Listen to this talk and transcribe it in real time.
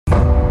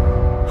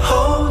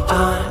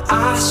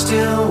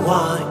still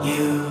want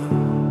you.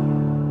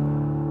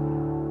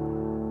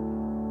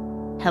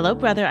 Hello,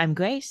 brother. I'm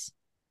Grace.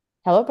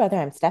 Hello, brother.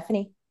 I'm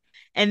Stephanie.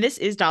 And this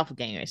is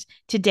Doppelgangers.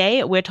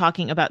 Today, we're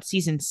talking about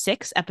season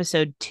 6,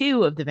 episode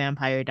 2 of The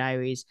Vampire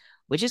Diaries,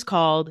 which is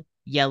called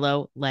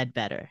Yellow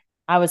Ledbetter.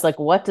 I was like,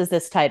 what does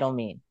this title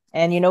mean?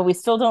 And, we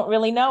still don't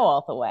really know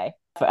all the way.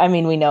 I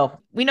mean, we know.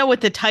 We know what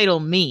the title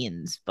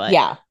means, but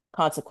yeah,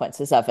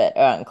 consequences of it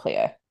are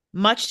unclear.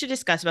 Much to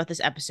discuss about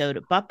this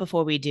episode, but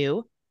before we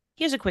do,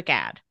 here's a quick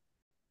ad.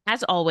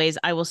 As always,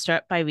 I will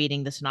start by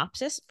reading the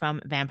synopsis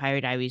from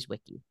Vampire Diaries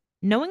Wiki.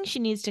 Knowing she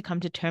needs to come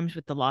to terms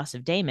with the loss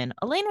of Damon,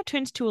 Elena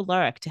turns to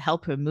Alaric to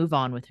help her move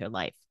on with her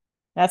life.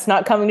 That's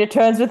not coming to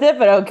terms with it,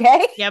 but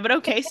okay. Yeah, but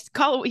okay,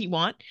 call it what you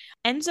want.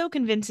 Enzo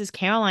convinces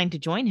Caroline to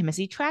join him as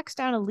he tracks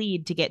down a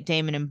lead to get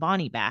Damon and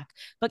Bonnie back,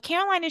 but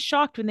Caroline is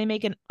shocked when they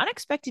make an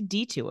unexpected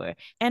detour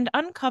and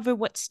uncover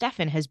what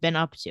Stefan has been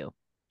up to,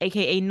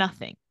 aka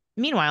nothing.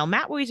 Meanwhile,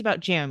 Matt worries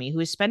about Jeremy, who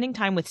is spending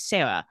time with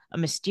Sarah, a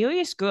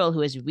mysterious girl who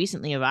has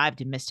recently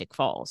arrived in Mystic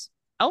Falls.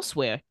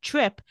 Elsewhere,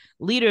 Tripp,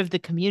 leader of the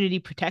Community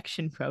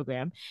Protection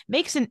Program,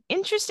 makes an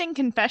interesting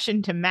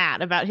confession to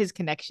Matt about his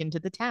connection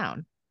to the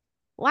town.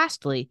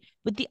 Lastly,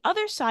 with the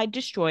other side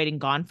destroyed and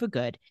gone for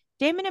good,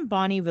 Damon and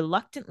Bonnie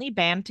reluctantly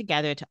band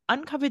together to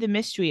uncover the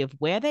mystery of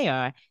where they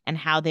are and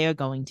how they are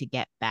going to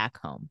get back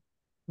home.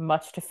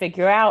 Much to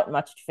figure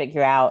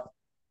out.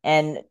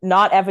 And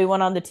not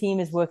everyone on the team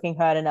is working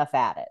hard enough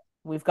at it.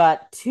 We've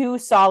got 2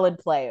 solid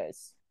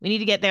players. We need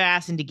to get their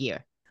ass into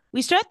gear.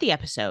 We start the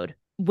episode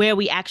where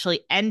we actually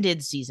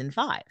ended season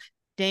 5.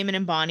 Damon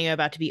and Bonnie are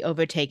about to be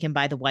overtaken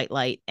by the white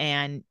light,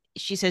 and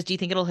she says, "Do you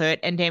think it'll hurt?"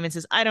 And Damon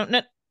says, "I don't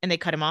know," and they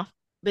cut him off.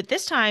 But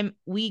this time,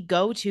 we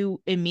go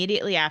to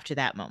immediately after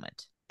that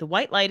moment. The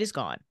white light is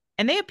gone,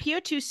 and they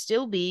appear to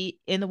still be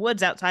in the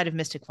woods outside of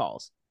Mystic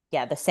Falls.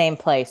 Yeah, the same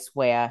place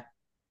where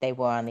they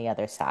were on the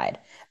other side.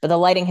 But the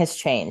lighting has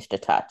changed a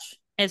touch.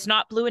 It's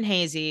not blue and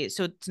hazy,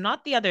 so it's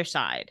not the other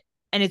side,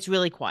 and it's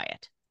really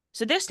quiet.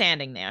 So they're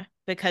standing there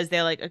because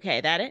they're like,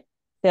 okay, that it?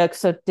 They're like,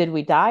 so did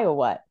we die or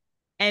what?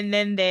 And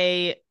then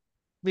they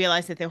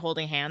realize that they're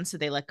holding hands, so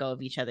they let go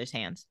of each other's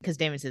hands because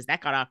Damon says,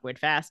 that got awkward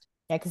fast.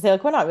 Yeah, because they're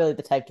like, we're not really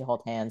the type to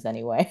hold hands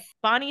anyway.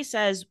 Bonnie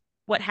says,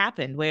 what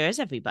happened? Where is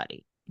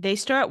everybody? They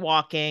start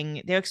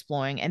walking, they're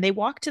exploring, and they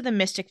walk to the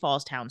Mystic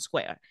Falls town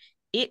square.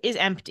 It is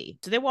empty.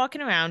 So they're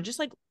walking around, just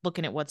like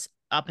looking at what's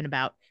up and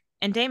about.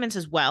 And Damon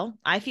says, well,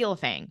 I feel a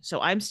fang,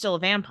 so I'm still a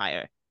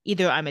vampire.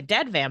 Either I'm a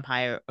dead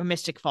vampire or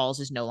Mystic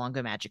Falls is no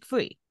longer magic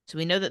free. So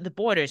we know that the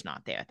border's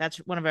not there. That's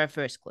one of our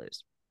first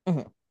clues.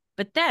 Mm-hmm.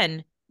 But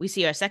then we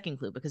see our second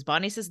clue because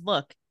Bonnie says,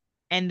 look,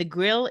 and the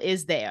grill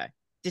is there,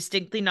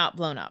 distinctly not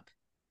blown up.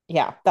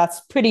 Yeah,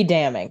 that's pretty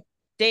damning.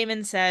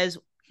 Damon says,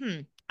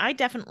 I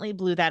definitely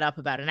blew that up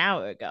about an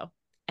hour ago.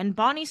 And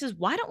Bonnie says,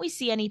 why don't we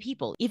see any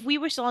people? If we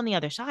were still on the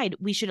other side,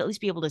 we should at least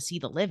be able to see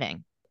the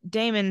living.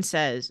 Damon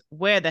says,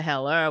 where the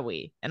hell are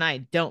we? And I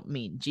don't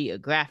mean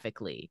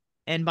geographically.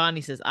 And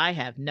Bonnie says, I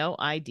have no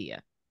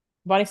idea.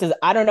 Bonnie says,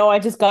 I don't know. I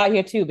just got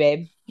here too,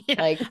 babe.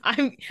 Yeah, like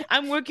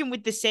I'm working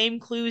with the same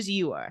clues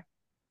you are.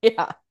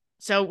 Yeah.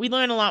 So we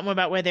learn a lot more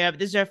about where they are, but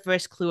this is our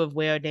first clue of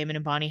where Damon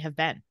and Bonnie have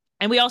been.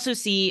 And we also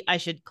see, I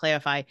should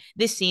clarify,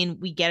 this scene,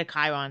 we get a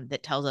chyron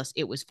that tells us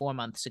it was 4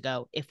 months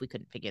ago if we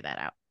couldn't figure that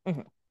out.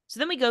 Mm-hmm. So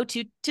then we go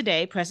to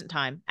today, present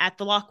time, at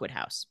the Lockwood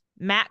house.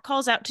 Matt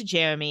calls out to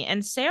Jeremy,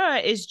 and Sarah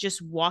is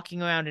just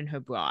walking around in her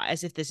bra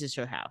as if this is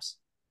her house.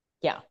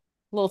 Yeah, a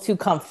little too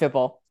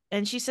comfortable.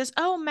 And she says,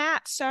 oh,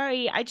 Matt,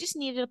 sorry, I just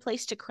needed a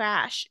place to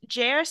crash.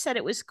 Jer said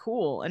it was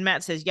cool. And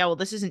Matt says, yeah, well,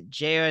 this isn't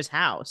Jer's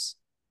house.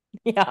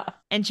 Yeah.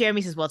 And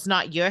Jeremy says, well, it's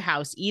not your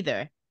house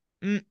either.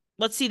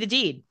 Let's see the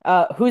deed.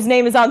 Whose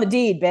name is on the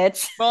deed,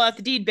 bitch? Roll out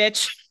the deed,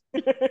 bitch.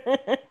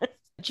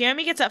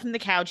 Jeremy gets up from the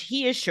couch.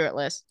 He is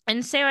shirtless.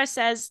 And Sarah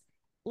says,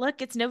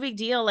 look, it's no big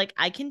deal. Like,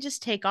 I can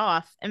just take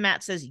off. And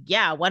Matt says,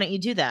 yeah, why don't you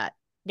do that?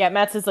 Yeah,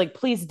 Matt says, like,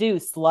 please do,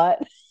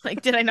 slut.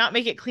 Like, did I not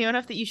make it clear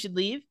enough that you should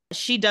leave?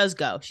 She does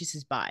go. She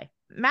says, bye.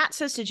 Matt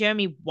says to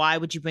Jeremy, why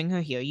would you bring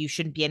her here? You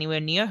shouldn't be anywhere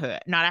near her.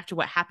 Not after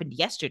what happened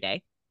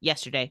yesterday.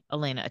 Yesterday,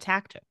 Elena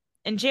attacked her.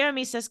 And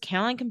Jeremy says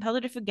Caroline compelled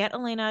her to forget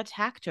Elena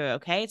attacked her,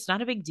 okay? It's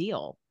not a big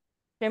deal.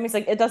 Jeremy's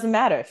like, it doesn't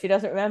matter. She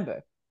doesn't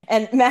remember.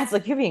 And Matt's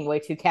like, you're being way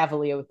too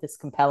cavalier with this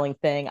compelling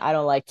thing. I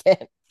don't like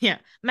it. Yeah.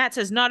 Matt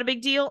says, not a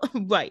big deal?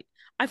 Right.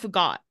 I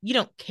forgot. You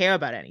don't care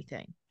about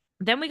anything.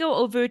 Then we go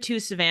over to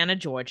Savannah,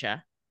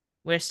 Georgia,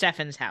 where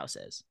Stefan's house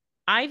is.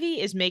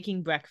 Ivy is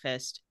making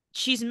breakfast.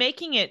 She's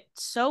making it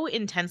so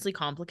intensely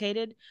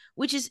complicated,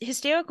 which is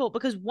hysterical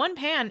because one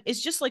pan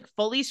is just like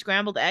fully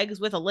scrambled eggs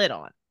with a lid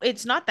on.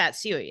 It's not that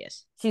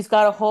serious. She's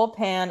got a whole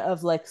pan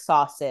of like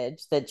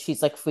sausage that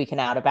she's like freaking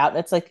out about.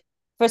 It's like,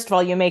 first of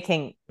all, you're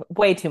making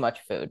way too much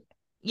food.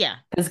 Yeah.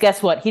 Because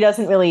guess what? He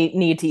doesn't really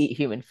need to eat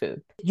human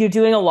food. You're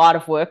doing a lot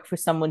of work for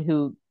someone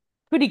who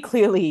pretty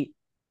clearly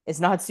is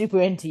not super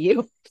into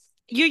you.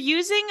 You're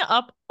using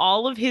up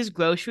all of his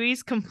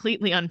groceries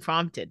completely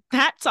unprompted.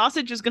 That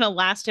sausage is going to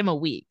last him a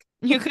week.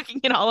 You're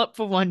cooking it all up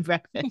for one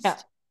breakfast. Yeah.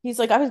 He's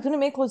like, I was going to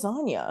make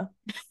lasagna.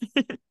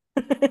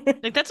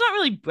 Like, that's not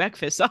really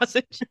breakfast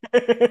sausage.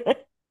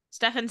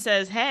 Stefan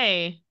says,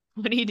 hey,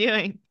 what are you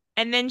doing?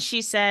 And then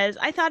she says,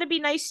 I thought it'd be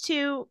nice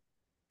to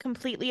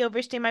completely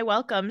overstay my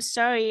welcome.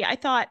 Sorry, I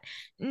thought,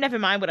 never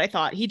mind what I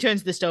thought. He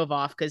turns the stove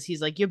off because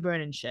he's like, you're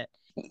burning shit.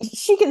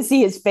 She can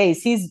see his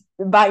face. He's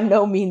by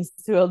no means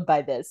thrilled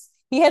by this.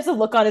 He has a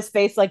look on his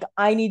face like,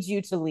 I need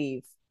you to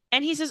leave.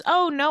 And he says,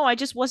 oh, no, I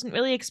just wasn't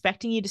really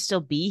expecting you to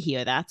still be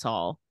here. That's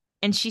all.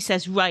 And she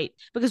says, right,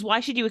 because why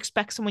should you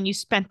expect someone you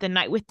spent the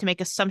night with to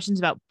make assumptions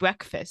about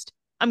breakfast?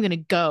 I'm going to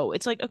go.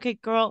 It's like, okay,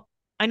 girl,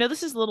 I know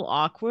this is a little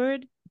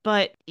awkward,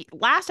 but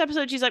last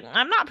episode, she's like,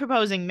 I'm not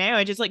proposing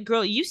marriage. It's like,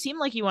 girl, you seem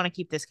like you want to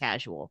keep this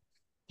casual.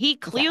 He Yeah.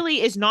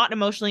 clearly is not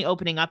emotionally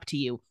opening up to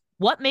you.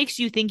 What makes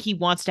you think he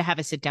wants to have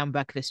a sit down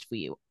breakfast for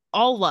you?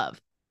 All love.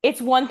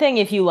 It's one thing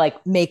if you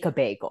like make a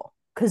bagel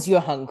because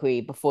you're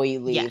hungry before you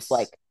leave.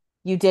 Like Yes.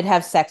 you did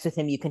have sex with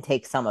him, you can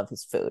take some of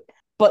his food,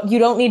 but you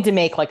don't need to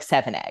make like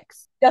 7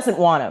 eggs. He doesn't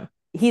want them.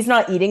 He's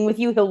not eating with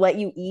you. He'll let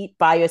you eat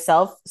by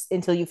yourself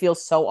until you feel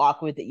so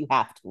awkward that you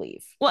have to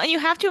leave. Well, and you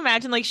have to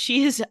imagine like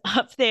she is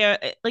up there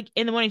like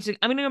in the morning. She's like,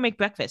 I'm gonna go make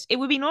breakfast. It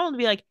would be normal to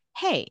be like,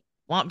 hey,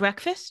 want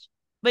breakfast?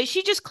 But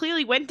she just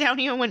clearly went down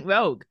here and went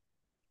rogue.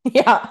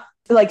 Yeah.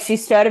 Like she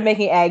started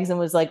making eggs and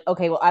was like,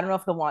 okay, well, I don't know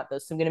if he'll want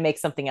this. So I'm going to make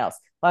something else.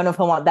 Well, I don't know if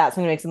he'll want that. So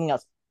I'm going to make something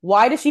else.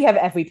 Why does she have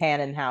every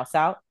pan in the house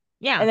out?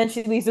 Yeah. And then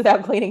she leaves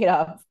without cleaning it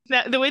up.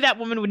 The way that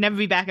woman would never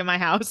be back in my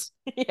house.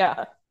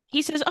 Yeah.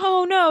 He says,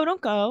 oh no,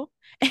 don't go.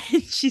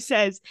 And she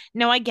says,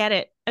 no, I get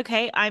it.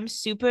 Okay. I'm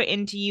super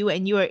into you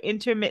and you are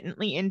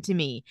intermittently into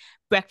me.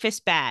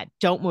 Breakfast bad.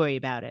 Don't worry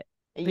about it.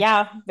 But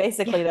Yeah. yeah,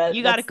 Basically,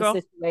 you got that's it, the girl.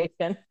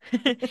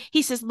 situation.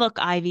 He says, look,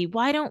 Ivy,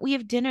 why don't we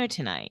have dinner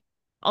tonight?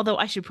 Although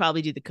I should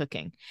probably do the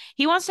cooking.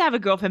 He wants to have a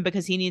girlfriend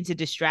because he needs a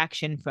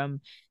distraction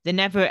from the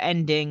never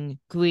ending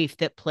grief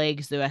that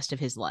plagues the rest of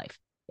his life.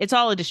 It's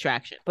all a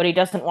distraction. But he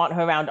doesn't want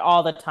her around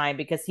all the time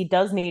because he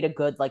does need a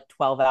good like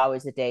 12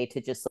 hours a day to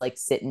just like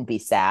sit and be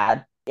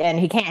sad. And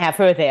he can't have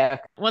her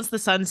there. Once the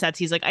sun sets,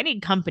 he's like, I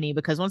need company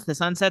because once the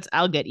sun sets,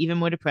 I'll get even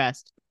more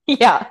depressed.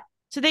 Yeah.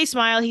 So they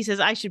smile. He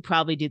says, I should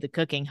probably do the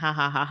cooking. Ha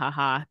ha ha ha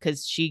ha.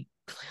 Because she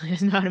clearly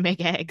doesn't know how to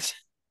make eggs.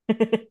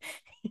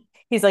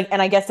 He's like,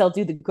 and I guess I'll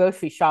do the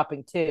grocery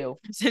shopping too.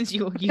 Since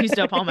you used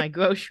up all my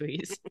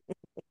groceries.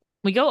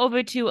 We go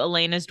over to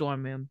Elena's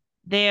dorm room.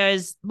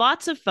 There's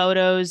lots of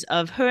photos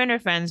of her and her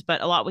friends,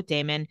 but a lot with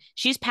Damon.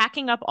 She's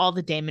packing up all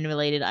the Damon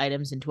related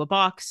items into a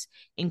box,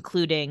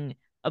 including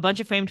a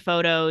bunch of framed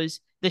photos,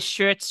 the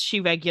shirts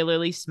she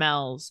regularly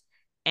smells,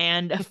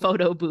 and a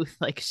photo booth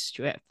like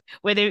strip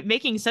where they're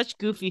making such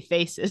goofy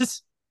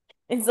faces.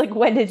 It's like,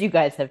 when did you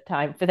guys have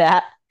time for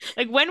that?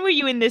 Like, when were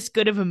you in this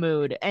good of a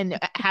mood and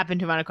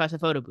happened to run across a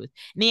photo booth?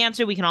 And the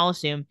answer we can all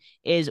assume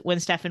is when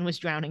Stefan was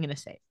drowning in a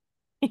safe.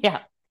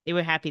 Yeah. They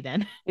were happy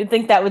then. You'd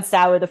think that would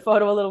sour the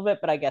photo a little bit,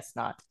 but I guess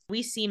not.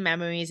 We see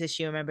memories as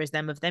she remembers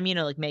them of them,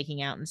 like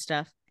making out and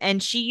stuff.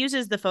 And she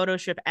uses the photo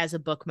strip as a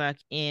bookmark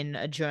in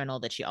a journal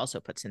that she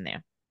also puts in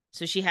there.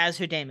 So she has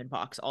her Damon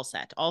box all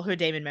set. All her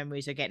Damon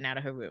memories are getting out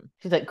of her room.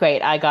 She's like,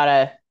 great, I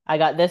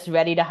got this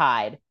ready to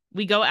hide.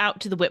 We go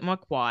out to the Whitmore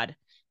quad.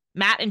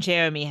 Matt and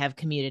Jeremy have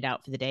commuted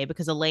out for the day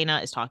because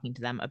Elena is talking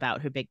to them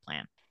about her big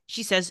plan.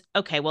 She says,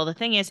 okay, well, the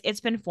thing is, it's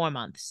been 4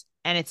 months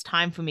and it's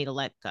time for me to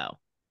let go.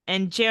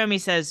 And Jeremy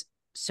says,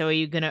 so are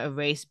you going to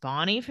erase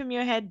Bonnie from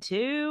your head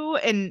too?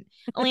 And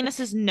Elena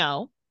says,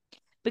 no,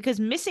 because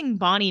missing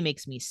Bonnie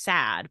makes me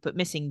sad, but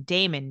missing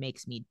Damon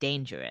makes me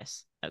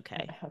dangerous.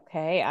 Okay.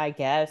 Okay, I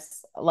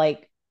guess.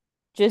 Like,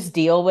 just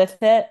deal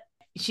with it.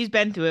 She's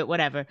been through it,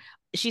 whatever.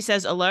 She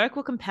says, Alaric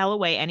will compel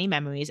away any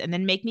memories and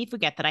then make me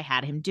forget that I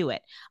had him do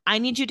it. I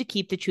need you to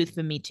keep the truth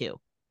from me too.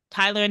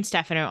 Tyler and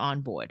Stefan are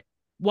on board.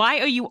 Why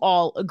are you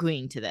all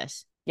agreeing to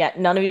this? Yeah,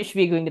 none of you should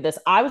be agreeing to this.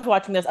 I was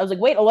watching this. I was like,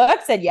 wait,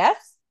 Alaric said yes?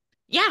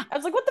 Yeah. I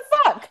was like, what the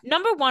fuck?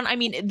 Number one, I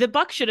mean, the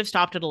buck should have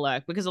stopped at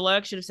Alaric because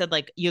Alaric should have said,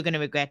 like, you're going to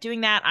regret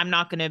doing that. I'm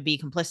not going to be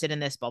complicit in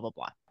this, blah, blah,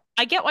 blah.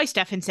 I get why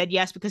Stefan said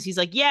yes because he's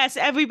like, yes,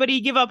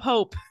 everybody give up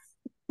hope.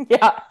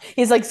 Yeah.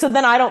 He's like, so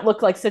then I don't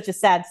look like such a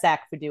sad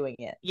sack for doing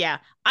it. Yeah.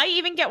 I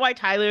even get why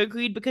Tyler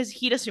agreed because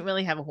he doesn't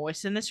really have a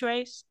horse in this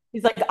race.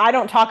 He's like, I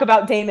don't talk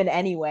about Damon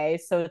anyway,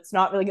 so it's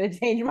not really going to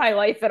change my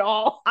life at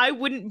all. I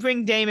wouldn't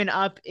bring Damon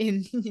up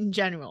in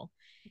general.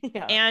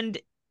 Yeah. And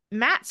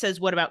Matt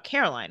says, what about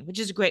Caroline? Which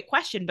is a great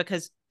question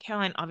because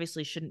Caroline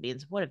obviously shouldn't be in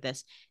support of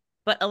this.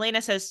 But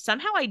Elena says,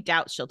 somehow I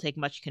doubt she'll take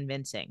much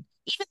convincing.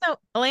 Even though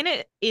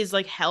Elena is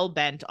like hell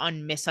bent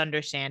on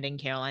misunderstanding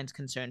Caroline's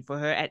concern for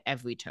her at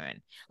every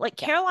turn. Like,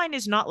 yeah. Caroline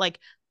is not like,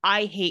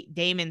 I hate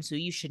Damon, so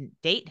you shouldn't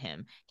date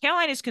him.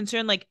 Caroline is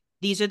concerned, like,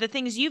 these are the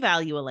things you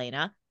value,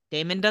 Elena.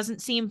 Damon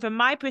doesn't seem, from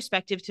my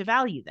perspective, to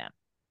value them.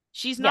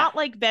 She's not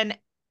like been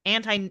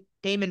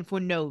anti-Damon for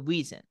no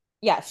reason.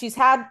 Yeah, she's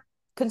had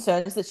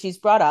concerns that she's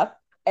brought up.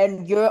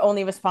 And your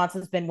only response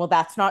has been, well,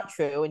 that's not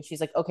true. And she's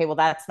like, okay, well,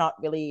 that's not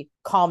really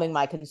calming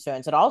my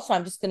concerns at all. So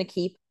I'm just going to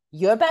keep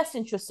your best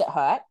interests at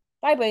heart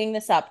by bringing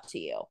this up to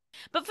you.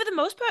 But for the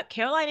most part,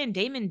 Caroline and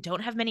Damon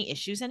don't have many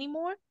issues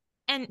anymore.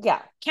 And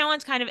Yeah.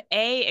 Caroline's kind of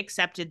A,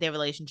 accepted their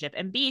relationship,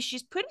 and B,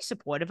 she's pretty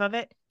supportive of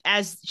it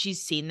as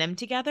she's seen them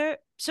together.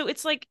 So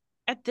it's like,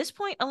 at this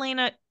point,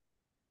 Elena,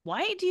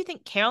 why do you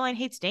think Caroline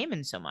hates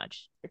Damon so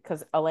much?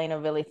 Because Elena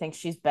really thinks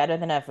she's better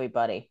than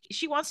everybody.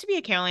 She wants to be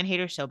a Caroline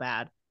hater so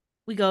bad.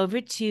 We go over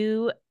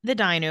to the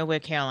diner where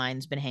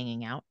Caroline's been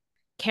hanging out.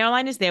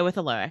 Caroline is there with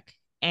Alaric,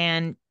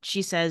 and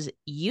she says,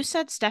 "You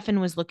said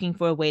Stefan was looking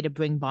for a way to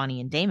bring Bonnie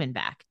and Damon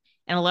back."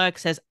 And Alaric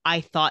says,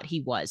 "I thought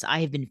he was.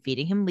 I have been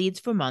feeding him leads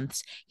for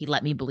months. He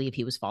let me believe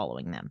he was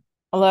following them."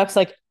 Alaric's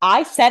like,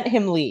 I sent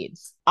him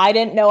leads. I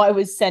didn't know I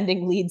was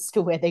sending leads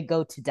to where they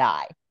go to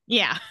die.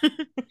 Yeah.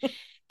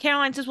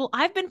 Caroline says, "Well,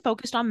 I've been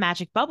focused on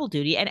magic bubble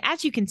duty, and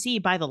as you can see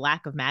by the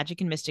lack of magic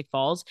in Mystic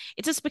Falls,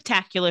 it's a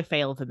spectacular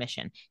fail of a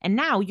mission. And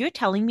now you're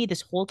telling me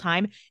this whole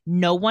time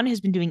no one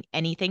has been doing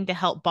anything to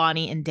help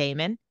Bonnie and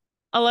Damon?"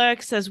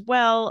 Alaric says,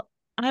 "Well,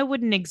 I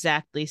wouldn't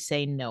exactly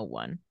say no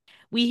one."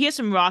 We hear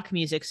some rock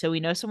music, so we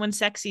know someone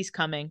sexy's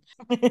coming.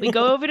 We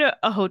go over to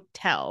a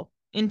hotel,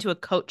 into a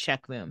coat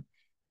check room,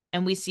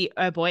 and we see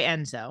our boy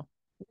Enzo.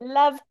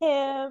 Love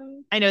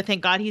him. I know,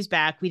 thank God he's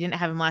back. We didn't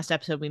have him last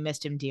episode. We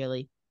missed him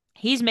dearly.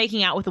 He's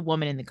making out with a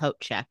woman in the coat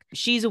check.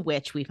 She's a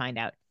witch, we find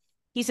out.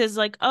 He says,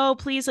 like, "Oh,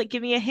 please, like,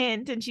 give me a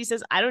hint." And she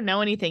says, "I don't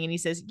know anything." And he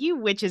says, "You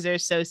witches are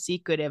so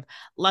secretive.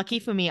 Lucky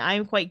for me, I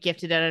am quite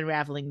gifted at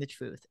unraveling the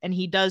truth." And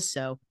he does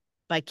so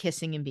by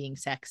kissing and being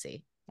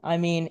sexy. I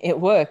mean, it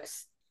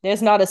works.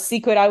 There's not a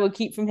secret I would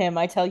keep from him,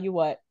 I tell you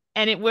what.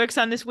 And it works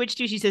on this witch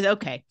too. She says,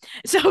 "Okay."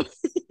 So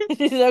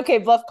This is okay,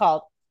 bluff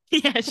called.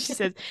 yeah, she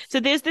says. So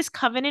there's this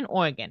coven in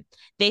Oregon.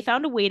 They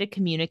found a way to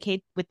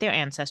communicate with their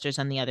ancestors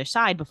on the other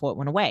side before it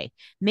went away.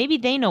 Maybe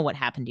they know what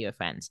happened to your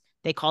friends.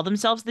 They call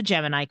themselves the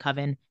Gemini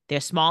Coven. They're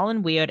small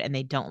and weird, and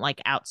they don't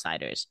like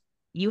outsiders.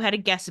 You had a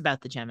guess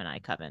about the Gemini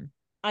Coven.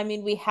 I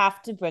mean, we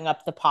have to bring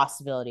up the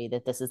possibility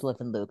that this is Liv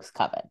and Luke's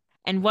coven.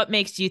 And what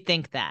makes you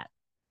think that?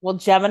 Well,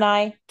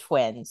 Gemini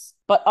twins,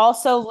 but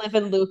also Liv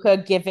and Luca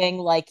giving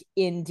like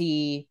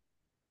indie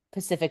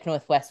Pacific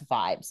Northwest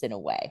vibes in a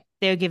way.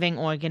 They're giving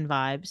Oregon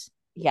vibes.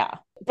 Yeah.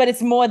 But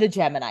it's more the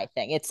Gemini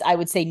thing. It's, I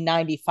would say,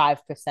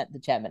 95% the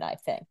Gemini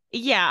thing,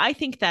 Yeah, I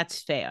think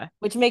that's fair.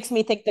 which makes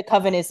me think the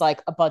coven is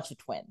like a bunch of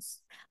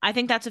twins. I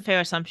think that's a fair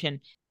assumption.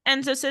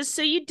 Enzo says,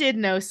 "So you did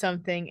know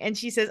something." And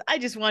she says, "I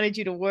just wanted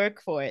you to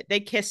work for it." They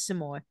kiss some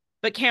more.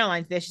 But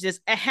Caroline's there. She says,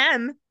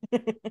 "Ahem."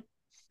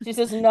 She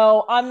says,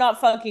 no, I'm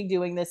not fucking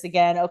doing this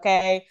again.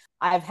 Okay.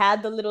 I've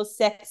had the little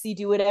sexy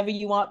do whatever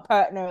you want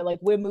partner. Like,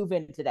 we're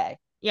moving today.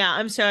 Yeah,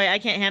 I'm sorry. I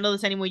can't handle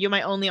this anymore. You're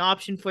my only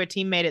option for a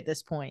teammate at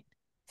this point.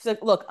 She's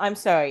like, look, I'm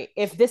sorry.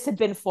 If this had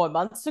been 4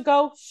 months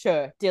ago,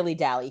 sure, dilly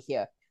dally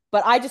here.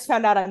 But I just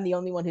found out I'm the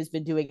only one who's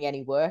been doing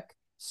any work.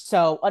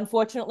 So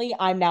unfortunately,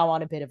 I'm now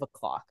on a bit of a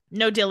clock.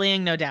 No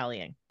dillying, no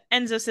dallying.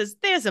 Enzo says,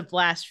 "There's a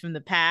blast from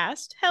the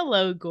past.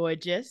 Hello,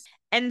 gorgeous."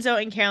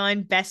 Enzo and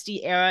Caroline,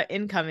 bestie era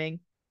incoming.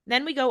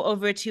 Then we go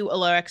over to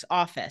Alaric's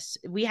office.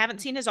 We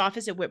haven't seen his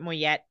office at Whitmore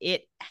yet.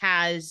 It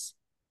has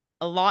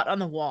a lot on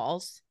the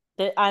walls.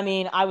 I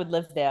mean, I would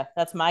live there.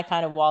 That's my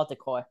kind of wall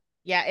decor.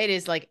 Yeah, it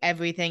is like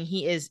everything.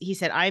 He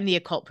said, "I'm the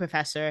occult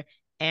professor,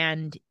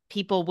 and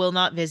people will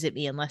not visit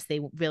me unless they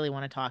really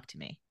want to talk to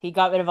me." He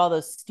got rid of all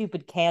those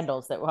stupid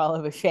candles that were all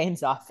over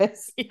Shane's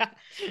office. Yeah.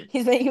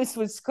 He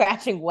was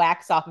scratching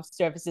wax off of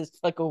surfaces for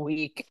like a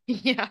week.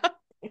 Yeah.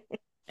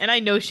 And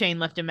I know Shane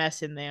left a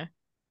mess in there.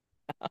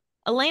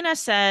 Elena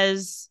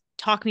says,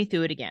 "Talk me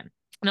through it again."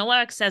 And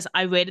Alaric says,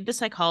 "I raided the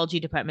psychology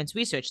department's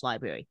research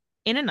library.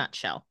 In a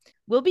nutshell,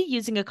 we'll be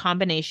using a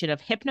combination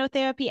of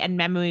hypnotherapy and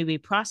memory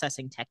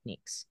reprocessing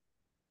techniques."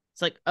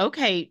 It's like,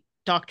 okay,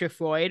 Dr.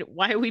 Freud,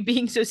 why are we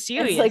being so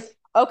serious? It's like,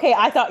 okay,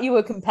 I thought you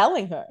were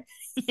compelling her.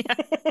 Yeah.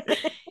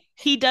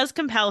 He does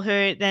compel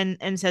her then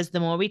and says, "The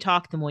more we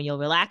talk, the more you'll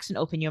relax and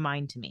open your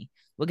mind to me.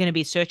 We're going to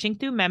be searching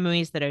through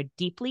memories that are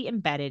deeply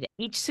embedded.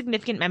 Each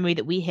significant memory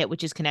that we hit,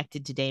 which is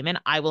connected to Damon,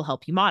 I will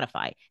help you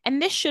modify.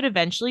 And this should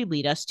eventually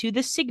lead us to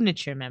the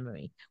signature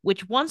memory,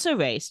 which once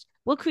erased,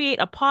 will create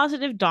a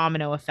positive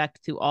domino effect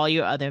through all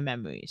your other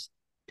memories."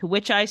 To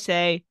which I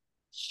say,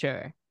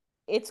 sure.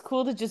 It's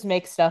cool to just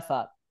make stuff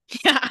up.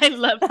 Yeah,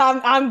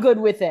 I'm good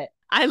with it.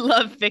 I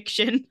love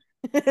fiction.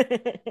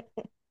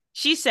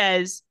 She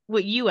says,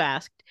 what you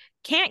asked,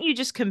 "Can't you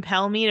just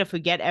compel me to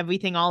forget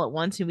everything all at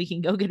once and we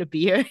can go get a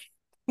beer?"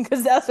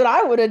 Because that's what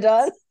I would have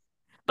done.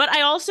 But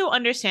I also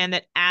understand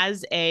that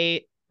as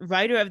a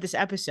writer of this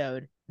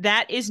episode,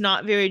 that is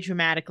not very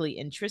dramatically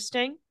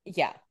interesting.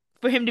 Yeah.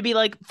 For him to be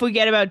like,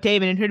 "Forget about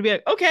Damon," and her to be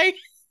like, "Okay."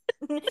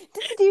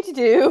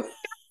 Do.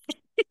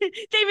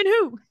 Damon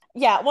who?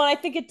 Yeah, well, I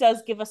think it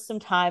does give us some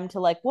time to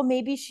like, well,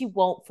 maybe she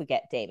won't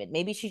forget David.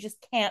 Maybe she just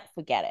can't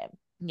forget him.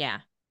 Yeah.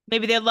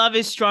 Maybe their love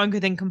is stronger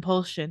than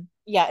compulsion.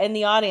 Yeah, in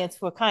the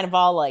audience, we're kind of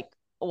all like,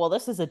 well,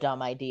 this is a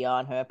dumb idea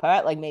on her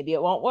part. Like, maybe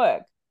it won't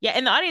work. Yeah,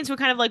 in the audience, we're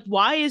kind of like,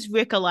 why is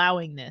Rick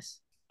allowing this?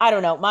 I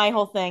don't know. My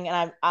whole thing,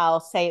 and I'll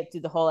say it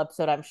through the whole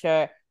episode, I'm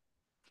sure.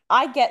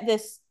 I get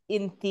this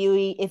in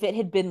theory if it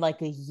had been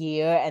like a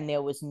year and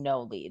there was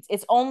no leads.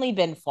 It's only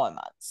been 4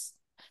 months.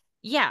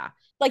 Yeah.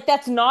 Like,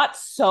 that's not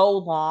so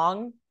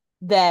long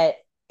that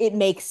it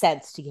makes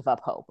sense to give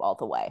up hope all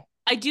the way.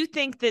 I do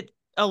think that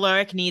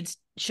Alaric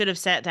should have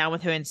sat down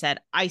with her and said,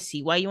 I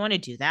see why you want to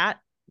do that.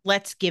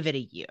 Let's give it a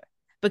year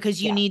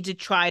because you Yeah. need to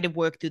try to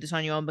work through this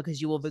on your own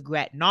because you will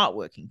regret not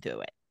working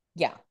through it.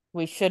 Yeah.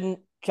 We shouldn't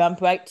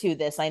jump right to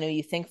this. I know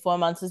you think 4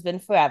 months has been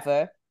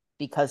forever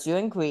because you're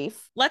in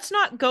grief. Let's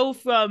not go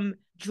from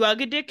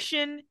drug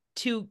addiction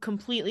to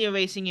completely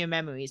erasing your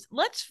memories.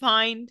 Let's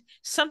find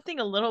something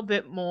a little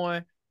bit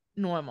more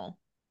normal.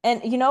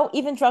 And,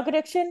 even drug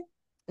addiction,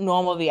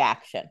 normal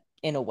reaction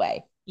in a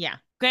way. Yeah.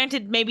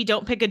 Granted, maybe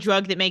don't pick a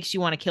drug that makes you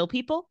want to kill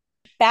people.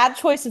 Bad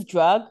choice of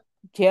drug.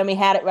 Jeremy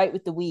had it right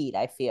with the weed,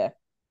 I fear.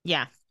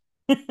 Yeah.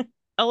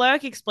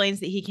 Alaric explains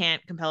that he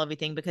can't compel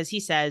everything because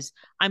he says,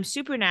 I'm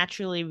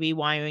supernaturally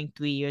rewiring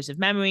 3 years of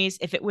memories.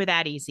 If it were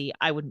that easy,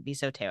 I wouldn't be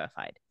so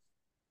terrified.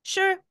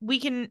 Sure, we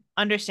can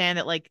understand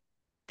that, like,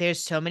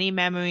 there's so many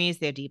memories,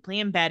 they're deeply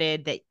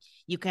embedded that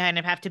you kind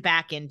of have to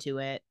back into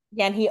it.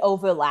 Yeah, and he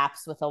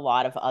overlaps with a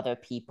lot of other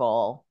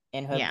people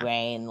in her Yeah.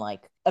 brain.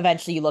 Like,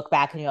 eventually you look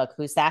back and you're like,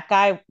 who's that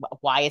guy?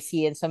 Why is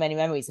he in so many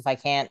memories if I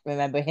can't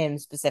remember him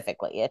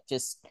specifically?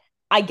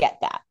 I get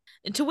that.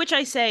 To which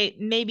I say,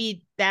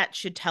 maybe that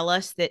should tell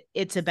us that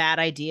it's a bad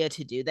idea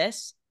to do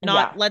this. Yeah.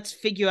 Not let's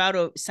figure out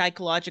a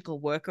psychological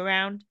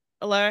workaround,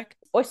 Alaric.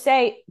 Or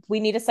say, we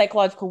need a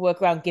psychological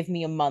workaround. Give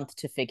me a month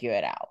to figure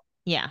it out.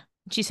 Yeah.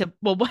 She said,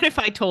 well, what if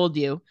I told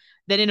you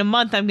that in a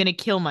month I'm going to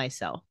kill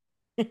myself?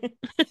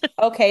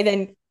 Okay,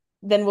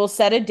 then we'll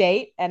set a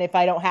date. And if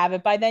I don't have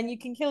it by then, you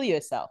can kill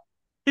yourself.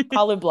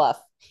 Call her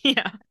bluff.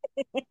 Yeah.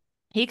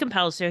 He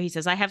compels her. He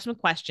says, I have some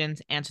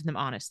questions. Answer them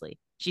honestly.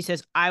 She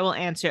says, I will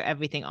answer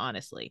everything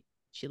honestly.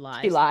 She She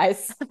lies.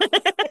 lies.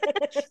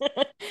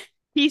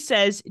 He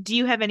says, do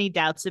you have any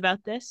doubts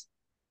about this?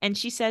 And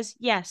she says,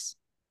 yes,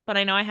 but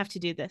I know I have to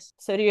do this.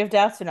 So do you have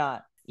doubts or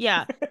not?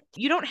 Yeah,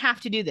 you don't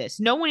have to do this.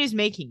 No one is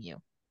making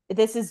you.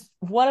 This is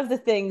one of the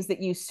things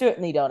that you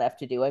certainly don't have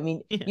to do. I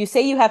mean, Yeah. you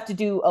say you have to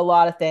do a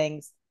lot of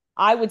things.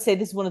 I would say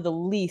this is one of the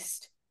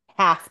least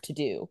have to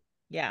do.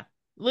 Yeah.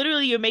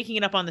 Literally, you're making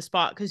it up on the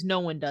spot because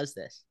no one does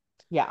this.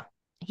 Yeah.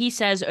 He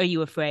says, are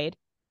you afraid?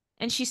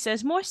 And she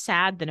says, more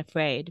sad than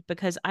afraid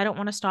because I don't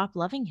want to stop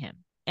loving him.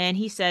 And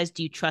he says,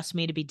 do you trust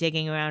me to be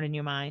digging around in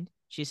your mind?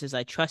 She says,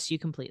 I trust you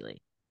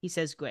completely. He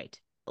says, great.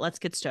 Let's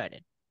get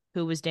started.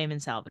 Who was Damon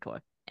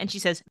Salvatore? And she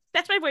says,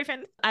 that's my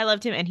boyfriend. I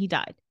loved him and he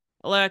died.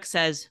 Alaric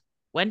says,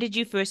 when did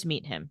you first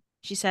meet him?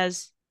 She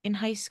says, in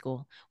high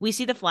school. We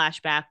see the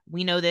flashback.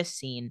 We know this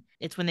scene.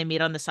 It's when they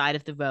meet on the side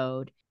of the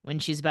road when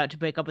she's about to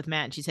break up with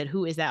Matt. And she said,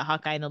 who is that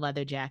hot guy in the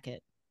leather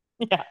jacket?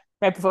 Yeah.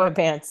 Right before her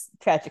parents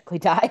tragically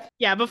died.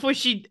 Yeah, before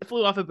she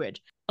flew off a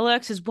bridge.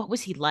 Alaric says, what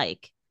was he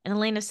like? And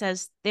Elena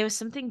says, there was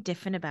something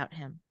different about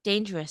him.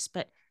 Dangerous,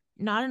 but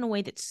not in a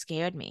way that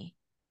scared me.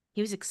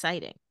 He was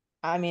exciting.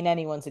 I mean,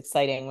 anyone's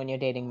exciting when you're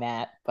dating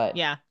Matt, but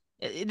Yeah.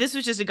 This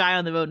was just a guy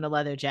on the road in a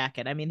leather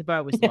jacket. I mean, the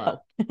bar was low.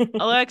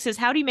 Alaric says,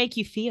 how do you make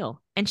you feel?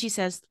 And she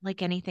says,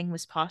 like anything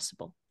was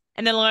possible.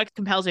 And then Alaric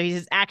compels her. He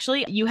says,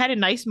 actually, you had a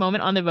nice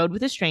moment on the road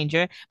with a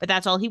stranger, but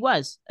that's all he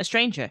was, a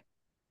stranger.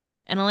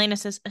 And Elena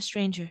says, a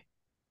stranger.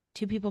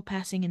 Two people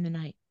passing in the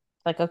night.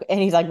 Like, okay.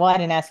 And he's like, well, I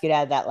didn't ask you to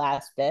add that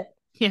last bit.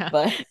 Yeah.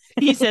 But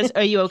He says,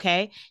 are you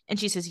okay? And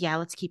she says, yeah,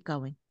 let's keep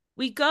going.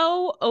 We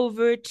go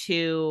over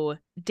to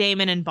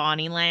Damon and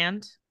Bonnie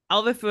land.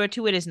 I'll refer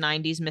to it as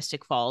 90s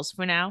Mystic Falls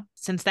for now,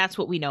 since that's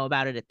what we know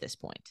about it at this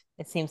point.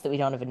 it seems that we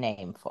don't have a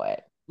name for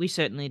it. We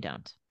certainly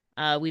don't.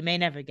 We may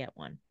never get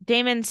one.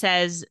 Damon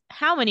says,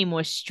 how many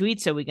more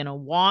streets are we going to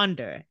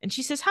wander? And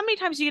she says, how many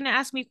times are you going to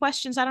ask me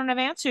questions I don't have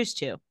answers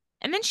to?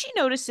 And then she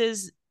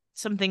notices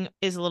something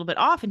is a little bit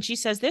off. And she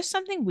says, there's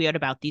something weird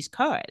about these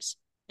cars.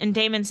 And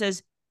Damon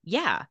says,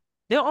 yeah,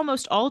 they're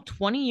almost all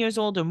 20 years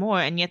old or more,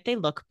 and yet they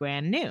look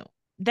brand new.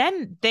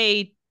 Then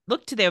they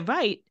look to their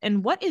right,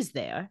 and what is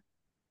there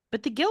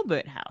but the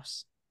Gilbert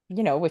house?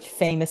 Which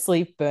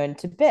famously burned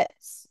to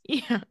bits.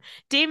 Yeah.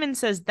 Damon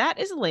says that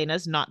is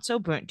Elena's not so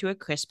burnt to a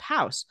crisp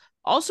house.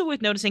 Also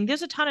worth noticing,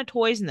 there's a ton of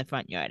toys in the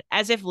front yard,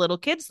 as if little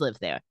kids live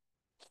there.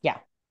 Yeah.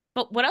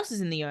 But what else is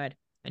in the yard?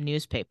 A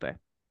newspaper.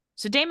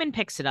 So Damon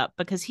picks it up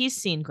because he's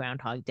seen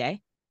Groundhog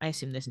Day. I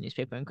assume there's a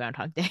newspaper in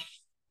Groundhog Day.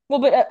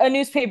 Well, but a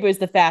newspaper is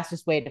the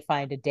fastest way to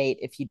find a date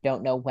if you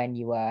don't know when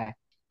you are.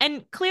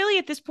 And clearly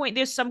at this point,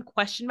 there's some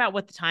question about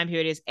what the time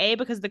period is. A,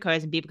 because of the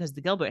cars, and B, because of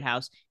the Gilbert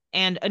house.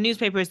 And a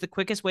newspaper is the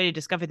quickest way to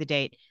discover the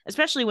date,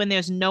 especially when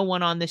there's no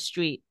one on the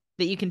street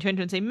that you can turn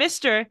to and say,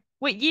 Mister,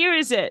 what year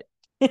is it?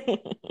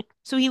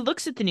 So he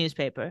looks at the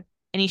newspaper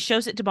and he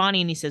shows it to Bonnie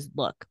and he says,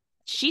 look.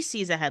 She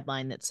sees a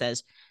headline that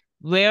says,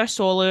 rare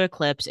solar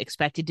eclipse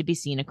expected to be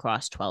seen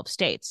across 12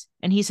 states.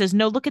 And he says,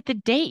 no, look at the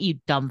date, you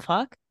dumb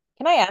fuck.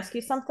 Can I ask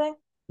you something?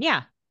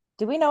 Yeah.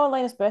 Do we know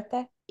Elena's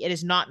birthday? It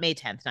is not May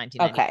 10th,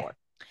 1994. Okay.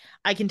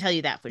 I can tell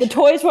you that for the sure.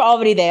 The toys were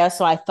already there,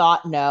 so I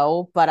thought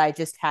no, but I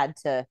just had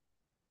to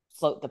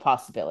float the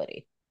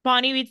possibility.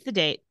 Bonnie reads the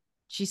date.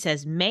 She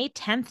says, May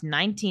 10th,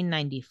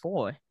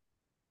 1994.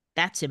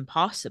 That's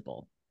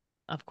impossible.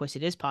 Of course,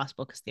 it is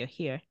possible because they're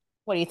here.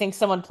 What, do you think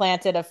someone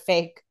planted a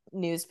fake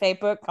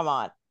newspaper? Come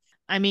on.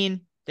 I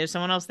mean, There's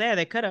someone else there.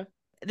 They could have.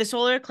 The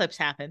solar eclipse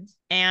happens,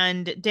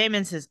 and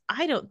Damon says,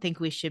 I don't think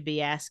we should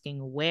be asking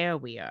where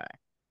we are.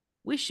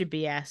 We should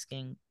be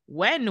asking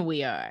when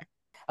we are.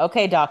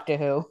 Okay, Doctor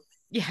Who.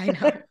 Yeah, I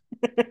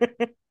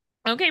know.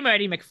 Okay,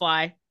 Marty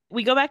McFly.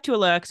 We go back to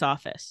Alaric's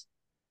office,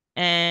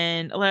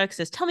 and Alaric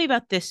says, tell me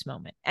about this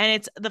moment. And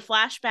it's the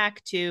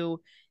flashback to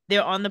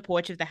they're on the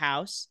porch of the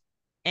house,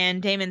 and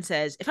Damon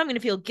says, if I'm going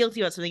to feel guilty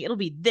about something, it'll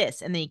be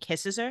this. And then he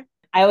kisses her.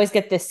 I always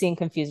get this scene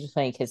confused with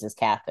when he kisses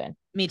Catherine.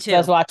 Me So I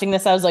was too. watching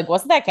this, I was like,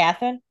 wasn't that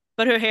Catherine?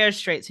 But her hair is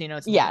straight, so you know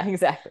it's Yeah, Elena.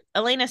 exactly.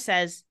 Elena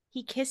says,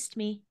 he kissed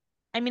me.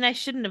 I mean, I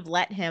shouldn't have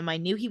let him. I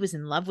knew he was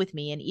in love with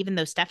me. And even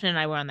though Stefan and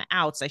I were on the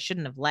outs, I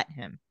shouldn't have let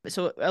him.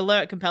 So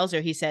Alaric compels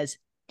her. He says,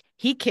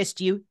 he kissed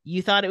you.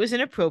 You thought it was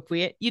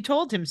inappropriate. You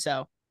told him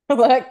so.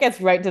 Alaric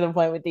gets right to the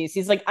point with these.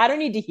 He's like, I don't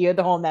need to hear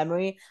the whole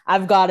memory.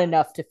 I've got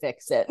enough to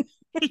fix it.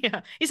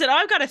 Yeah. He said, oh,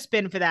 I've got a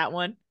spin for that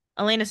one.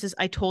 Elena says,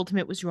 I told him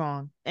it was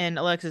wrong. And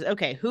Alaric says,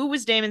 okay, who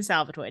was Damon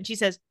Salvatore? And she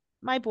says,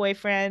 my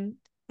boyfriend.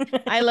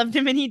 I loved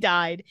him and he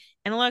died.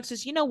 And Alaric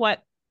says, you know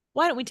what?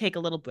 Why don't we take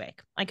a little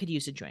break? I could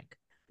use a drink.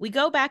 We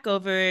go back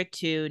over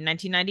to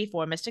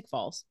 1994 Mystic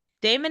Falls.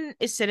 Damon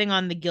is sitting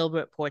on the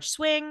Gilbert porch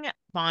swing.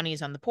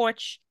 Bonnie's on the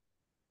porch.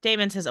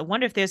 Damon says, I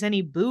wonder if there's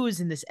any booze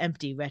in this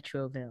empty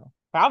Retroville.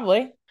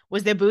 Probably.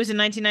 Was there booze in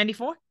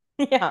 1994?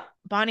 Yeah.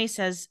 Bonnie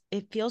says,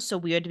 it feels so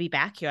weird to be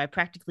back here. I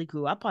practically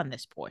grew up on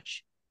this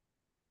porch.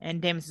 And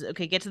Damon says,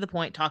 okay, get to the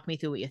point. Talk me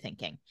through what you're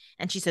thinking.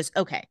 And she says,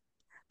 okay.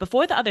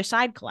 Before the other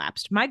side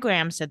collapsed, my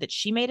Gram said that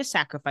she made a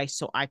sacrifice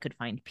so I could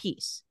find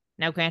peace.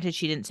 Now, granted,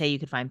 she didn't say you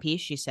could find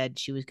peace. She said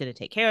she was going to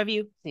take care of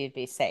you. So you'd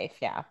be safe,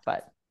 yeah.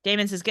 But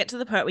Damon says, get to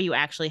the part where you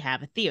actually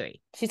have a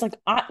theory. she's like,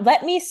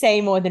 let me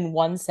say more than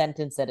one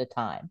sentence at a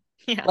time.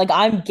 Yeah. Like,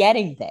 I'm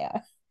getting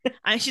there.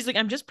 And she's like,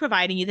 I'm just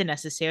providing you the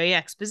necessary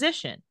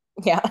exposition.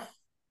 Yeah.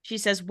 She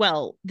says,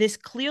 well, this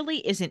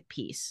clearly isn't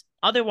peace.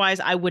 Otherwise,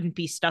 I wouldn't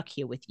be stuck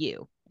here with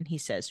you. And he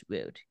says,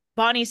 rude.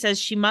 Bonnie says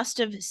she must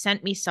have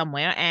sent me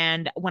somewhere,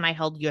 and when I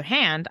held your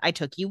hand, I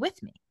took you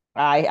with me.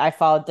 I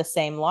followed the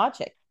same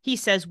logic. He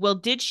says, well,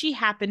 did she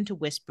happen to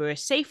whisper a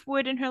safe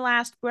word in her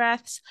last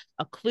breaths?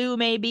 A clue,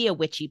 maybe, a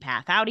witchy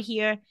path out of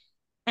here?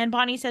 And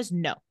Bonnie says,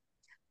 no.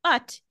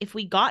 But if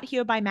we got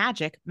here by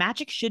magic,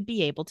 magic should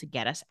be able to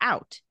get us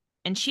out.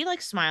 And she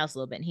smiles a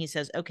little bit, and he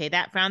says, okay,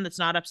 that frown that's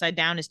not upside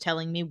down is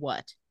telling me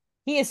what?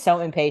 He is so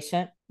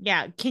impatient.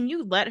 Yeah, can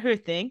you let her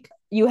think?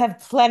 You have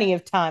plenty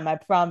of time, I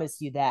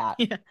promise you that.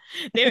 Yeah,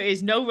 there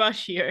is no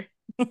rush here.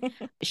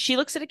 She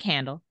looks at a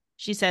candle.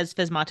 She says,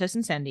 Phasmatos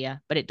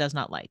Incendia, but it does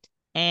not light.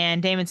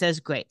 And Damon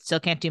says, great, still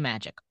can't do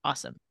magic.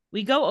 Awesome.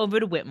 We go over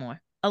to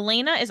Whitmore.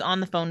 Elena is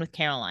on the phone with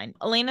Caroline.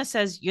 Elena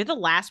says, you're the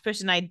last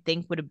person I'd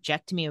think would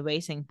object to me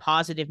erasing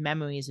positive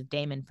memories of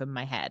Damon from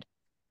my head.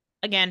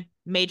 Again,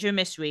 major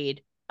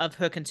misread of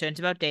her concerns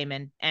about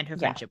Damon and her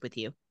friendship with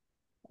you.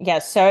 Yeah,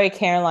 sorry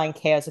Caroline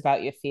cares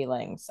about your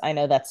feelings. I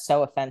know that's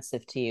so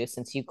offensive to you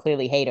since you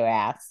clearly hate her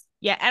ass.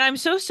 Yeah, and I'm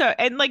so sorry.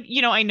 And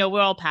I know we're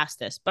all past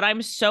this, but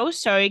I'm so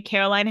sorry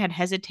Caroline had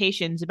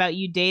hesitations about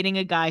you dating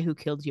a guy who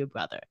killed your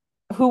brother.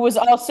 Who was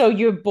also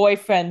your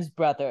boyfriend's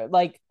brother.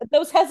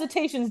 Those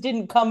hesitations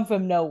didn't come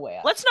from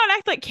nowhere. Let's not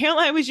act like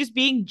Caroline was just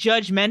being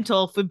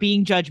judgmental for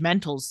being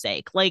judgmental's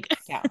sake.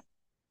 Yeah,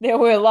 there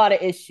were a lot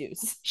of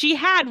issues. She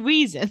had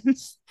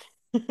reasons.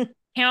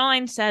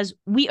 Caroline says,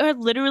 we are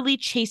literally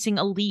chasing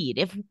a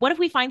lead. What if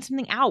we find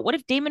something out? What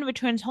if Damon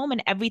returns home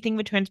and everything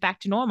returns back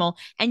to normal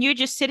and you're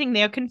just sitting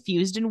there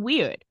confused and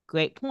weird?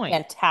 Great point.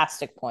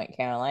 Fantastic point,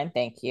 Caroline.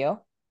 Thank you.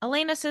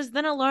 Elena says,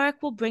 then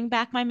Alaric will bring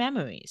back my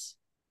memories.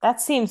 That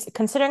seems,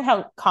 considering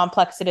how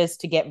complex it is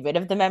to get rid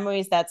of the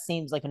memories, that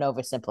seems like an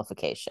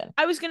oversimplification.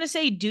 I was going to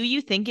say, do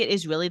you think it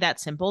is really that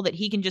simple that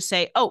he can just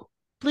say, oh,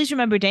 please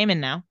remember Damon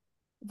now?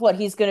 What,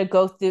 he's going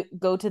to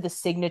go to the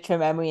signature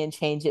memory and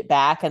change it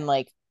back and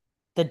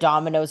the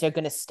dominoes are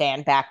going to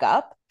stand back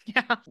up?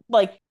 Yeah.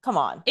 Come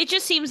on. It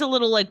just seems a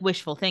little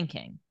wishful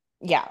thinking.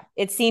 Yeah.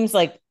 It seems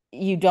like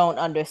you don't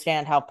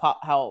understand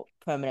how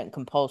permanent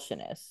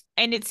compulsion is.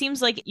 And it seems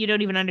like you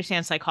don't even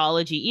understand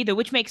psychology either,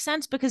 which makes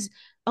sense because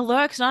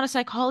Alaric's not a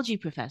psychology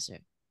professor.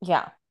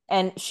 Yeah.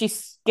 And she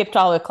skipped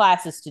all her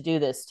classes to do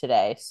this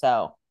today,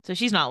 so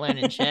she's not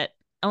learning shit.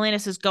 Elena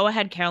says, go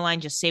ahead, Caroline,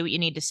 just say what you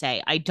need to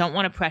say. I don't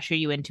want to pressure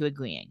you into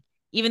agreeing.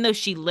 Even though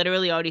she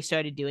literally already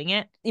started doing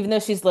it. Even though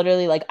she's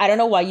literally I don't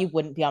know why you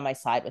wouldn't be on my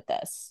side with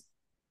this.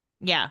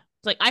 Yeah.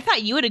 It's I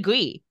thought you would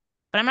agree,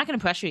 but I'm not going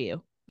to pressure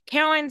you.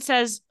 Caroline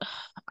says,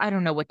 I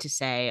don't know what to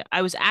say.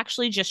 I was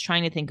actually just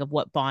trying to think of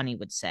what Bonnie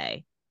would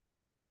say.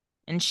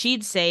 And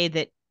she'd say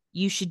that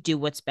you should do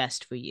what's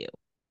best for you.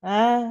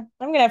 I'm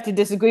going to have to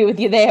disagree with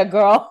you there,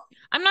 girl.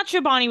 I'm not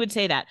sure Bonnie would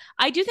say that.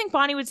 I do think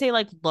Bonnie would say,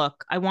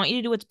 look, I want you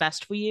to do what's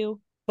best for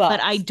you,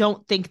 but I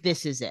don't think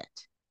this is it.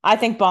 I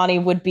think Bonnie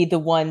would be the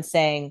one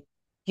saying,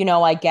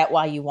 I get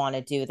why you want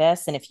to do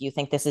this. And if you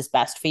think this is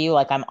best for you,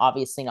 I'm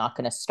obviously not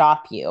going to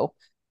stop you.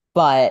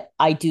 But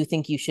I do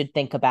think you should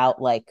think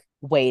about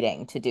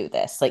waiting to do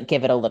this,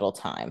 give it a little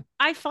time.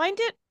 I find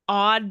it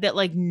odd that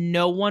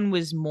no one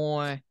was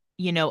more,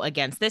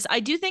 against this. I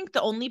do think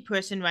the only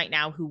person right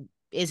now who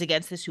is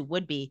against this, who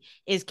would be,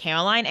 is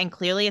Caroline. And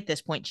clearly at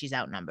this point, she's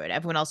outnumbered.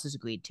 Everyone else has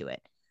agreed to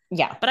it.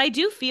 Yeah. But I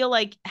do feel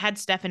like had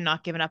Stefan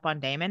not given up on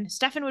Damon,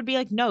 Stefan would be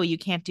like, no, you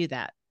can't do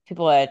that.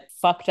 People are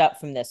fucked up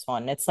from this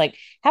one. It's like,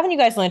 haven't you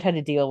guys learned how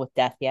to deal with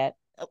death yet?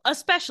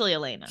 Especially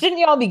Elena. Shouldn't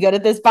you all be good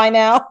at this by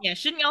now? Yeah,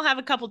 shouldn't y'all have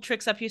a couple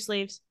tricks up your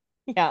sleeves?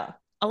 Yeah.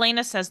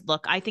 Elena says,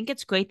 look, I think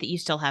it's great that you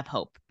still have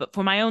hope, but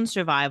for my own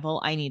survival,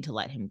 I need to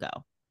let him go.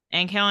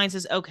 And Caroline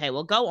says, okay,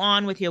 well, go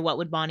on with your what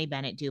would Bonnie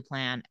Bennett do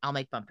plan. I'll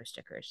make bumper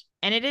stickers.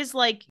 And it is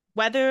like,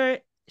 whether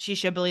she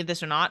should believe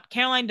this or not,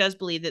 Caroline does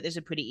believe that there's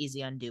a pretty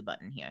easy undo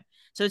button here.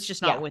 So it's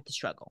just not worth the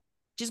struggle.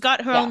 She's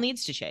got her own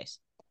leads to chase.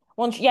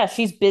 Well, yeah,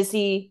 she's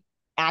busy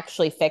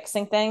actually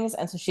fixing things.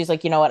 And so she's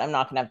like, you know what? I'm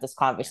not going to have this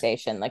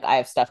conversation. Like, I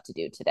have stuff to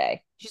do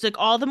today. She's like,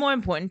 all the more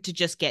important to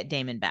just get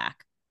Damon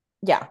back.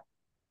 Yeah.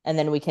 And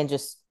then we can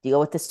just deal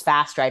with this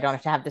faster. I don't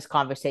have to have this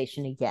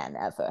conversation again,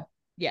 ever.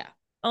 Yeah.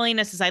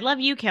 Elena says, I love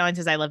you. Caroline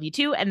says, I love you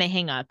too. And they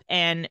hang up.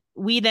 And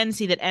we then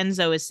see that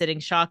Enzo is sitting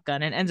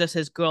shotgun. And Enzo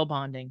says, girl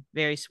bonding.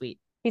 Very sweet.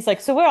 He's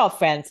like, so we're all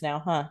friends now,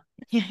 huh?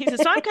 Yeah, he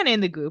says, so I'm kind of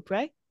in the group,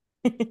 right?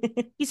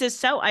 He says,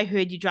 so I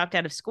heard you dropped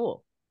out of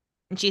school.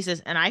 And she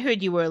says, and I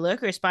heard you were a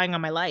lurker spying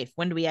on my life.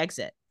 When do we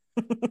exit?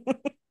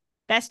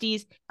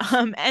 Besties.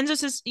 Enzo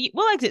says,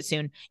 we'll exit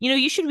soon.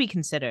 You should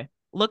reconsider.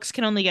 Looks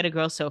can only get a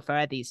girl so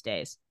far these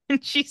days.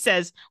 And she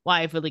says, well,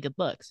 I have really good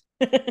looks.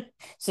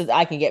 So that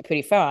I can get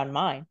pretty far on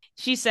mine.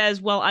 She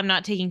says, well, I'm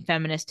not taking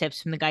feminist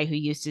tips from the guy who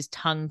used his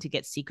tongue to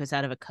get secrets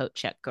out of a coat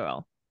check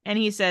girl. And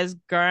he says,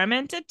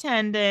 garment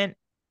attendant.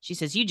 She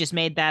says, you just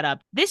made that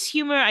up. This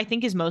humor, I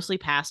think, is mostly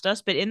past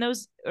us. But in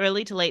those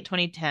early to late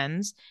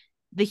 2010s,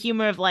 the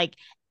humor of like,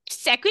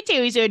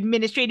 secretaries are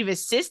administrative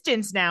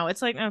assistants now.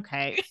 It's like,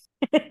 okay.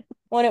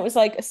 When it was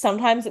like,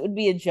 sometimes it would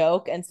be a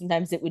joke and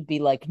sometimes it would be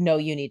like, no,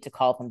 you need to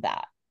call them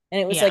that. And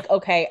it was like,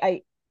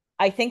 okay,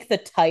 I think the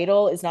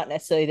title is not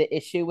necessarily the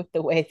issue with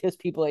the way those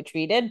people are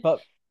treated, but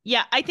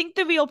yeah, I think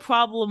the real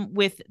problem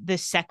with the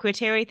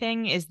secretary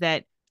thing is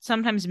that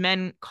sometimes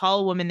men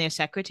call a woman their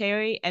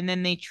secretary and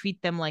then they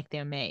treat them like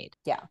their maid.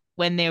 Yeah.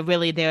 When they're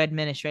really their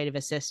administrative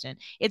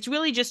assistant. It's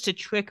really just to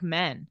trick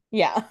men.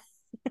 Yeah.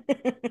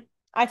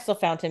 I still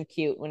found him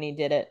cute when he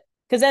did it.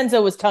 Because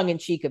Enzo was tongue in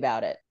cheek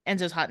about it.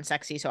 Enzo's hot and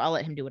sexy, so I'll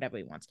let him do whatever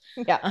he wants.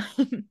 Yeah.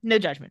 No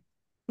judgment.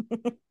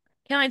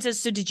 Caroline says,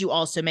 so did you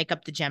also make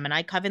up the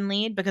Gemini Coven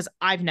lead? Because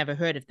I've never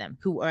heard of them.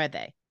 Who are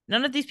they?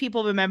 None of these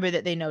people remember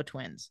that they know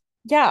twins.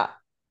 Yeah.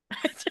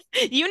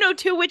 You know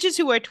two witches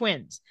who are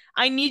twins.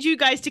 I need you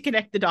guys to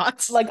connect the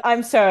dots. Like,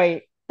 I'm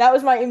sorry. That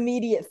was my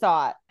immediate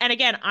thought. And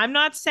again, I'm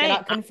not saying You're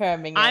not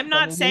confirming I'm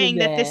not saying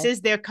that this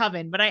is their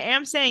coven, but I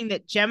am saying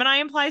that Gemini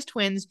implies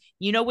twins.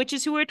 You know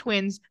witches who are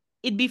twins.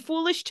 It'd be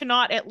foolish to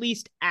not at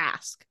least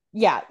ask.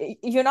 Yeah,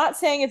 you're not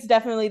saying it's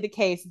definitely the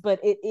case, but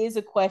it is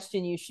a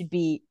question you should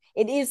be.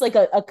 It is like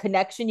a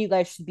connection you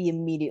guys should be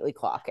immediately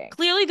clocking.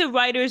 Clearly, the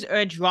writers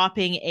are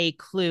dropping a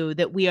clue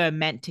that we are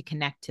meant to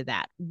connect to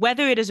that.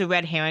 Whether it is a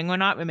red herring or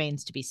not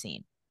remains to be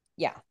seen.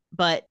 Yeah.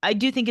 But I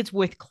do think it's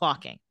worth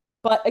clocking.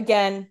 But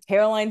again,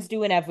 Caroline's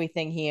doing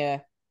everything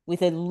here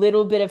with a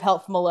little bit of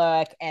help from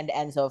Alaric and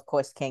Enzo, of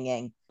course,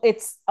 kinging.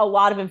 It's a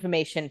lot of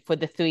information for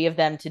the three of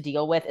them to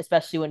deal with,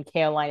 especially when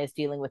Caroline is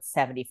dealing with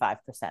 75%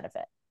 of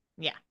it.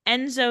 Yeah.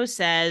 Enzo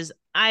says,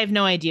 I have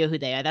no idea who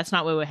they are. That's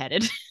not where we're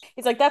headed.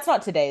 He's like, that's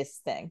not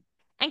today's thing.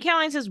 And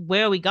Caroline says,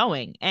 where are we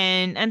going?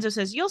 And Enzo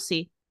says, you'll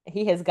see.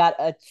 He has got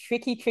a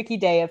tricky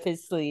day up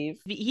his sleeve.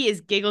 He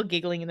is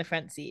giggling in the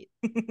front seat.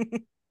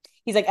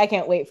 He's like, I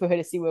can't wait for her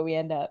to see where we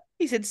end up.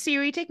 He said,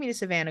 Siri, take me to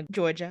Savannah,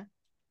 Georgia.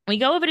 We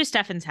go over to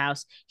Stefan's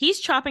house. He's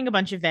chopping a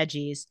bunch of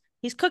veggies.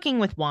 He's cooking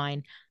with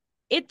wine.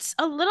 It's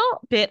a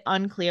little bit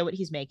unclear what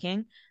he's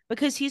making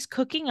because he's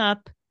cooking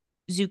up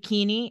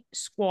zucchini,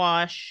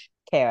 squash,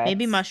 carrots,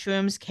 maybe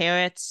mushrooms,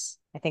 carrots.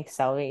 I think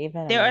celery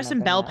even. There are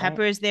some bell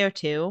peppers there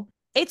too.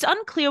 It's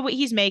unclear what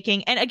he's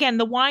making. And again,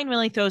 the wine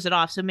really throws it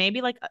off. So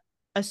maybe like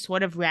a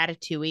sort of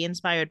ratatouille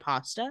inspired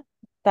pasta.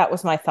 That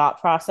was my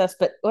thought process,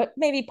 but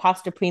maybe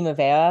pasta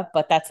primavera,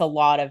 but that's a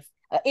lot of,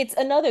 it's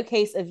another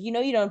case of, you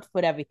don't have to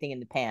put everything in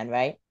the pan,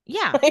 right?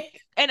 Yeah.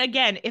 And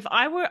again, if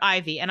I were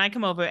Ivy and I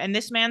come over and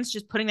this man's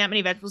just putting that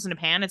many vegetables in a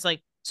pan, it's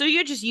like, so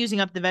you're just using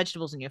up the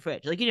vegetables in your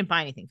fridge. Like you didn't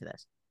buy anything for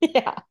this.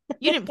 Yeah.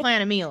 You didn't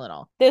plan a meal at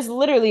all. There's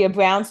literally a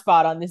brown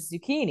spot on this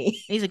zucchini.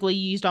 He's like, well,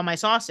 you used all my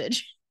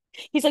sausage.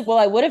 He's like, well,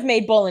 I would have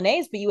made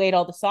bolognese, but you ate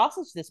all the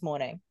sausage this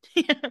morning.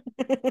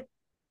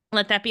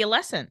 Let that be a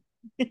lesson.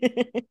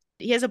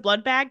 He has a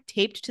blood bag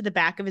taped to the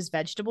back of his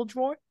vegetable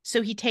drawer.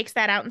 So he takes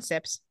that out and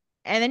sips.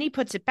 And then he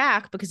puts it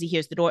back because he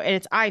hears the door and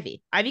it's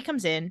Ivy. Ivy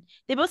comes in.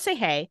 They both say,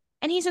 hey.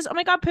 And he says, oh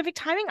my God, perfect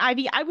timing,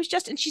 Ivy. I was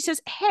just, and she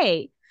says,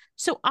 hey,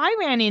 so I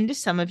ran into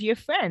some of your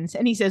friends.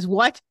 And he says,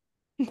 what?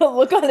 The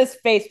look on his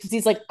face because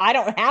he's like, I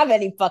don't have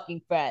any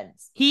fucking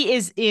friends. He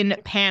is in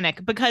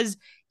panic because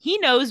he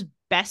knows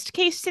best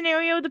case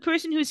scenario, the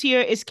person who's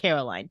here is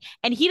Caroline.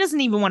 And he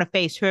doesn't even want to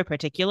face her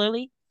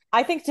particularly.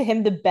 I think to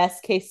him, the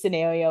best case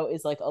scenario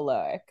is like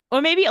Alaric.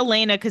 Or maybe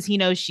Elena because he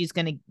knows she's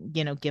going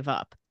to, give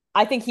up.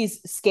 I think he's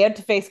scared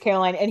to face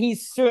Caroline and he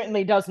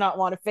certainly does not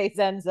want to face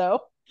Enzo.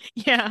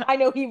 Yeah. I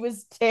know he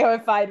was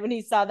terrified when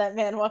he saw that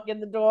man walk in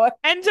the door.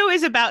 Enzo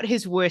is about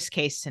his worst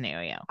case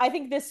scenario. I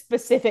think this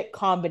specific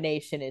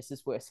combination is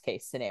his worst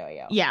case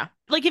scenario. Yeah.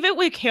 Like if it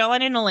were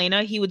Caroline and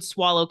Elena, he would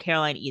swallow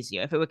Caroline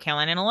easier. If it were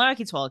Caroline and Alaric,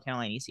 he'd swallow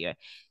Caroline easier.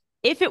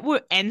 If it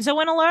were Enzo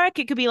and Alaric,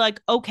 it could be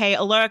like, okay,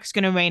 Alaric's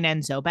going to rein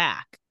Enzo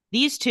back.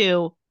 These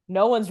two,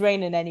 No one's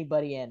reining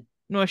anybody in.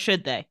 nor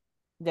should they.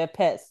 They're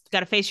pissed.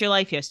 Got to face your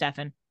life here,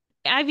 Stefan.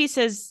 Ivy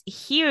says,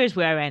 here's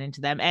where I ran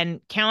into them.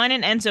 And Caroline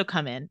and Enzo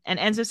come in. And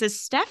Enzo says,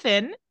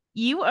 Stefan,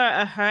 you are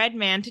a hard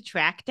man to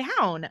track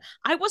down.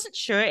 I wasn't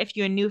sure if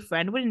your new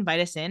friend would invite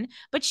us in,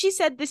 but she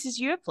said this is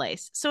your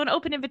place. So an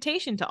open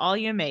invitation to all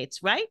your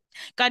mates, right?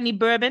 Got any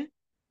bourbon?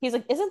 He's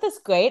like, isn't this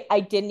great? I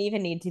didn't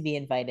even need to be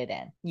invited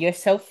in. You're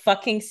so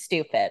fucking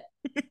stupid.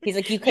 He's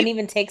like, you couldn't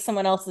even take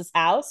someone else's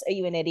house? Are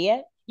you an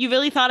idiot? You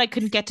really thought I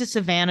couldn't get to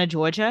Savannah,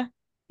 Georgia?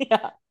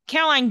 Yeah.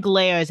 Caroline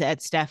glares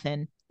at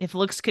Stefan. If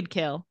looks could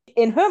kill.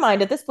 In her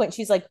mind, at this point,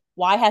 she's like,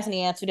 why hasn't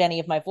he answered any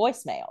of my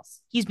voicemails?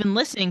 He's been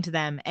listening to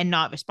them and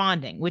not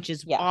responding, which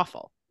is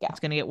awful. Yeah. It's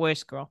going to get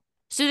worse, girl.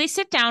 So they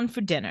sit down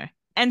for dinner.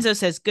 Enzo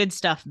says, good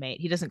stuff, mate.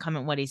 He doesn't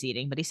comment what he's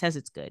eating, but he says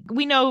it's good.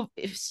 We know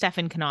if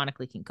Stefan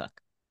canonically can cook.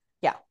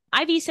 Yeah.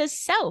 Ivy says,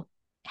 so,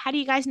 how do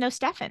you guys know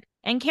Stefan?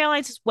 And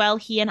Caroline says, well,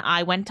 he and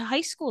I went to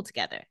high school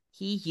together.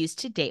 He used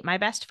to date my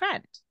best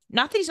friend.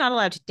 Not that he's not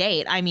allowed to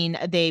date. I mean,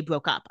 they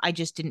broke up. I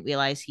just didn't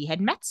realize he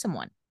had met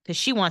someone because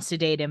she wants to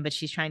date him, but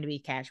she's trying to be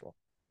casual.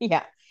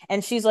 Yeah.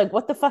 And she's like,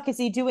 what the fuck is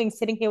he doing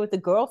sitting here with a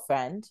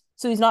girlfriend?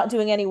 So he's not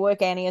doing any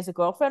work and he has a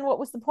girlfriend? What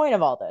was the point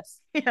of all this?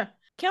 Yeah.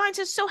 Caroline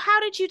says, so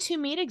how did you two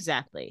meet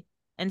exactly?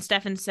 And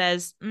Stefan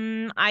says,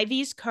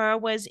 Ivy's car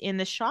was in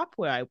the shop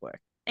where I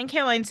work. And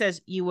Caroline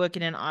says, you work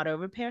in an auto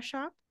repair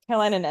shop?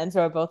 Caroline and Enzo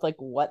are both like,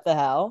 what the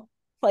hell?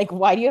 Like,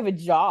 why do you have a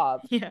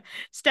job? Yeah.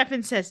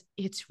 Stefan says,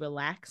 it's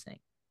relaxing.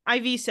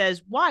 Ivy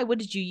says, why? What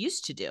did you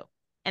used to do?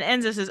 And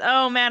Enzo says,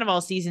 oh, man of all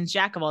seasons,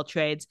 jack of all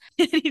trades.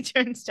 And he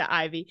turns to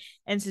Ivy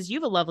and says, you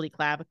have a lovely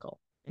clavicle.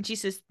 And she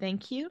says,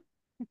 thank you.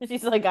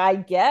 She's like, I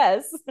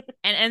guess.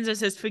 And Enzo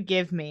says,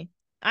 forgive me.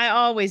 I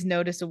always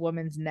notice a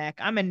woman's neck.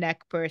 I'm a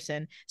neck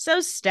person.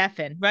 So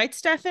Stefan, right,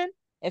 Stefan?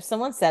 If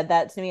someone said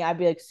that to me, I'd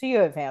be like, so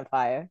you're a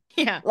vampire.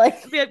 Yeah.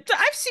 Like,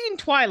 I've seen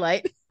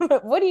Twilight.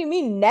 What do you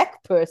mean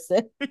neck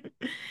person?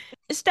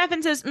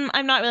 Stefan says,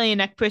 I'm not really a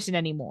neck person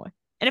anymore.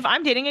 And if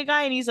I'm dating a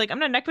guy and he's like, I'm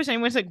not a neck person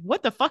anymore, it's like,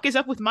 what the fuck is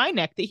up with my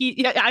neck?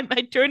 That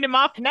I turned him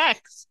off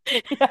necks.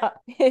 Yeah.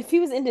 If he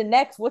was into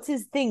necks, what's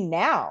his thing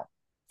now?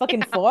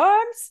 Fucking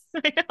forearms?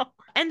 I know.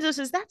 Enzo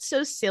says, that's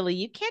so silly.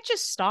 You can't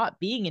just stop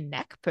being a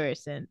neck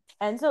person.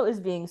 Enzo is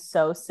being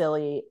so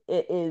silly.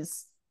 It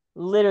is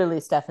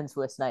literally Stefan's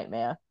worst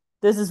nightmare.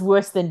 This is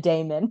worse than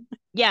Damon.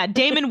 Yeah,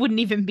 Damon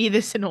wouldn't even be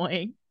this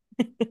annoying.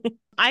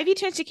 Ivy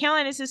turns to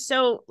Caroline and says,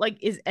 so, like,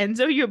 is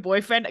Enzo your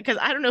boyfriend? Because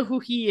I don't know who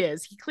he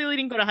is. He clearly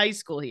didn't go to high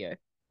school here.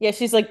 Yeah,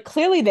 she's like,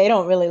 clearly they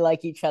don't really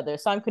like each other.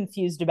 So I'm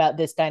confused about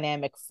this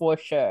dynamic for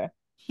sure.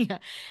 Yeah.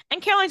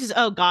 And Caroline says,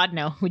 oh, God,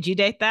 no. Would you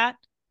date that?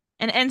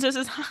 And Enzo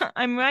says,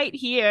 I'm right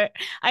here.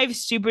 I have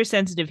super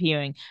sensitive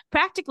hearing,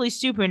 practically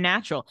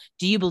supernatural.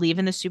 Do you believe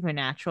in the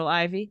supernatural,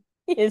 Ivy?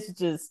 He is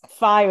just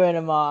firing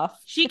him off.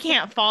 She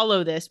can't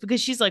follow this because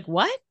she's like,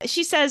 what?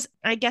 She says,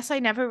 I guess I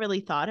never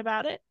really thought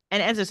about it.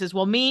 And Enzo says,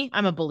 well, me,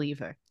 I'm a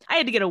believer. I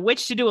had to get a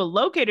witch to do a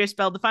locator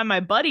spell to find my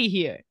buddy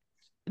here.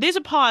 There's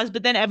a pause,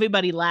 but then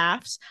everybody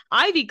laughs.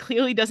 Ivy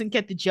clearly doesn't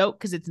get the joke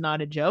because it's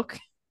not a joke.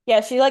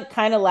 Yeah, she like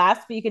kind of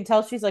laughs, but you can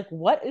tell she's like,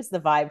 what is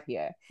the vibe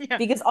here? Yeah.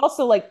 Because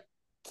also, like,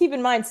 keep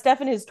in mind,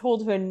 Stefan has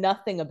told her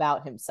nothing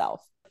about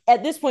himself.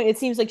 At this point, it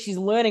seems like she's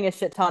learning a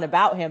shit ton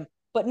about him,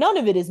 but none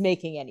of it is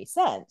making any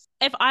sense.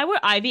 If I were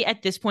Ivy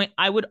at this point,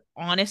 I would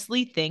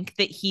honestly think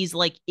that he's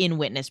like in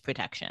witness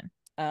protection.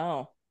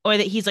 Oh. Or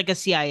that he's like a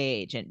CIA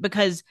agent,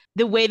 because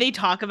the way they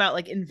talk about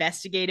like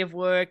investigative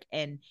work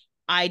and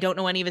I don't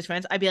know any of his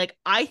friends, I'd be like,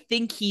 I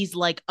think he's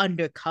like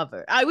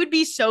undercover. I would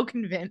be so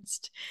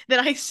convinced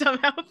that I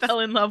somehow fell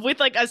in love with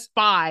like a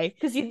spy.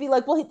 Because you'd be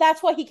like, well,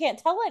 that's why he can't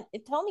tell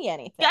me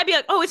anything. Yeah, I'd be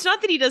like, oh, it's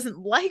not that he doesn't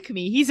like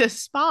me. He's a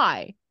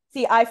spy.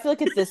 See, I feel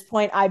like at this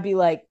point, I'd be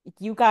like,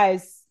 you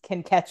guys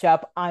can catch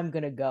up. I'm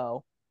going to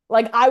go.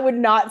 Like, I would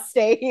not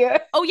stay here.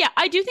 Oh, yeah,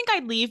 I do think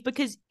I'd leave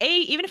because,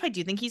 even if I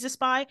do think he's a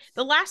spy,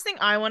 the last thing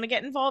I want to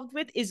get involved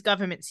with is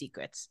government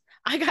secrets.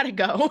 I gotta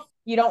go.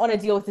 You don't want to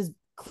deal with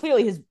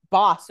his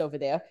boss over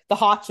there, the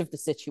hotch of the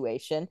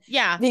situation.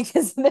 Yeah.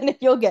 Because then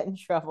you'll get in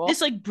trouble.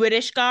 This, like,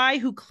 British guy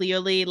who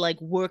clearly,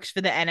 like, works for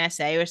the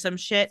NSA or some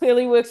shit.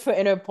 Clearly works for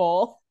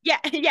Interpol. Yeah,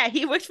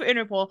 he works for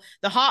Interpol.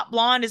 The hot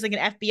blonde is, like,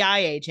 an FBI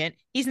agent.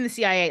 He's in the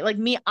CIA. Like,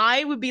 me,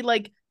 I would be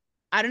like,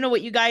 I don't know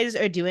what you guys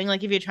are doing,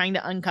 like if you're trying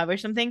to uncover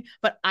something,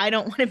 but I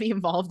don't want to be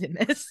involved in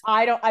this.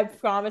 I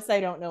promise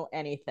I don't know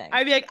anything.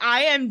 I'd be like,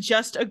 I am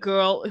just a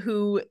girl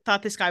who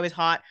thought this guy was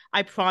hot.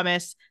 I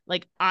promise.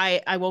 Like,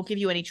 I won't give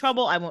you any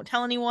trouble. I won't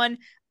tell anyone.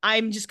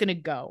 I'm just going to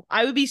go.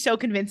 I would be so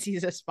convinced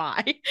he's a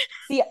spy.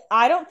 See,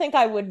 I don't think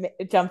I would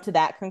jump to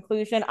that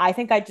conclusion. I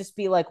think I'd just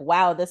be like,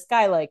 wow, this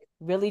guy like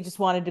really just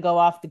wanted to go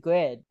off the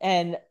grid.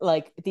 And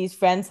like these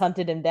friends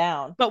hunted him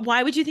down. But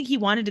why would you think he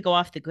wanted to go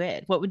off the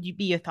grid? What would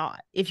be your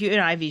thought if you're in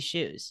Ivy's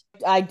shoes?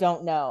 I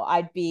don't know.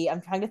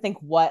 I'm trying to think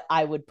what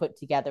I would put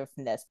together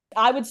from this.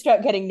 I would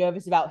start getting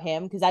nervous about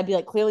him because I'd be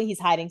like, clearly he's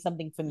hiding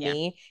something from Yeah.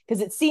 me.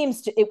 Because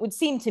it would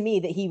seem to me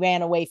that he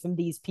ran away from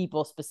these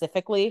people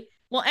specifically.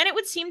 Well, and it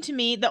would seem to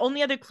me the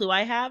only other clue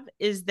I have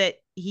is that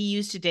he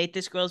used to date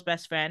this girl's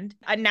best friend.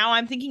 And now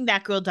I'm thinking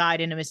that girl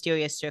died in a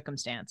mysterious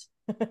circumstance.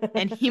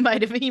 And he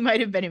might have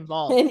been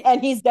involved.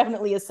 And he's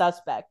definitely a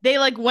suspect. They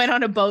like went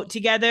on a boat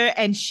together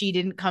and she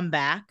didn't come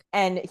back.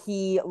 And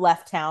he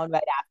left town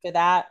right after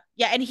that.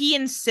 Yeah, and he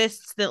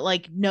insists that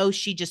like no,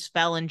 she just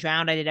fell and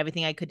drowned. I did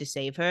everything I could to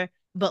save her.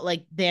 But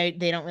like they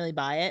don't really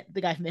buy it.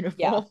 The guy from Yeah.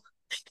 Interpol.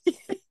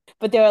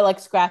 But there are like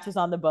scratches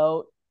on the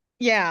boat.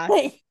 Yeah.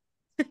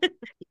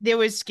 There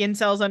was skin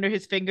cells under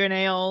his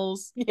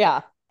fingernails.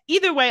 Yeah.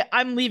 Either way,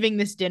 I'm leaving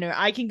this dinner.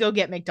 I can go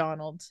get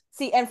McDonald's.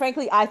 See, and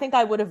frankly, I think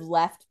I would have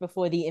left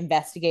before the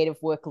investigative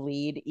work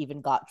lead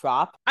even got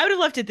dropped. I would have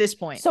left at this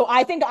point. So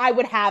I think I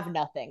would have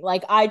nothing.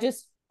 Like,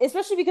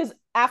 especially because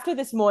after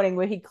this morning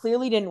where he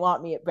clearly didn't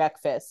want me at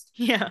breakfast,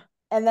 Yeah.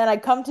 and then I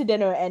come to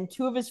dinner and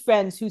two of his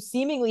friends who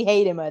seemingly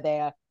hate him are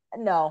there.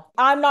 No,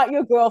 I'm not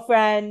your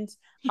girlfriend.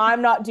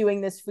 I'm not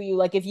doing this for you.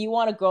 Like, if you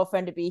want a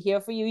girlfriend to be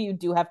here for you, you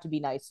do have to be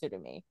nicer to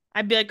me.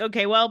 I'd be like,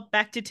 okay, well,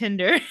 back to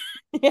Tinder.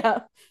 Yeah.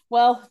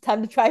 Well,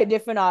 time to try a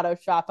different auto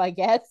shop, I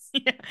guess.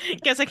 Yeah.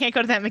 Guess I can't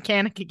go to that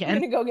mechanic I'm again.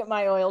 gonna go get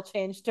my oil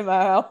changed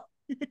tomorrow.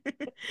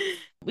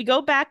 We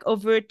go back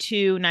over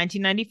to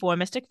 1994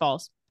 Mystic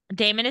Falls.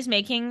 Damon is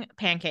making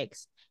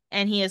pancakes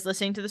and he is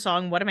listening to the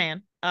song What a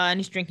Man, and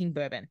he's drinking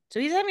bourbon. So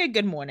he's having a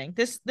good morning.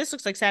 This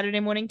looks like Saturday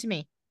morning to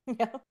me.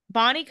 Yeah.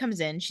 Bonnie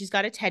comes in. She's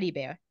got a teddy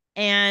bear.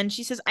 And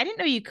she says, I didn't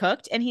know you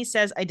cooked. And he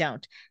says, I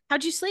don't.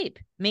 How'd you sleep?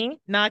 Me?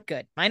 Not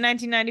good. My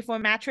 1994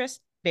 mattress?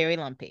 Very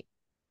lumpy.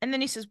 And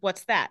then he says,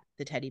 what's that?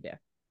 The teddy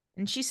bear.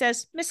 And she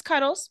says, Miss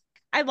Cuddles.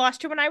 I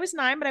lost her when I was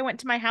 9, but I went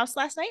to my house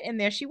last night and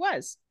there she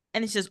was.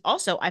 And he says,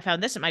 also, I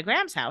found this at my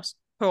Gram's house,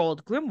 her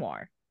old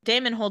grimoire.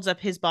 Damon holds up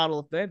his bottle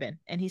of bourbon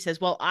and he says,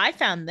 well, I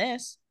found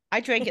this. I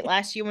drank it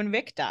last year when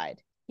Rick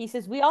died. He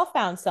says, we all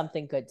found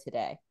something good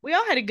today. We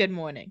all had a good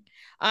morning.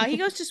 He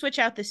goes to switch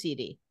out the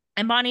CD.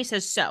 And Bonnie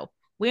says, so,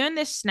 we're in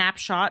this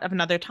snapshot of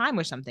another time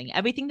or something.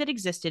 Everything that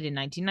existed in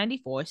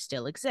 1994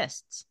 still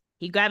exists.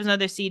 He grabs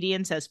another CD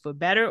and says, for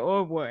better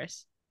or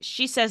worse.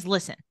 She says,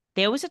 listen,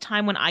 there was a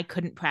time when I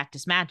couldn't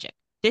practice magic.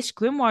 This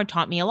grimoire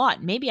taught me a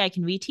lot. Maybe I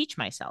can reteach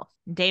myself.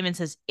 And Damon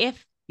says,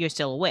 if you're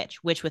still a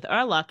witch, which with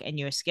our luck and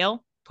your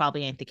skill,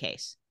 probably ain't the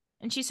case.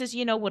 And she says,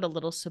 would a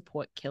little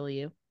support kill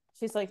you?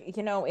 She's like,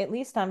 at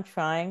least I'm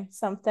trying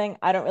something.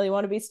 I don't really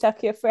want to be stuck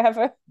here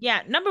forever.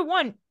 Yeah, number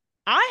one,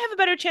 I have a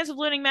better chance of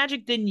learning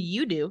magic than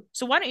you do.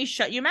 So why don't you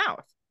shut your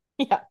mouth?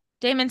 Yeah.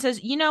 Damon says,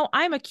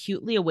 I'm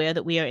acutely aware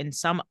that we are in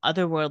some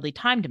otherworldly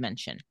time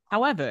dimension.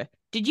 However,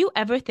 did you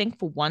ever think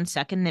for 1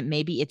 second that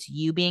maybe it's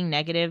you being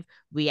negative,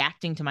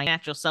 reacting to my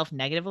natural self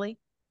negatively?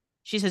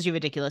 She says, you're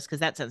ridiculous because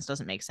that sentence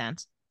doesn't make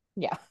sense.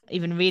 Yeah.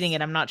 Even reading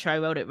it, I'm not sure I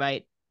wrote it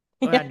right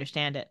or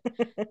understand it.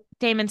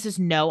 Damon says,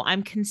 no,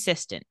 I'm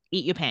consistent.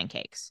 Eat your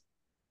pancakes.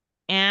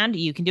 And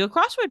you can do a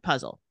crossword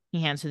puzzle.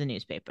 He hands her the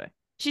newspaper.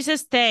 She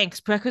says, thanks.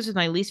 Breakfast with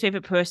my least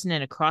favorite person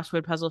in a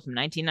crossword puzzle from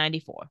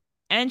 1994.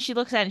 And she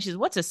looks at it and she says,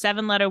 what's a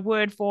 7-letter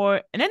word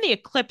for? And then the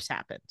eclipse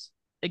happens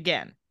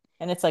again.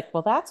 And it's like,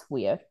 well, that's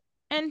weird.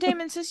 And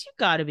Damon says, you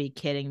gotta be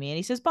kidding me. And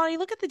he says, Bonnie,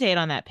 look at the date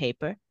on that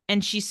paper.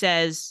 And she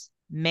says,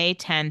 May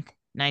 10th,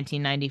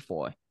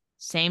 1994.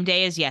 Same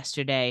day as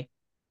yesterday.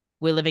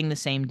 We're living the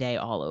same day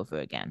all over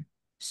again.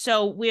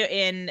 So we're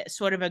in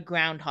sort of a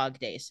Groundhog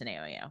Day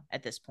scenario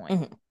at this point.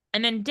 Mm-hmm.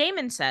 And then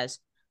Damon says,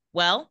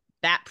 well,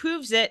 that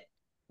proves it.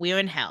 We're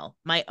in hell.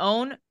 My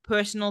own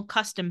personal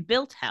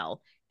custom-built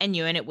hell, and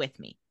you're in it with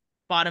me.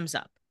 Bottoms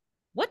up.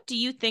 What do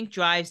you think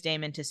drives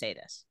Damon to say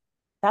this?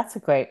 That's a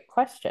great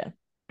question.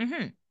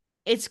 Mm-hmm.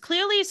 It's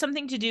clearly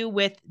something to do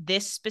with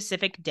this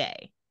specific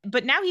day.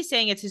 But now he's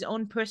saying it's his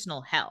own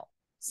personal hell.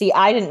 See,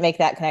 I didn't make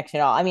that connection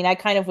at all. I mean, I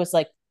kind of was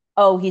like,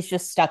 oh, he's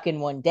just stuck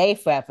in one day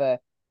forever.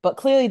 But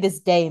clearly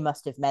this day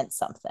must have meant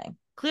something.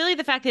 Clearly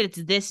the fact that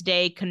it's this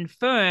day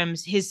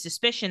confirms his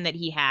suspicion that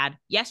he had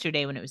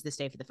yesterday when it was this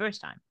day for the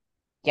first time.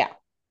 Yeah.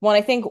 Well,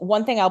 I think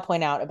one thing I'll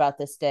point out about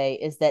this day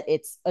is that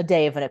it's a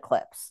day of an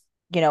eclipse.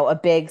 A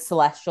big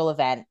celestial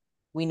event.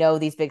 We know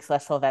these big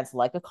celestial events,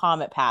 like a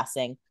comet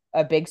passing,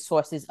 are big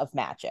sources of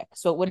magic.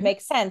 So it would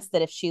make sense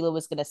that if Sheila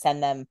was going to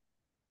send them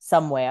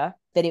somewhere,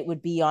 that it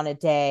would be on a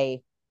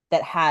day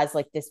that has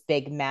like this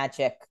big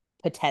magic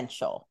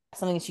potential,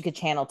 something that she could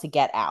channel to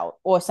get out,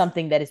 or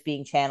something that is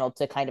being channeled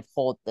to kind of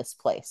hold this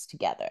place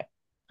together.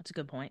 That's a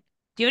good point.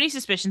 Do you have any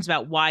suspicions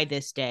about why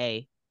this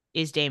day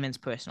is Damon's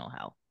personal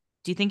hell?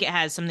 Do you think it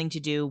has something to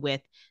do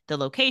with the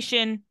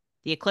location,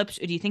 the eclipse,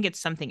 or do you think it's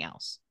something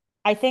else?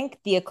 I think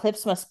the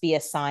eclipse must be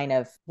a sign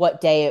of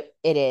what day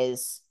it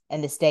is,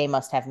 and this day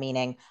must have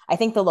meaning. I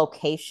think the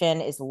location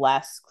is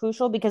less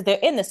crucial because they're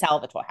in the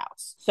Salvatore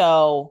house.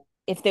 So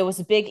if there was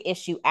a big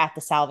issue at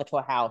the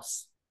Salvatore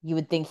house, you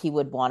would think he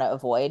would want to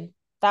avoid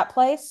that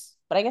place,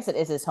 but I guess it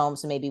is his home,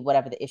 so maybe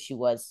whatever the issue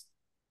was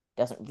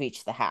doesn't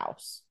reach the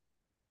house.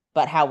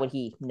 But how would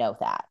he know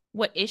that?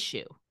 What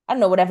issue? I don't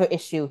know, whatever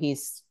issue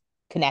he's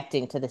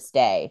connecting to this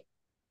day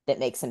that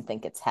makes him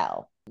think it's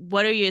hell.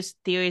 What are your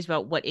theories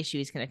about what issue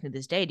he's connecting to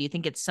this day? Do you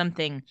think it's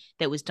something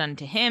that was done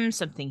to him,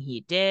 something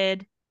he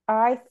did?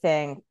 I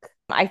think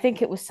I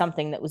think it was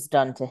something that was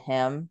done to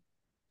him,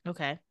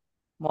 Okay.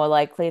 more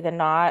likely than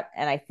not.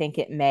 And I think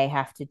it may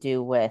have to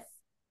do with,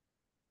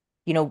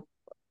 you know,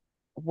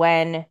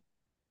 when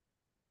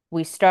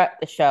we start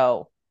the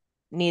show,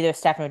 neither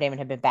Stefan or Damon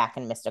had been back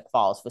in Mystic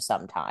Falls for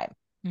some time.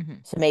 Mm-hmm.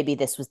 So maybe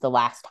this was the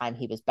last time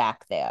he was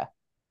back there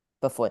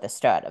before the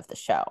start of the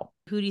show.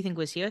 Who do you think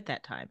was here at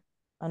that time?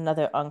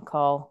 Another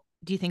uncle.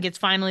 Do you think it's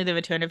finally the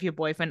return of your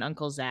boyfriend,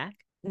 Uncle Zach?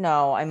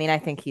 No, I mean, I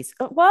think he's,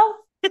 well,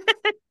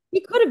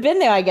 he could have been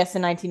there, I guess,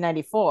 in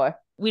 1994.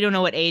 We don't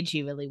know what age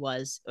he really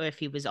was, or if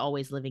he was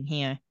always living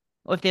here,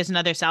 or if there's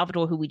another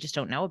Salvatore who we just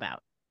don't know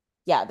about.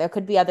 Yeah, there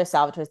could be other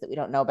Salvatores that we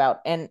don't know about.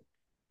 And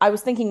I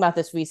was thinking about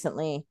this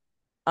recently.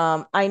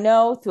 I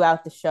know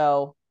throughout the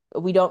show,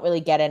 we don't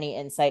really get any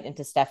insight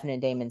into Stefan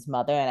and Damon's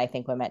mother, and I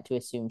think we're meant to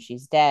assume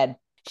she's dead.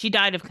 She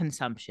died of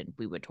consumption,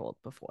 we were told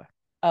before.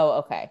 Oh,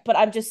 okay. But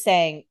I'm just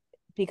saying,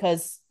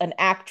 because an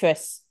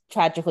actress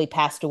tragically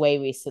passed away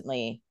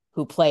recently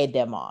who played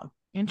their mom.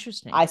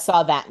 Interesting. I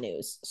saw that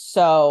news.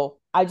 So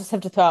I just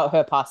have to throw out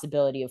her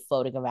possibility of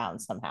floating around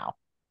somehow.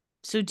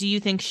 So do you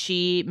think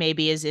she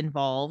maybe is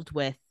involved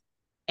with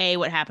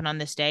what happened on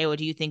this day, or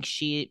do you think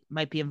she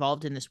might be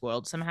involved in this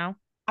world somehow?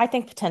 I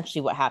think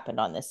potentially what happened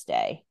on this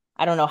day.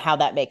 I don't know how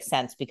that makes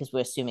sense because we're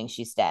assuming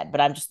she's dead, but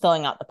I'm just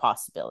throwing out the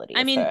possibility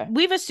I of mean, her.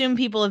 we've assumed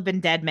people have been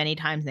dead many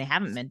times and they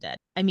haven't been dead.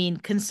 I mean,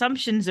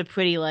 consumption's a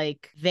pretty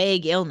like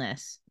vague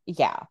illness.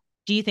 Yeah.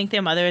 Do you think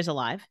their mother is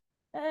alive?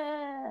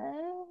 Uh,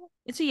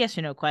 It's a yes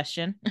or no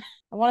question.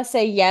 I want to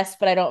say yes,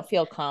 but I don't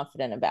feel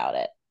confident about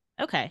it.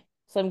 Okay.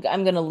 So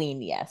I'm going to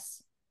lean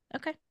yes.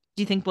 Okay.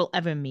 Do you think we'll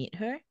ever meet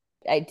her?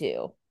 I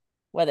do,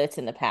 whether it's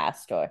in the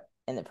past or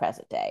in the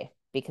present day.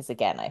 Because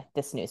again,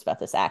 this news about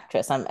this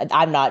actress,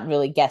 I'm not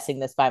really guessing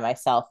this by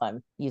myself.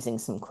 I'm using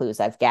some clues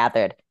I've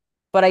gathered.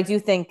 But I do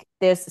think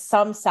there's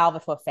some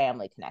Salvatore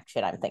family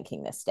connection, I'm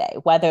thinking this day,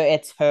 whether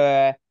it's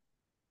her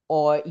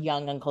or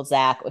young Uncle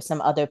Zach or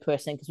some other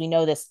person, because we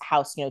know this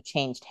house,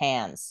 changed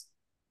hands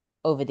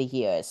over the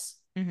years.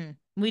 Mm-hmm.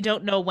 We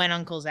don't know when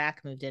Uncle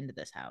Zach moved into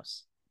this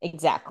house.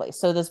 Exactly.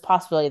 So there's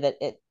possibility that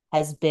it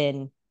has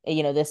been,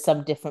 there's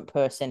some different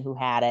person who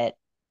had it.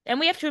 And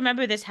we have to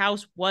remember this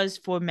house was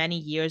for many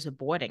years a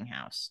boarding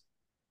house.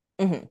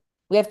 Mm-hmm.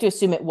 We have to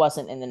assume it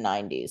wasn't in the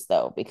 90s,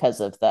 though, because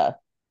of the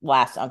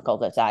last uncle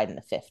that died in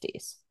the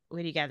 50s.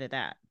 Where do you gather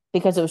that?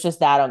 Because it was just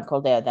that uncle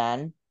there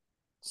then.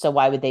 So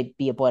why would they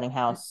be a boarding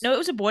house? No, it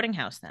was a boarding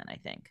house then, I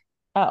think.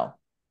 Oh.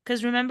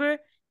 Because remember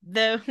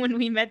when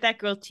we met that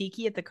girl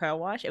Tiki at the car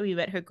wash and we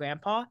met her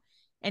grandpa,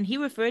 and he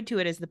referred to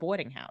it as the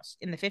boarding house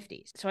in the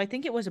 50s. So I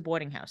think it was a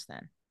boarding house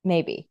then.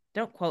 Maybe.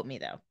 Don't quote me,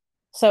 though.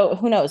 So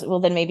who knows? Well,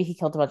 then maybe he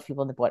killed a bunch of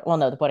people in the board. Well,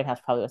 no, the boarding house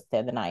probably was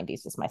there in the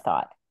 90s, is my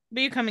thought.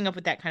 But you're coming up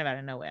with that kind of out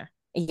of nowhere.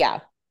 Yeah.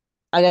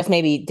 I guess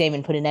maybe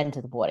Damon put an end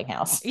to the boarding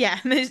house. Yeah.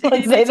 Let's say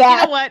that.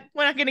 You know what?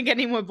 We're not going to get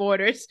any more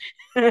boarders.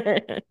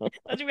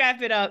 Let's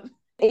wrap it up.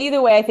 Either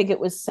way, I think it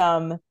was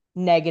some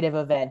negative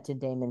event in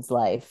Damon's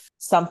life.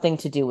 Something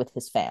to do with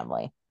his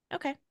family.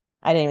 Okay.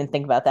 I didn't even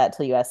think about that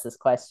till you asked this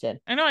question.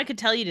 I know, I could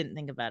tell you didn't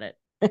think about it.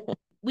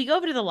 We go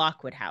over to the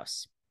Lockwood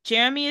house.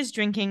 Jeremy is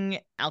drinking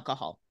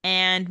alcohol,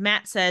 and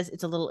Matt says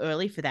it's a little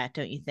early for that,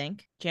 don't you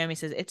think? Jeremy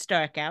says it's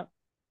dark out.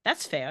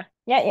 That's fair.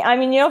 Yeah, I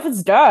mean, if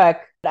it's dark,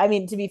 I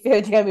mean, to be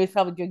fair, Jeremy was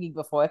probably drinking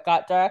before it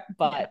got dark,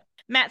 but... Yeah.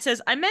 Matt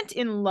says, I meant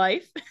in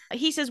life.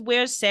 He says,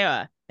 where's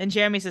Sarah? And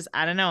Jeremy says,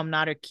 I don't know, I'm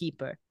not her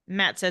keeper.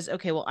 Matt says,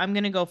 okay, well, I'm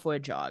going to go for a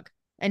jog.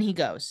 And he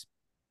goes.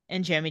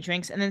 And Jeremy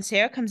drinks, and then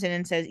Sarah comes in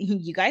and says,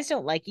 you guys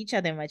don't like each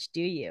other much,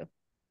 do you?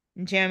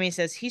 And Jeremy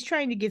says, he's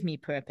trying to give me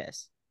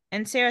purpose.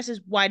 And Sarah says,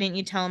 why didn't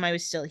you tell him I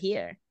was still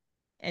here?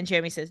 And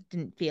Jeremy says,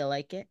 didn't feel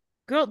like it.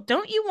 Girl,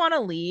 don't you want to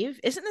leave?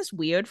 Isn't this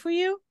weird for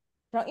you?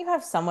 Don't you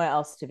have somewhere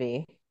else to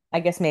be? I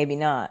guess maybe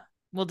not.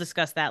 We'll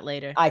discuss that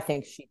later. I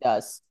think she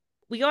does.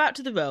 We go out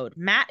to the road.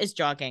 Matt is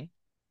jogging.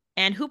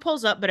 And who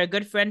pulls up but our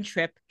good friend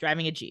Trip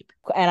driving a Jeep?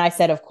 And I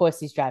said, of course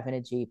he's driving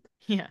a Jeep.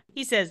 Yeah.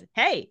 He says,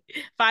 hey,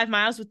 5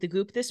 miles with the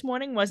group this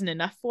morning wasn't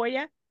enough for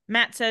you?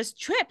 Matt says,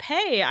 Trip,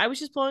 hey, I was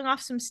just blowing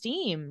off some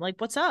steam.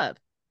 Like, what's up?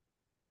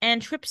 And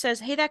Trip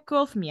says, hey, that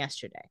girl from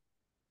yesterday,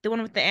 the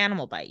one with the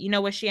animal bite, you know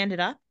where she ended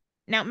up?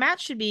 Now, Matt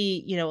should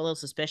be, a little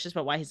suspicious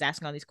about why he's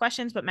asking all these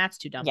questions, but Matt's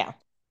too dumb. Yeah.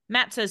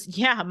 Matt says,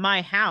 yeah,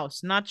 my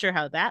house. Not sure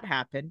how that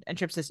happened. And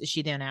Trip says, is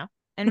she there now?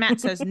 And Matt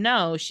says,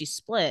 no, she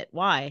split.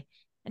 Why?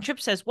 And Trip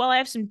says, well, I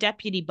have some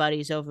deputy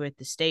buddies over at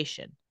the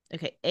station.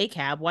 Okay,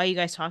 ACAB, why are you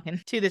guys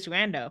talking to this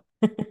rando?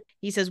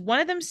 He says, one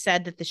of them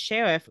said that the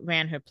sheriff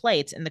ran her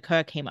plates and the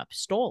car came up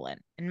stolen.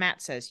 And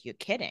Matt says, you're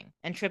kidding.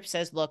 And Trip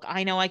says, look,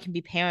 I know I can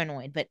be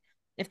paranoid, but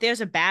if there's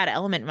a bad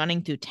element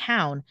running through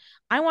town,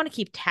 I want to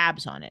keep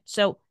tabs on it.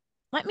 So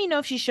let me know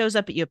if she shows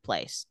up at your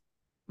place.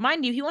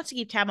 Mind you, he wants to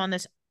keep tab on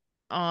this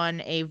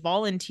on a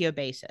volunteer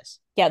basis.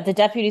 Yeah, the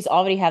deputies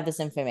already have this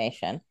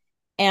information.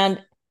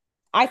 And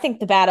I think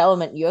the bad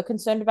element you're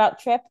concerned about,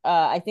 Trip,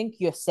 I think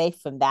you're safe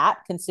from that,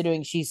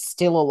 considering she's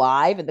still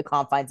alive in the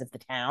confines of the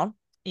town.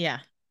 Yeah.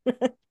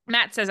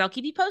 Matt says, I'll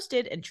keep you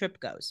posted, and Trip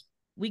goes.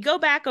 We go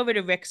back over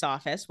to Rick's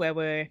office where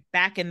we're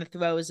back in the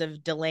throes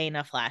of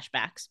Delana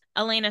flashbacks.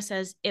 Elena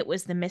says it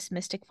was the Miss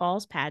Mystic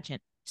Falls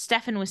pageant.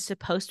 Stefan was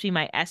supposed to be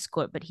my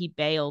escort, but he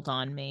bailed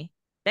on me.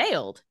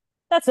 Bailed?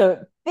 That's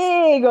a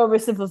big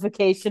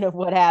oversimplification of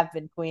what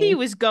happened, He Queen.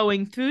 was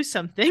going through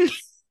something.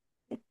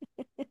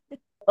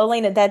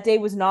 Elena, that day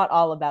was not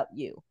all about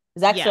you. It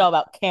was actually Yeah. all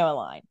about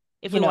Caroline.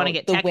 If we want to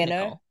get the technical.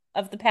 winner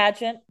of the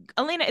pageant.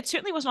 Elena, it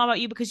certainly wasn't all about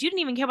you because you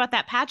didn't even care about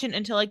that pageant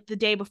until like the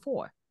day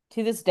before.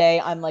 To this day,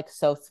 I'm like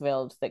so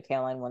thrilled that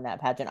Caroline won that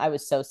pageant. I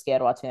was so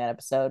scared watching that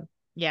episode.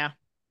 Yeah.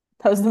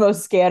 That was the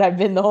most scared I've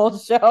been the whole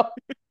show.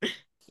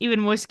 Even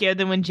more scared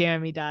than when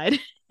Jeremy died.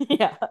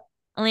 Yeah.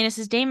 Elena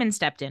says Damon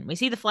stepped in. We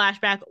see the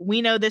flashback.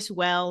 We know this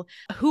well.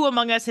 Who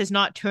among us has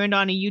not turned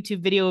on a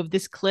YouTube video of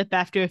this clip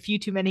after a few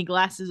too many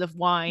glasses of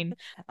wine?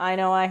 I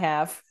know I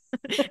have.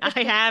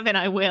 I have and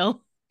I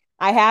will.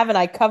 I have, and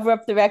I cover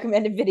up the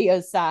recommended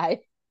videos side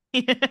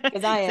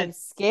because I am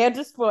scared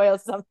to spoil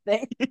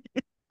something.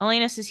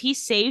 Elena says he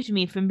saved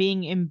me from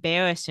being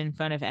embarrassed in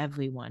front of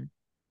everyone.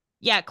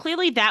 Yeah,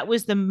 clearly that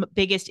was the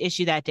biggest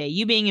issue that day.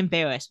 You being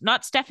embarrassed,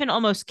 not Stefan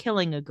almost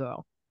killing a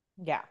girl.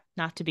 Yeah.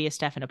 Not to be a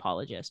Stefan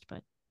apologist,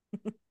 but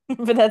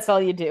but that's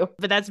all you do.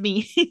 But that's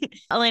me.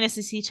 Elena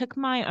says he took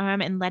my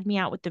arm and led me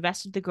out with the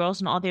rest of the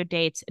girls on all their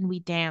dates, and we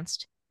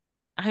danced.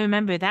 I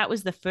remember that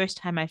was the first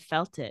time I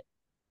felt it.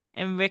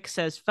 And Rick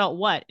says, felt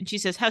what? And she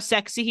says, how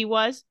sexy he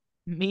was.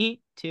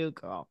 Me too,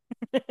 girl.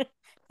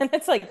 And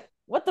it's like,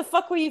 what the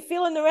fuck were you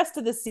feeling the rest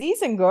of the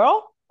season,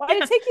 girl? Why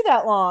did it take you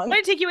that long? Why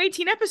did it take you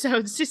 18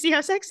 episodes to see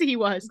how sexy he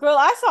was? Girl,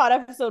 I saw it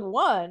episode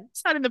 1.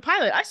 It's not in the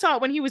pilot. I saw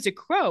it when he was a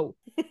crow.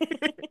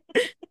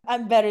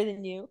 I'm better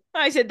than you.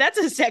 I said, that's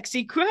a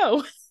sexy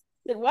crow.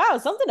 I said, wow,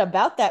 something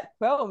about that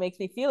crow makes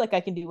me feel like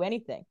I can do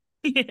anything.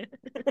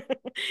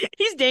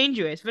 He's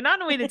dangerous, but not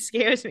in a way that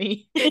scares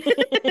me.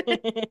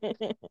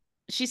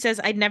 She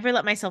says, I'd never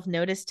let myself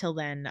notice till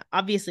then.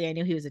 Obviously, I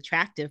knew he was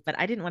attractive, but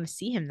I didn't want to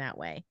see him that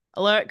way.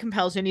 Alaric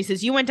compels her, and he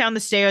says, you went down the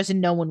stairs and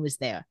no one was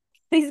there.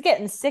 He's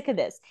getting sick of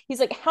this. He's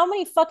like, how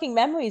many fucking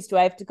memories do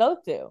I have to go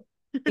through?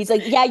 He's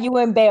like, yeah, you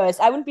were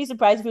embarrassed. I wouldn't be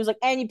surprised if he was like,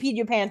 and you peed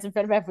your pants in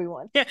front of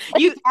everyone. Yeah,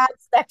 like, you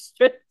adds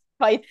extra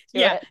spice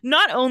to it.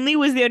 Not only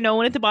was there no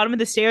one at the bottom of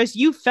the stairs,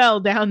 you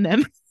fell down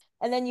them.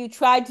 And then you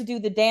tried to do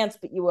the dance,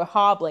 but you were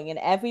hobbling, and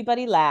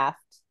everybody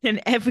laughed.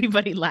 And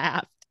everybody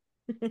laughed.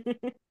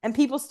 And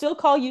people still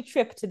call you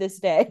Trip to this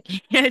day.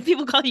 Yeah,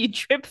 people call you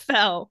Trip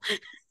Fell.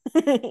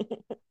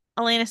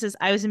 Elena says,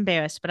 I was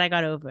embarrassed, but I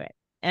got over it.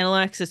 And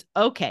Alaric says,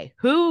 okay,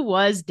 who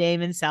was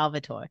Damon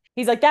Salvatore?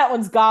 He's like, that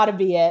one's gotta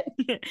be it.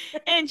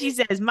 And she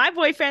says, my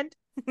boyfriend.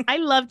 I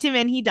loved him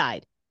and he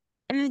died.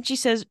 And then she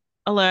says,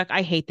 Alaric,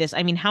 I hate this.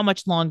 I mean, how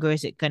much longer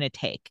is it going to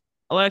take?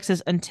 Alaric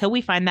says, until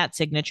we find that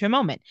signature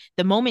moment,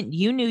 the moment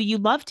you knew you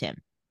loved him.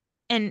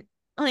 And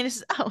Elena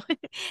says, oh,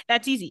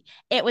 that's easy.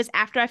 It was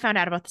after I found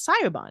out about the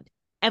sire bond.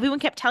 Everyone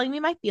kept telling me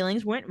my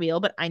feelings weren't real,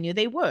 but I knew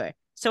they were.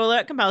 So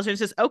Alaric compels her and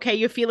says, okay,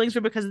 your feelings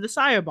were because of the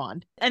sire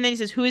bond. And then he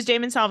says, who is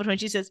Damon Salvatore?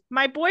 And she says,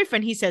 my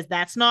boyfriend. He says,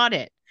 that's not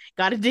it.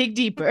 Gotta dig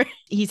deeper.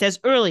 He says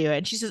earlier.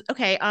 And she says,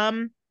 okay,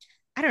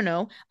 I don't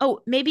know. Oh,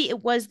 maybe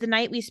it was the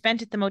night we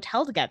spent at the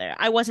motel together.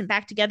 I wasn't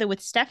back together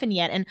with Stefan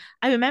yet. And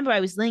I remember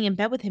I was laying in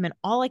bed with him and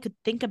all I could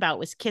think about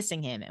was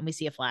kissing him. And we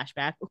see a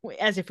flashback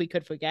as if we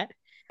could forget.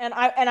 And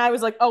I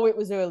was like, oh, it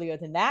was earlier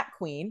than that,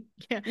 Queen.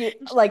 Yeah.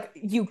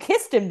 You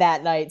kissed him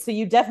that night, so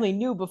you definitely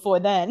knew before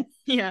then.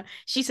 Yeah.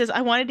 She says, I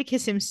wanted to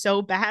kiss him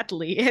so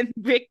badly. And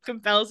Rick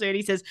compels her and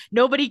he says,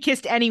 nobody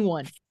kissed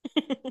anyone.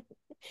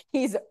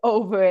 He's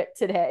over it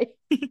today.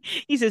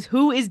 He says,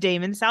 who is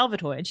Damon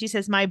Salvatore? And she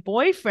says, my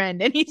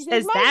boyfriend. And he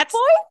says, my that's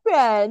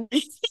boyfriend.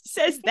 He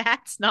says,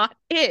 that's not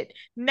it.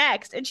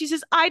 Next. And she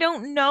says, I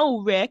don't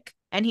know, Rick.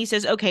 And he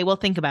says, okay, well,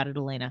 think about it,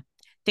 Elena.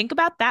 Think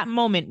about that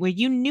moment where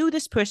you knew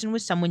this person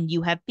was someone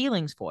you have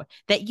feelings for,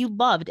 that you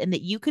loved, and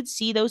that you could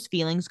see those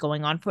feelings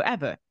going on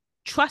forever.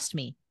 Trust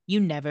me,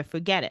 you never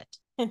forget it.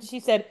 And she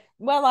said,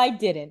 well, I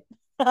didn't.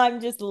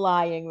 I'm just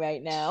lying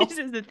right now. She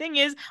says, the thing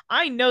is,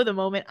 I know the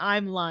moment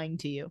I'm lying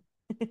to you.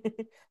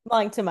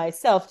 Lying to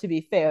myself, to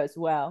be fair, as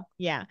well.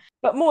 Yeah.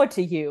 But more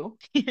to you.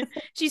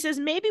 She says,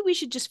 maybe we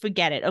should just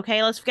forget it,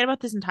 okay? Let's forget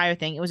about this entire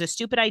thing. It was a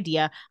stupid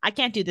idea. I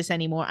can't do this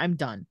anymore. I'm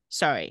done.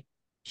 Sorry.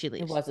 She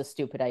leaves. It was a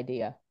stupid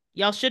idea.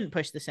 Y'all shouldn't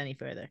push this any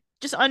further.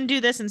 Just undo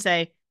this and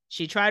say,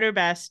 she tried her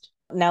best.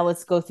 Now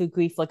let's go through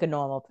grief like a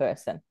normal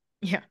person.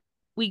 Yeah.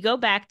 We go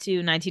back to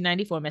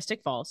 1994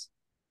 Mystic Falls.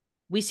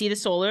 We see the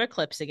solar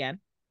eclipse again.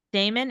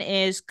 Damon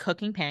is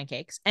cooking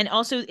pancakes. And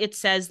also it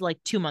says like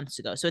 2 months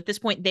ago. So at this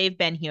point, they've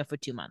been here for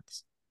 2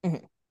 months.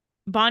 Mm-hmm.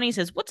 Bonnie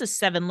says, what's a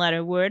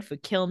 7-letter word for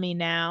kill me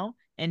now?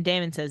 And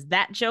Damon says,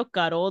 that joke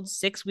got old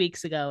 6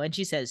 weeks ago. And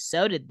she says,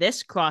 so did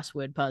this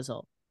crossword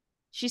puzzle.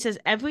 She says,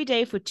 every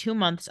day for 2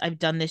 months, I've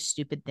done this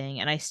stupid thing,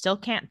 and I still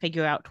can't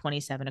figure out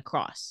 27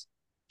 across.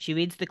 She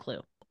reads the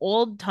clue.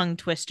 Old tongue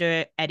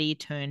twister, Eddie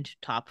turned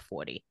top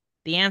 40.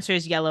 The answer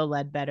is yellow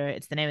Ledbetter.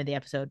 It's the name of the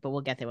episode, but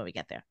we'll get there when we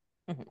get there.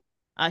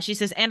 Mm-hmm. She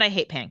says, and I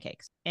hate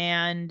pancakes.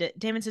 And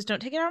Damon says,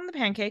 don't take it out on the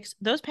pancakes.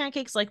 Those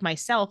pancakes, like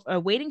myself, are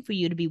waiting for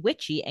you to be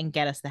witchy and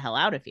get us the hell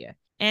out of here.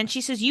 And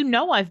she says, you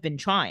know I've been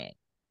trying.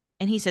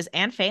 And he says,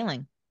 and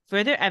failing.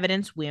 Further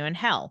evidence we're in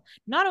hell.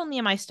 Not only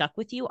am I stuck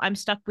with you, I'm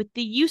stuck with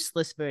the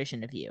useless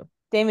version of you.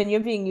 Damon, you're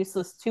being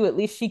useless too. At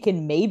least she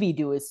can maybe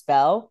do a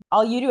spell.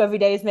 All you do every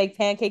day is make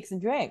pancakes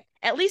and drink.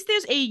 At least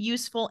there's a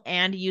useful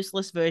and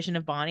useless version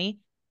of Bonnie.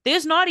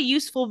 There's not a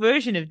useful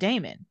version of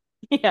Damon.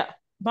 Yeah.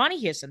 Bonnie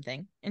hears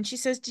something, and she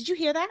says, did you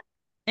hear that?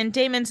 And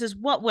Damon says,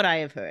 what would I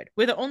have heard?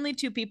 We're the only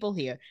two people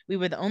here. We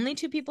were the only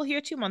two people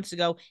here 2 months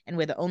ago, and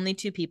we're the only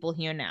two people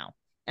here now.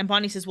 And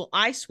Bonnie says, well,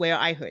 I swear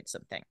I heard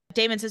something.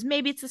 Damon says,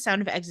 maybe it's the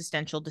sound of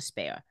existential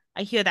despair.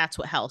 I hear that's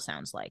what hell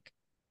sounds like.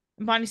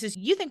 And Bonnie says,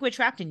 you think we're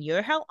trapped in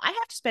your hell? I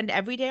have to spend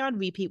every day on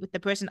repeat with the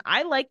person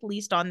I like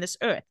least on this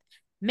earth.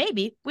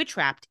 Maybe we're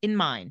trapped in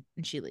mine.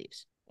 And she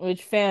leaves.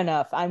 Which, fair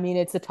enough. I mean,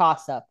 it's a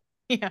toss-up.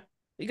 Yeah.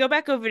 We go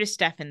back over to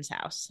Stefan's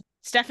house.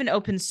 Stefan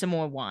opens some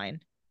more wine.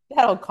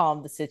 That'll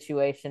calm the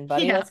situation,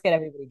 buddy. Yeah. Let's get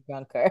everybody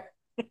drunker.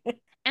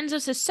 Enzo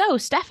says, so,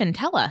 Stefan,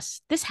 tell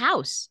us. This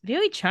house,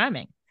 very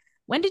charming.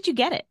 When did you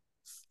get it?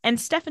 And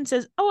Stefan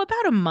says, oh,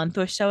 about a month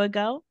or so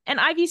ago. And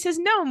Ivy says,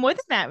 no, more than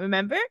that,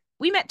 remember?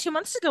 We met 2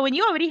 months ago and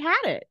you already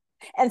had it.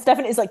 And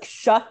Stefan is like,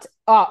 shut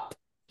up.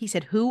 He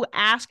said, who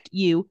asked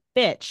you,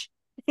 bitch?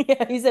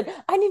 Yeah, he said,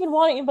 I didn't even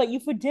want to invite you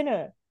for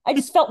dinner. I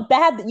just felt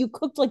bad that you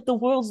cooked like the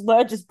world's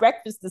largest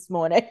breakfast this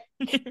morning.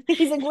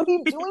 He's like, what are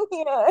you doing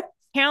here?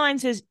 Caroline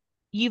says,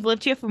 you've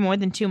lived here for more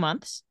than 2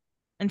 months?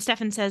 And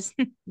Stefan says,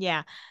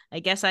 yeah,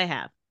 I guess I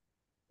have.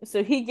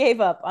 So he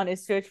gave up on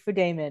his search for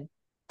Damon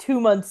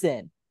 2 months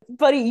in.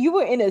 Buddy, you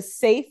were in a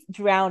safe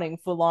drowning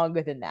for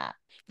longer than that.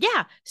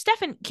 Yeah.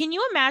 Stefan, can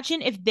you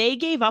imagine if they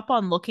gave up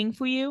on looking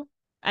for you?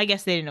 I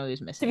guess they didn't know he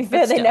was missing. To be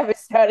fair, they never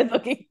started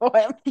looking for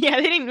him. Yeah,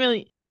 they didn't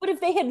really. But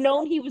if they had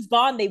known he was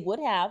gone, they would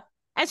have.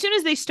 As soon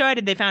as they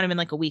started, they found him in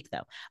like a week,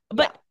 though.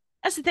 But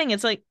that's the thing.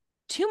 It's like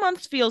 2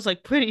 months feels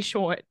like pretty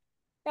short.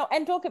 No,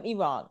 and don't get me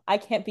wrong. I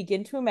can't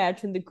begin to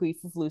imagine the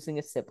grief of losing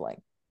a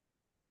sibling.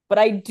 But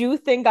I do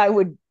think I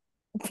would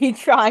be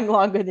trying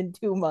longer than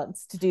 2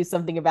 months to do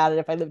something about it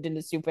if I lived in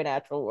a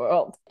supernatural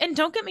world. And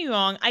don't get me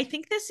wrong. I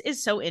think this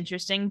is so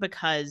interesting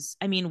because,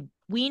 I mean,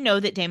 we know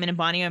that Damon and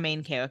Bonnie are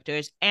main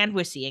characters and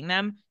we're seeing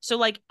them. So,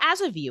 like,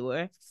 as a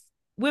viewer,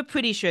 we're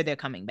pretty sure they're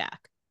coming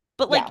back.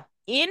 But, like,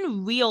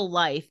 in real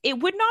life, it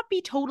would not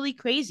be totally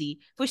crazy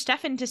for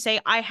Stefan to say,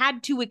 I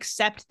had to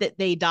accept that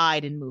they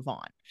died and move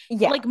on.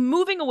 Yeah. Like,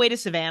 moving away to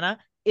Savannah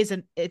is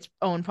its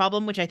own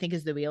problem, which I think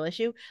is the real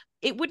issue.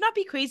 It would not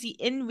be crazy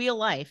in real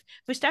life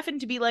for Stefan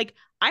to be like,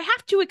 I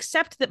have to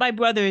accept that my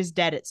brother is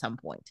dead at some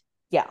point.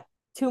 Yeah.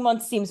 2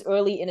 months seems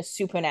early in a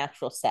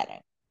supernatural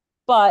setting,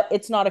 but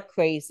it's not a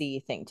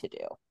crazy thing to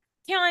do.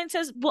 Caroline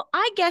says, well,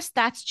 I guess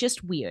that's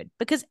just weird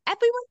because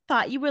everyone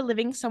thought you were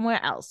living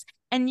somewhere else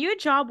and your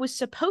job was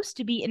supposed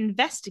to be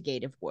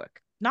investigative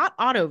work, not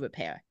auto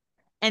repair.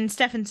 And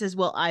Stefan says,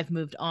 well, I've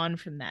moved on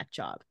from that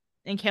job.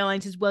 And Caroline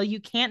says, well, you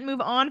can't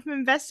move on from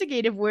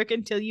investigative work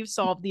until you've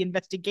solved the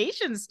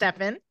investigation,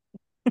 Stefan.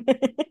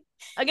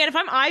 Again, if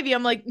I'm Ivy,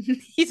 I'm like,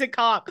 he's a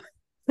cop.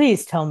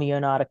 Please tell me you're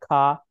not a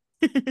cop.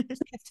 Please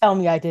tell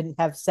me I didn't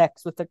have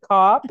sex with a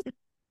cop.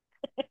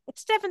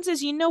 Stefan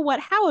says, you know what?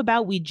 How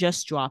about we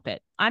just drop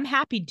it? I'm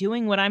happy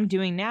doing what I'm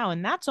doing now,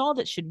 and that's all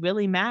that should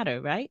really matter,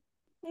 right?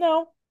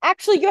 No.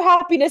 Actually, your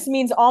happiness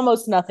means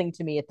almost nothing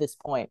to me at this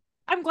point.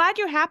 I'm glad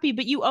you're happy,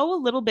 but you owe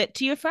a little bit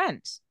to your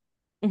friends.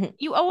 Mm-hmm.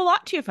 You owe a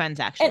lot to your friends,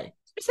 actually. And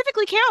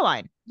specifically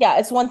Caroline. Yeah,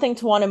 it's one thing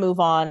to want to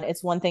move on.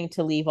 It's one thing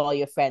to leave all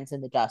your friends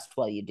in the dust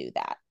while you do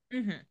that.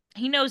 Mm-hmm.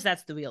 He knows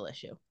that's the real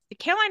issue.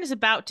 Caroline is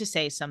about to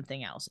say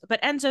something else,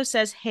 but Enzo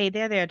says, hey,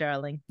 there,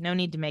 darling. No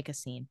need to make a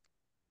scene.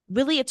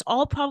 Really, it's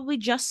all probably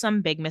just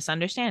some big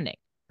misunderstanding.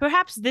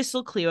 Perhaps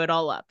this'll clear it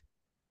all up.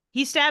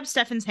 He stabs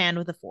Stefan's hand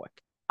with a fork.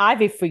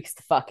 Ivy freaks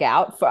the fuck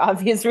out for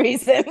obvious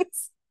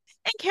reasons.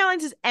 And Caroline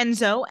says,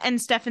 Enzo,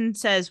 and Stefan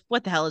says,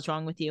 what the hell is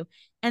wrong with you?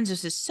 Enzo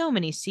says, so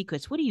many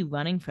secrets. What are you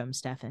running from,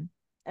 Stefan?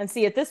 And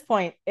see, at this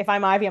point, if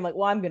I'm Ivy, I'm like,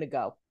 well, I'm going to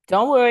go.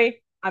 Don't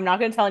worry. I'm not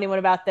going to tell anyone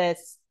about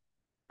this.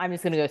 I'm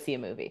just going to go see a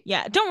movie.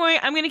 Yeah, don't worry.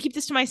 I'm going to keep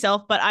this to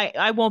myself, but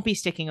I won't be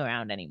sticking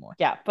around anymore.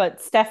 Yeah,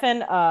 but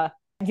Stefan,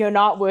 you're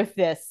not worth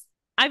this.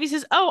 Ivy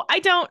says, oh, I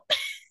don't.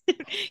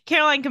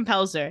 Caroline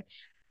compels her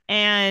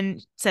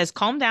and says,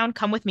 calm down,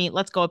 come with me,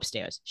 let's go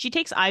upstairs. She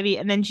takes Ivy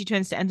and then she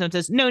turns to Enzo and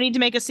says, no need to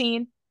make a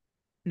scene.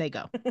 And they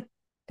go.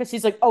 Because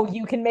she's like, oh,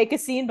 you can make a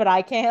scene, but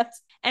I can't.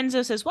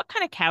 Enzo says, what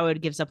kind of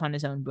coward gives up on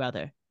his own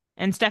brother?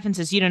 And Stefan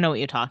says, you don't know what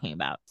you're talking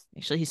about.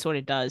 Actually, he sort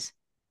of does.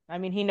 I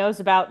mean, he knows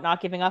about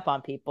not giving up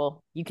on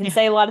people. You can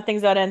say a lot of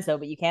things about Enzo,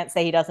 but you can't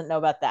say he doesn't know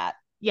about that.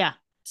 Yeah.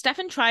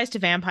 Stefan tries to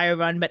vampire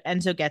run, but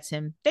Enzo gets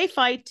him. They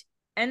fight.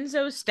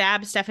 Enzo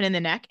stabs Stefan in the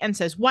neck and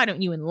says, why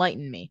don't you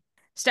enlighten me?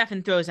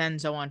 Stefan throws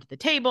Enzo onto the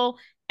table.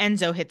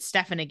 Enzo hits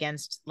Stefan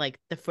against, like,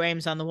 the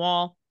frames on the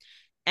wall.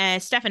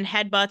 And Stefan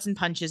headbutts and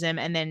punches him,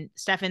 and then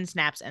Stefan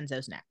snaps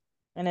Enzo's neck.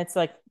 And it's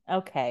like,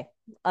 okay,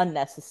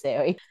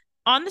 unnecessary.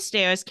 On the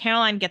stairs,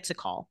 Caroline gets a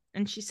call,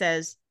 and she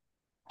says,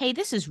 hey,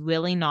 this is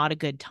really not a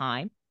good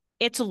time.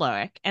 It's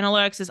Alaric. And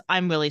Alaric says,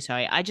 I'm really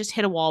sorry. I just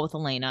hit a wall with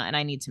Elena and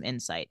I need some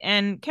insight.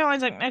 And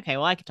Caroline's like, okay,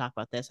 well, I can talk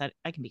about this.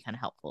 I can be kind of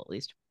helpful at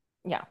least.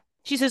 Yeah.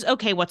 She says,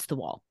 okay, what's the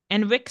wall?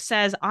 And Rick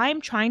says,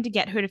 I'm trying to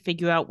get her to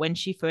figure out when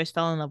she first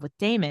fell in love with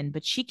Damon,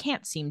 but she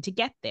can't seem to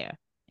get there.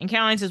 And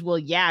Caroline says, well,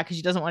 yeah, because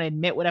she doesn't want to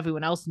admit what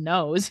everyone else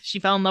knows. She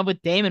fell in love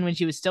with Damon when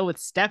she was still with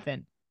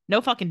Stefan.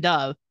 No fucking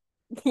dove.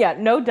 Yeah,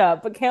 no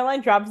dub. But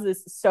Caroline drops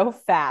this so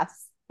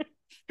fast.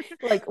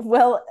 Like,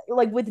 well,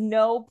 like with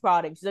no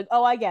prodding. She's like,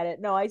 oh, I get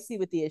it. No, I see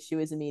what the issue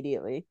is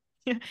immediately.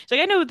 She's like,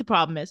 I know what the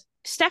problem is.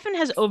 Stefan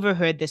has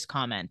overheard this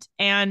comment,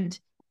 and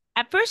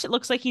at first it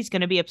looks like he's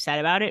going to be upset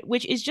about it,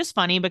 which is just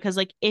funny because,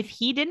 like, if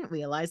he didn't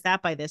realize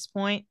that by this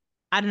point,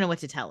 I don't know what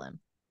to tell him.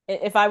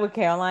 If I were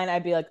Caroline,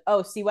 I'd be like,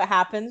 oh, see what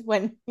happens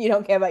when you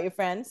don't care about your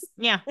friends?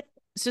 Yeah.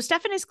 So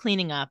Stefan is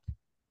cleaning up,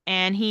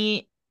 and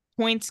he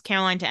points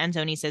Caroline to Enzo,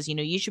 and he says,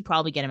 you should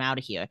probably get him out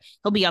of here.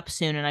 He'll be up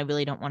soon, and I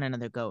really don't want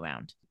another go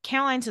round.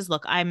 Caroline says,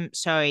 look, I'm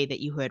sorry that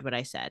you heard what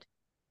I said.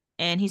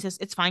 And he says,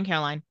 it's fine,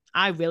 Caroline.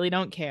 I really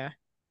don't care.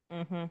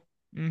 Mm-hmm.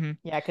 Mm-hmm.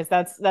 Yeah, because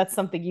that's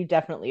something you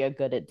definitely are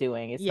good at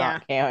doing, is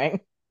not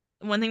caring.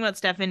 One thing about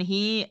Stefan,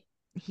 he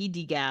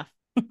degaff.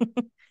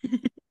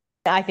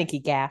 I think he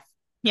gaffed.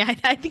 Yeah,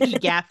 I think he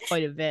gaffed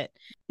quite a bit.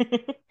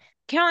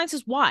 Caroline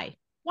says, why?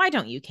 Why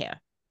don't you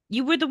care?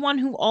 You were the one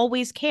who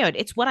always cared.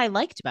 It's what I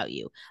liked about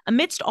you.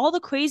 Amidst all the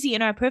crazy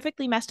in our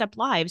perfectly messed up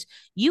lives,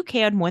 you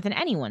cared more than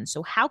anyone.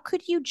 So how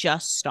could you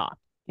just stop?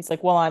 He's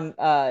like, well,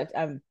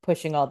 I'm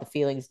pushing all the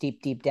feelings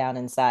deep, deep down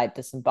inside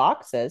to some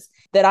boxes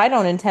that I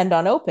don't intend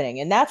on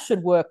opening. And that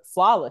should work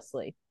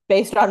flawlessly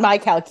based on my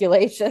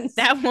calculations.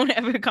 That won't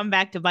ever come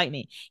back to bite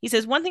me. He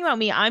says, one thing about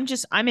me,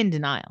 I'm in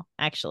denial,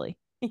 actually.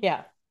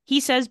 Yeah. He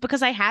says,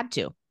 because I had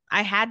to.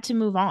 I had to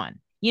move on.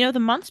 The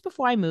months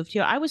before I moved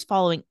here, I was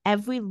following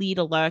every lead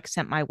Alaric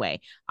sent my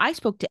way. I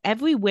spoke to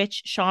every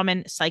witch,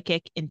 shaman,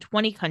 psychic in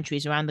 20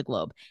 countries around the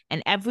globe,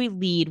 and every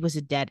lead was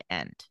a dead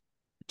end.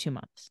 2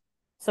 months.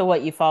 So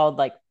what, you followed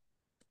like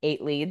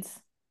 8 leads?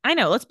 I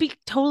know. Let's be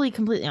totally,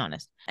 completely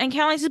honest. And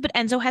Caroline says, but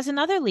Enzo has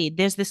another lead.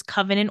 There's this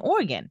coven in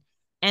Oregon.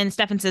 And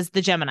Stefan says,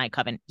 the Gemini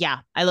coven. Yeah,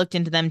 I looked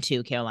into them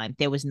too, Caroline.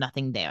 There was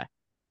nothing there.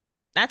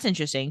 That's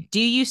interesting. Do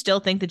you still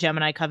think the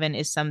Gemini coven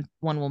is someone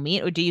we'll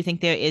meet, or do you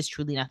think there is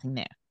truly nothing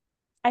there?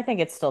 I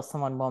think it's still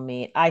someone we'll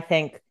meet. I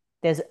think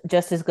there's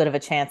just as good of a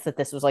chance that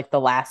this was like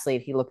the last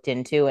lead he looked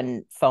into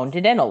and phoned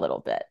it in a little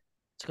bit.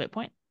 That's a great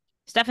point.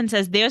 Stefan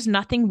says, there's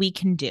nothing we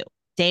can do.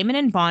 Damon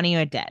and Bonnie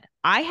are dead.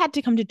 I had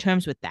to come to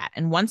terms with that.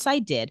 And once I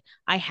did,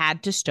 I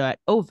had to start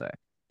over.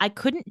 I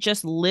couldn't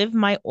just live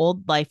my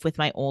old life with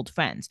my old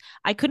friends.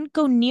 I couldn't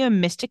go near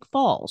Mystic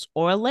Falls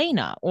or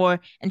Elena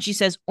and she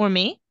says, or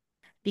me,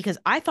 because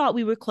I thought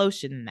we were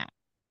closer than that.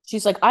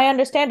 She's like, I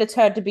understand it's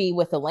hard to be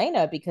with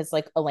Elena because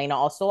like Elena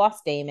also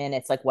lost Damon.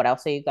 It's like, what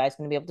else are you guys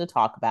going to be able to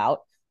talk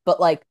about? But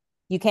like,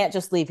 you can't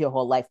just leave your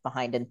whole life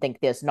behind and think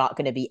there's not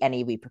going to be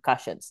any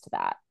repercussions to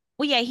that.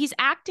 Well, yeah, he's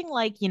acting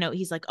like,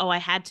 he's like, oh, I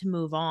had to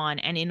move on.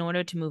 And in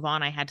order to move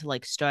on, I had to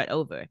like start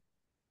over.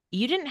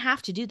 You didn't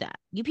have to do that.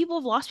 You people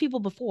have lost people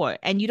before,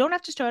 and you don't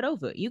have to start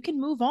over. You can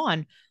move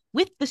on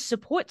with the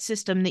support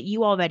system that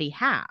you already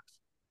have.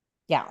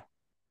 Yeah.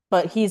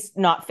 But he's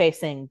not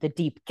facing the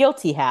deep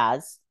guilt he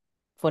has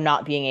for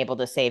not being able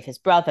to save his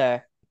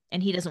brother.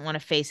 And he doesn't want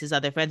to face his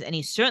other friends. And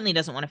he certainly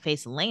doesn't want to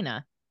face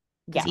Elena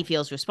because he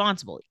feels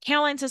responsible.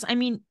 Caroline says, I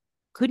mean,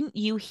 couldn't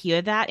you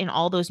hear that in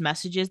all those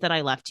messages that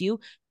I left you?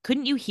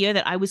 Couldn't you hear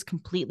that I was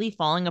completely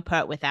falling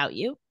apart without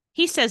you?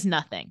 He says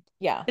nothing.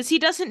 Yeah. Because he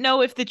doesn't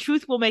know if the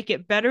truth will make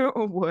it better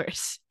or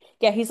worse.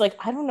 Yeah, he's like,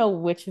 I don't know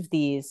which of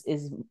these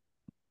is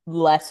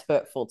less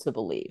hurtful to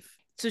believe.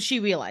 So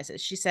she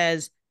realizes. She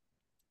says,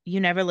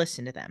 you never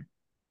listened to them.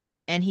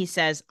 And he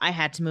says, I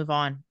had to move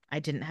on. I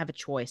didn't have a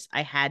choice.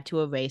 I had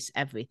to erase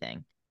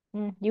everything.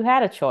 You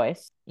had a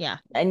choice. Yeah.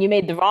 And you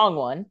made the wrong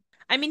one.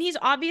 I mean, he's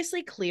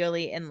obviously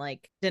clearly in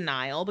like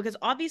denial because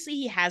obviously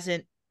he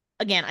hasn't.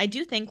 Again, I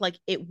do think like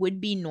it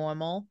would be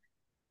normal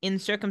in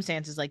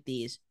circumstances like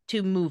these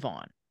to move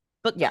on.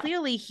 But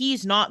clearly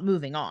he's not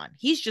moving on.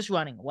 He's just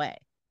running away.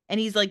 And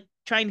he's like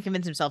trying to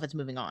convince himself it's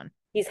moving on.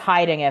 He's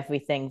hiding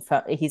everything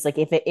from. He's like,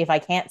 if I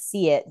can't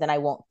see it, then I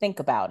won't think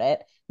about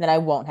it. Then I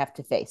won't have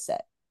to face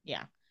it.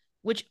 Yeah.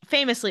 Which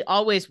famously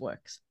always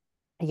works.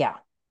 Yeah.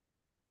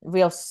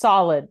 Real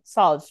solid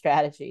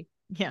strategy.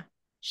 Yeah.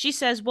 She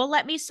says, well,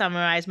 let me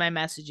summarize my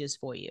messages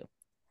for you.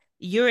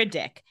 You're a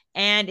dick.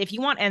 And if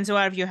you want Enzo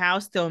out of your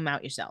house, throw him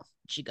out yourself.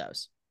 She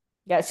goes.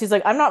 Yeah, she's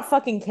like, I'm not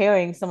fucking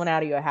carrying someone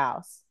out of your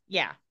house.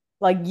 Yeah.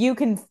 Like, you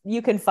can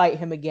fight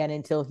him again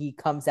until he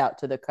comes out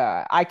to the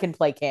car. I can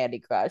play Candy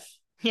Crush.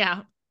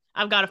 Yeah.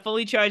 I've got a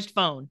fully charged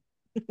phone.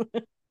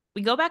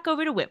 We go back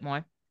over to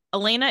Whitmore.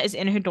 Elena is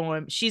in her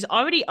dorm. She's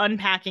already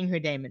unpacking her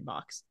Damon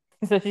box.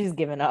 So she's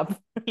given up.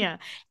 Yeah.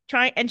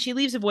 And she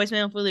leaves a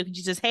voicemail for Luke and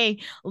she says, hey,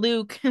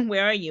 Luke,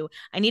 where are you?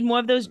 I need more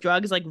of those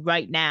drugs like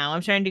right now.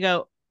 I'm trying to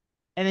go,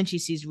 And then she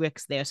sees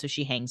Rick's there, so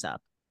she hangs up.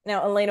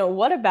 Now, Elena,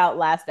 what about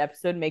last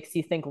episode makes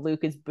you think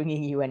Luke is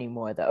bringing you any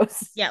more of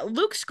those? Yeah,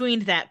 Luke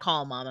screened that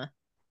call, Mama.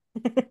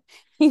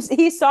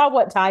 He saw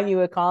what time you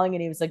were calling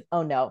and he was like,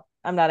 oh no,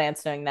 I'm not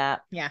answering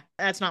that. Yeah,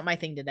 that's not my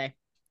thing today.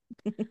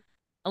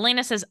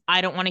 Elena says,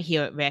 I don't want to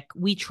hear it, Rick.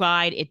 We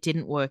tried. It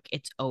didn't work.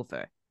 It's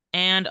over.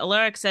 And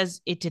Alaric says,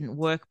 it didn't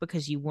work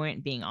because you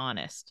weren't being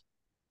honest.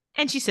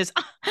 And she says,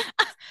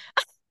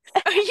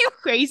 are you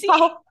crazy?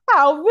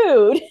 How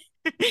rude.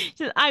 She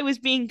says, I was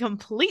being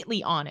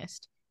completely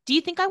honest. Do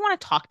you think I want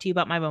to talk to you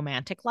about my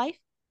romantic life?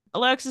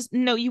 Alaric says,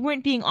 no, you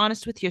weren't being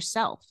honest with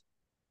yourself.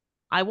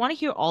 I want to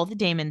hear all the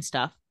Damon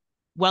stuff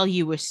while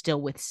you were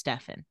still with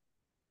Stefan.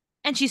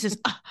 And she says,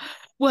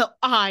 well,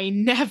 I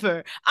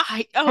never.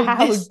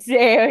 How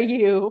dare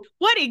you?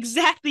 What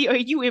exactly are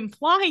you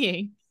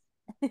implying?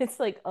 It's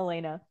like,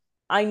 Elena,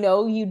 I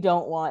know you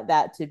don't want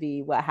that to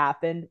be what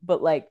happened,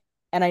 but like,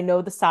 and I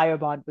know the sire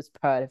bond was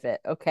part of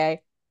it,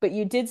 okay? But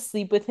you did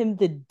sleep with him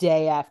the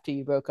day after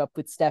you broke up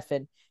with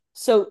Stefan.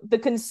 So the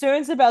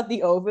concerns about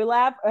the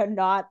overlap are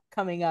not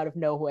coming out of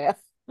nowhere.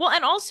 Well,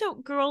 and also,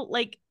 girl,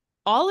 like,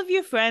 all of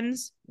your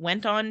friends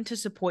went on to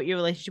support your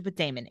relationship with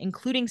Damon,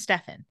 including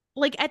Stefan.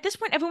 Like, at this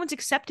point, everyone's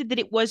accepted that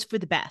it was for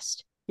the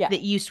best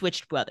that you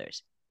switched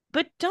brothers.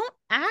 But don't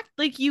act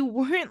like you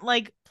weren't,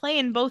 like,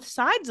 playing both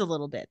sides a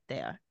little bit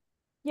there.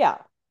 Yeah.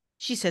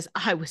 She says,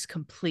 I was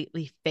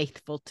completely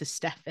faithful to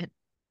Stefan.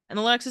 And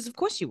Alaric says, of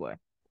course you were.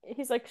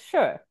 He's like,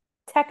 sure.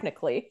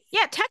 Technically.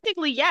 Yeah,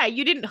 technically, yeah.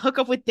 You didn't hook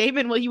up with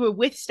Damon while you were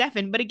with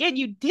Stefan. But again,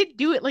 you did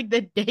do it, like,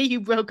 the day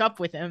you broke up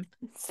with him.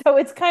 So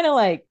it's kind of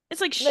like... It's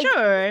like,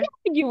 sure.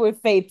 You were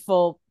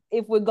faithful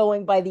if we're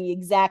going by the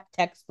exact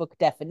textbook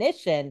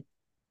definition.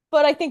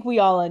 But I think we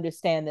all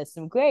understand there's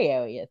some gray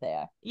area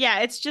there.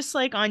 Yeah, it's just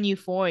like on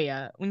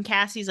Euphoria when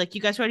Cassie's like,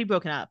 you guys already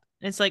broken up.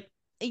 And it's like,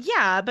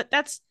 yeah, but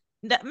that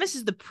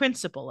misses the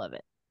principle of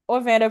it. Or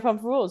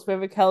Vanderpump Rules, where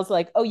Raquel's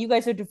like, oh, you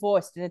guys are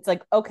divorced. And it's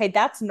like, okay,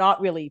 that's not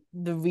really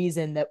the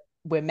reason that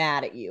we're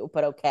mad at you,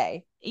 but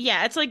okay.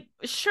 Yeah, it's like,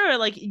 sure,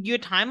 like your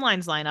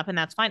timelines line up and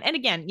that's fine. And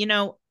again, you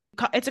know,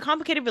 it's a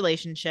complicated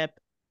relationship.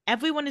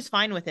 Everyone is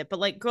fine with it. But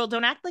like, girl,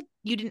 don't act like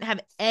you didn't have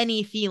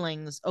any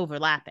feelings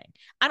overlapping.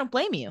 I don't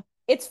blame you.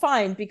 It's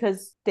fine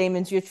because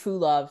Damon's your true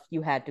love.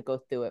 You had to go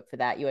through it for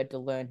that. You had to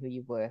learn who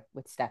you were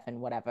with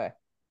Stefan, whatever.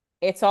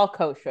 It's all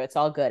kosher. It's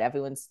all good.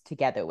 Everyone's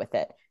together with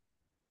it.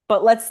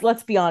 But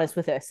let's be honest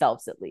with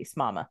ourselves at least,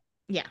 Mama.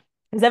 Yeah.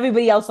 Because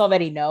everybody else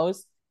already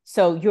knows.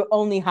 So you're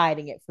only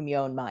hiding it from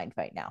your own mind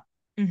right now.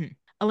 Mm-hmm.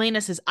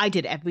 Elena says, I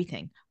did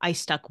everything. I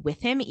stuck with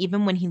him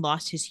even when he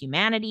lost his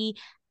humanity.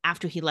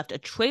 After he left a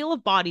trail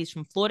of bodies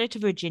from Florida to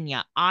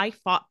Virginia, I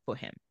fought for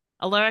him.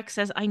 Alaric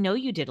says, I know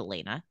you did,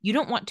 Elena. You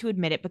don't want to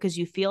admit it because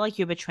you feel like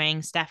you're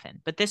betraying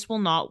Stefan, but this will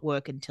not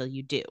work until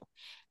you do.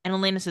 And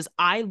Elena says,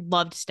 I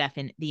loved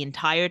Stefan the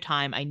entire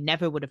time. I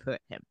never would have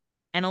hurt him.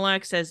 And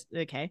Alaric says,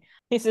 okay.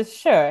 He says,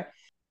 sure,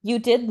 you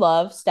did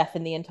love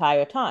Stefan the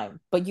entire time,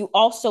 but you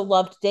also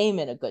loved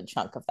Damon a good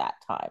chunk of that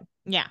time.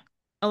 Yeah.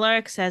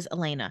 Alaric says,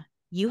 Elena,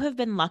 you have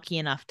been lucky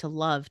enough to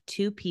love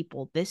two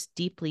people this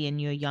deeply in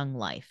your young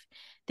life.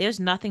 There's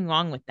nothing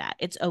wrong with that.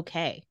 It's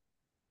okay.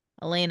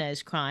 Elena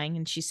is crying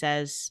and she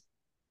says,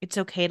 it's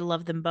okay to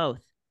love them both.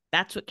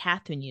 That's what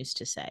Catherine used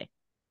to say.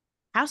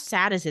 How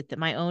sad is it that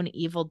my own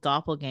evil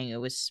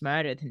doppelganger was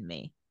smarter than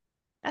me?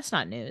 That's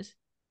not news.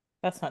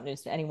 That's not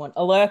news to anyone.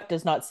 Alaric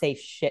does not say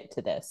shit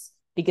to this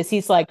because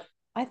he's like,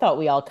 I thought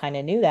we all kind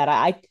of knew that.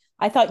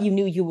 I thought you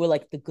knew you were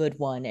like the good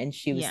one and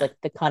she was like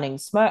the cunning,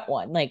 smart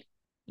one. Like,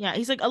 yeah,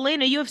 he's like,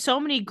 Elena, you have so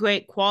many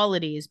great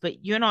qualities,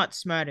 but you're not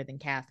smarter than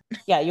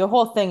Catherine. Yeah, your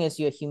whole thing is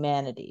your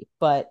humanity,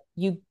 but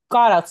you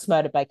got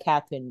outsmarted by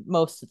Catherine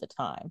most of the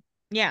time.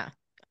 Yeah.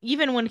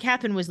 Even when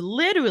Catherine was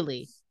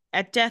literally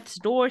at death's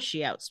door,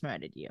 she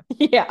outsmarted you.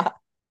 Yeah.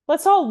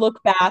 Let's all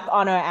look back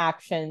on our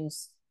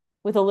actions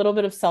with a little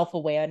bit of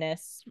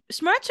self-awareness.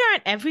 Smarts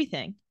aren't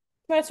everything.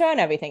 Smarts aren't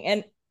everything.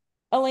 And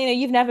Elena,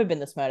 you've never been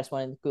the smartest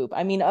one in the group.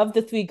 I mean, of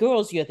the three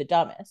girls, you're the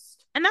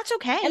dumbest. And that's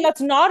okay. And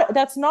that's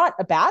not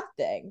a bad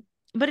thing.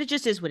 But it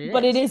just is what it is.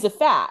 But it is a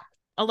fact.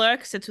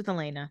 Alaric sits with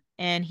Elena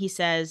and he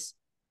says,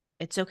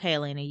 it's okay,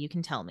 Elena, you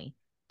can tell me.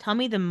 Tell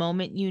me the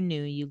moment you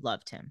knew you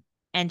loved him.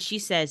 And she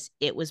says,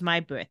 it was my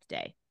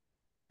birthday.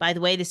 By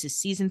the way, this is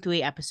season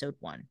 3, episode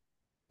 1.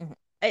 Mm-hmm.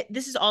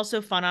 This is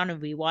also fun on a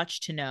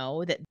rewatch to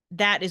know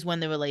that is when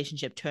the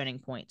relationship turning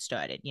point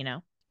started, you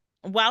know?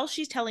 While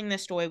she's telling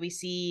this story, we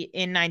see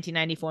in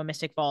 1994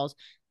 Mystic Falls,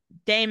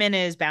 Damon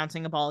is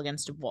bouncing a ball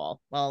against a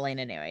wall while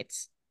Elena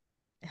narrates.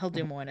 He'll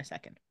do more in a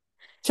second.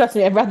 Trust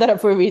me, I brought that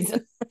up for a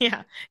reason.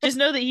 Yeah, just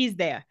know that he's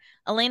there.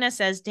 Elena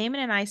says,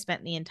 Damon and I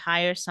spent the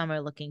entire summer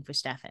looking for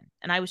Stefan,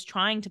 and I was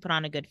trying to put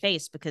on a good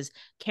face because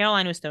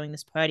Caroline was throwing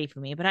this party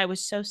for me, but I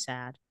was so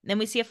sad. Then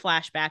we see a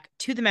flashback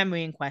to the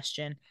memory in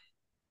question.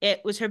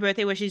 It was her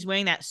birthday where she's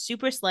wearing that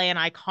super slay and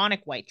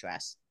iconic white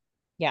dress.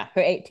 Yeah,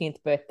 her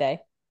 18th birthday.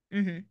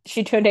 Mm-hmm.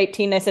 She turned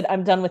 18. I said,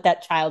 I'm done with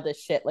that childish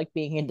shit, like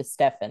being into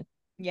Stefan.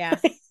 Yeah.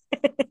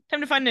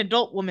 Time to find an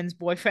adult woman's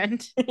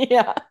boyfriend.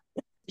 Yeah.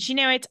 She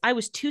narrates, I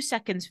was 2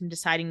 seconds from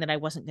deciding that I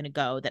wasn't going to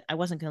go, that I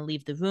wasn't going to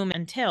leave the room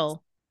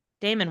until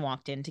Damon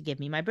walked in to give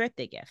me my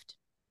birthday gift.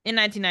 In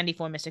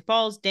 1994 Mystic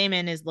Falls,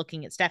 Damon is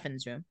looking at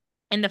Stefan's room.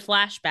 In the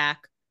flashback,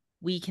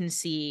 we can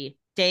see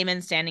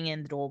Damon standing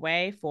in the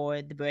doorway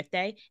for the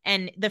birthday,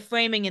 and the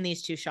framing in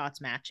these two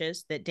shots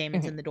matches that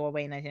Damon's in the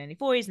doorway in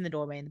 1994, he's in the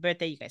doorway in the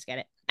birthday. You guys get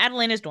it. At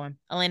Elena's dorm,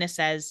 Elena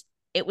says,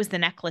 it was the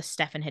necklace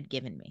Stefan had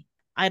given me.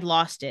 I'd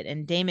lost it,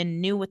 and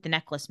Damon knew what the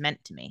necklace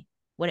meant to me,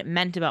 what it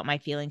meant about my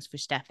feelings for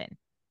Stefan.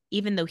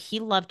 Even though he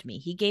loved me,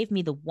 he gave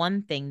me the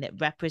one thing that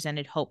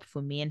represented hope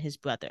for me and his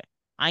brother.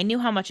 I knew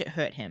how much it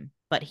hurt him,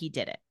 but he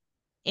did it.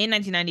 In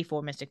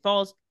 1994 Mystic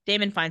Falls,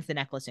 Damon finds the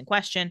necklace in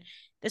question.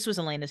 This was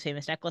Elena's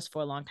famous necklace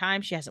for a long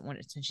time. She hasn't worn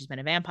it since she's been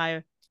a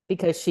vampire.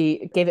 Because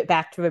she gave it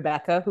back to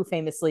Rebecca, who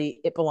famously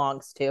it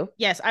belongs to.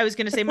 Yes, I was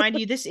going to say, mind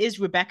you, this is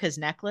Rebecca's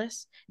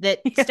necklace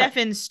that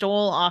Stefan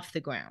stole off the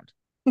ground.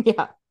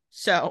 Yeah.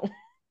 So,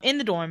 in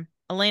the dorm,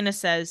 Elena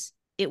says,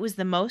 it was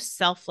the most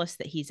selfless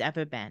that he's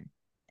ever been.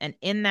 And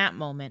in that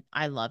moment,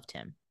 I loved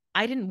him.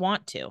 I didn't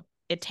want to.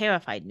 It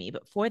terrified me,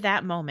 but for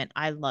that moment,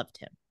 I loved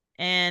him.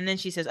 And then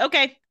she says,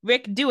 okay,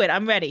 Rick, do it.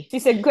 I'm ready. She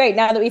said, great.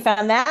 Now that we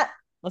found that,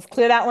 let's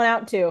clear that one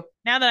out too.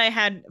 Now that I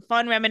had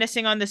fun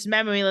reminiscing on this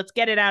memory, let's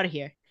get it out of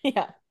here.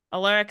 Yeah.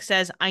 Alaric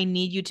says, I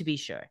need you to be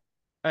sure.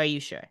 Are you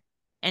sure?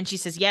 And she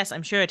says, yes,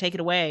 I'm sure. Take it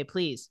away,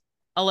 please.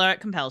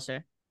 Alaric compels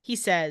her. He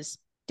says,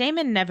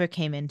 Damon never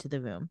came into the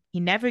room. He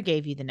never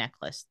gave you the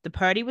necklace. The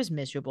party was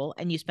miserable,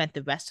 and you spent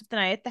the rest of the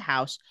night at the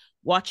house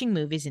watching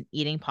movies and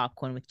eating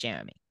popcorn with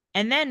Jeremy.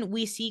 And then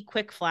we see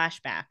quick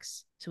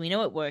flashbacks. So we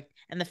know it worked.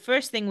 And the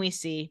first thing we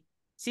see,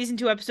 season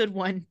 2, episode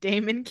 1,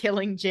 Damon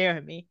killing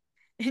Jeremy.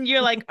 And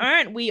you're like,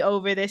 aren't we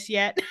over this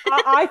yet?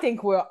 I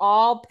think we're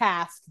all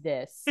past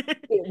this.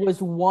 It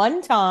was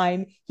one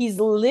time. He's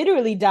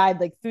literally died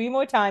like 3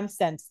 more times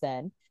since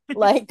then.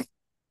 Like,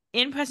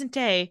 in present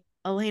day,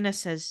 Elena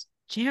says,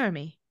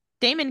 Jeremy.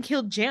 Damon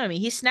killed Jeremy.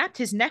 He snapped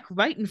his neck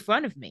right in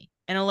front of me.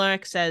 And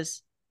Alaric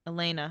says,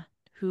 Elena,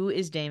 who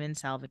is Damon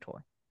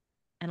Salvatore?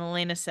 And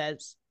Elena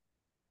says,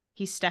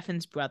 he's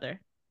Stefan's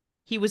brother.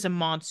 He was a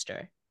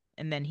monster,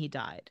 and then he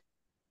died.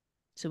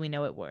 So we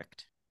know it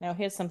worked. Now,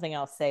 here's something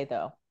I'll say,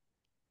 though.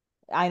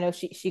 I know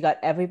she got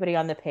everybody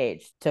on the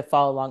page to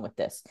follow along with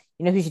this.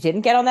 You know who she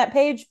didn't get on that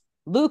page?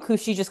 Luke, who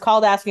she just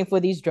called asking for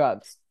these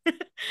drugs.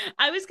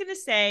 I was going to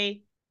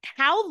say,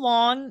 how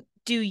long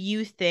do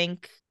you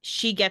think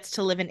she gets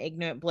to live in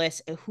ignorant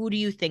bliss? Who do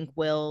you think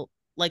will,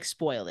 like,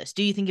 spoil this?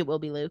 Do you think it will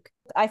be Luke?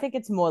 I think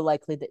it's more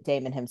likely that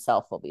Damon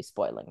himself will be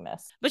spoiling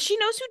this. But she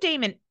knows who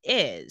Damon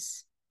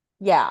is.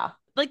 Yeah.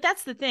 Like,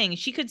 that's the thing.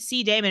 She could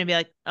see Damon and be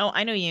like, oh,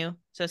 I know you,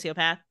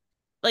 sociopath.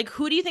 Like,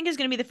 who do you think is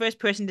going to be the first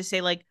person to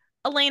say, like,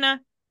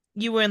 Elena,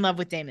 you were in love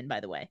with Damon, by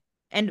the way?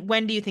 And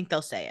when do you think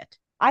they'll say it?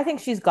 I think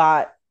she's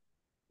got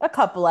a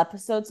couple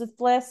episodes of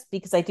bliss,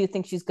 because I do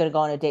think she's going to go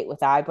on a date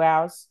with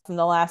Eyebrows from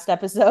the last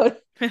episode.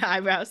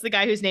 Eyebrows, the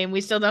guy whose name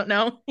we still don't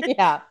know.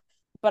 Yeah.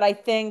 But I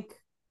think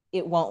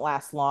it won't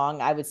last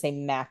long. I would say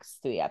max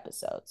 3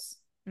 episodes.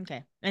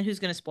 Okay. And who's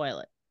going to spoil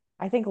it?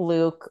 I think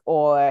Luke,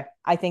 or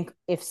I think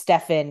if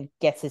Stefan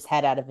gets his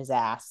head out of his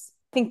ass.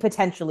 I think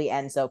potentially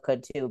Enzo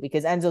could too,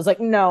 because Enzo's like,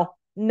 no,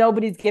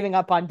 nobody's giving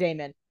up on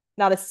Damon.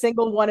 Not a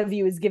single one of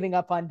you is giving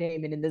up on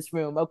Damon in this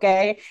room,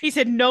 okay? He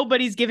said,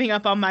 nobody's giving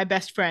up on my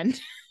best friend.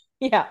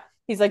 Yeah.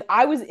 He's like,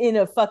 I was in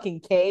a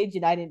fucking cage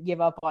and I didn't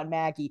give up on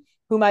Maggie,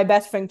 who my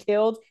best friend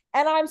killed,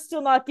 and I'm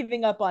still not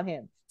giving up on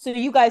him. So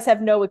you guys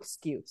have no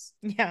excuse.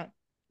 Yeah.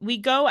 We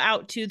go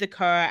out to the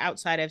car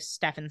outside of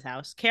Stefan's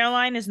house.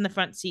 Caroline is in the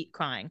front seat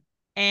crying,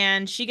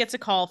 and she gets a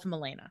call from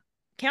Elena.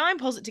 Caroline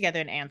pulls it together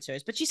and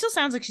answers, but she still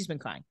sounds like she's been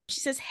crying. She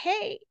says,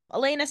 hey.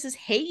 Elena says,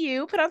 hey,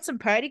 you, put on some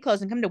party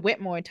clothes and come to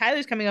Whitmore.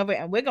 Tyler's coming over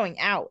and we're going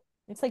out.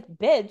 It's like,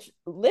 bitch,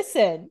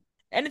 listen.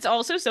 And it's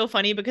also so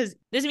funny because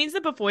this means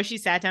that before she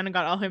sat down and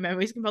got all her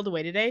memories compiled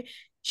away today,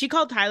 she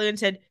called Tyler and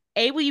said,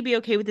 A, will you be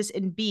okay with this?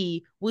 And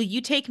B, will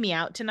you take me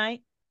out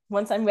tonight?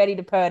 Once I'm ready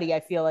to party, I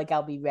feel like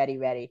I'll be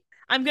ready.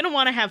 I'm going to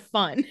want to have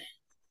fun.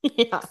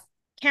 Yeah.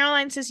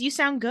 Caroline says, you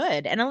sound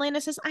good. And Elena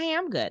says, I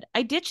am good.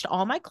 I ditched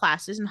all my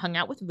classes and hung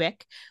out with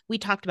Rick. We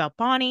talked about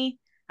Bonnie.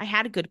 I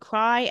had a good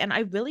cry, and I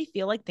really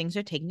feel like things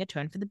are taking a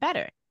turn for the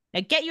better.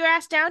 Now get your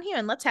ass down here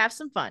and let's have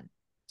some fun.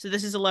 So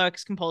this is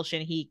Alaric's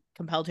compulsion. He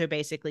compelled her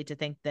basically to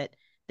think that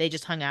they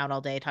just hung out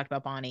all day, talked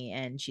about Bonnie,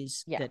 and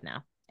she's good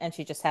now. And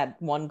she just had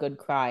one good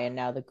cry, and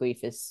now the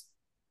grief is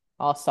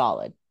all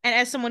solid. And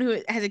as someone who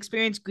has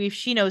experienced grief,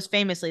 she knows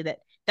famously that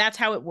that's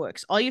how it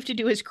works. All you have to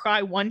do is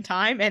cry one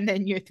time, and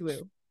then you're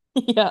through.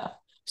 Yeah.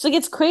 She's like,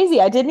 it's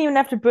crazy. I didn't even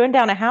have to burn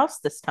down a house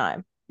this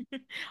time.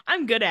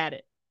 I'm good at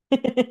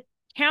it.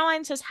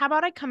 Caroline says, how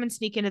about I come and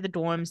sneak into the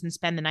dorms and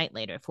spend the night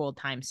later for old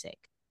time's sake?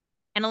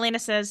 And Elena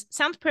says,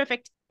 sounds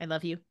perfect. I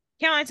love you.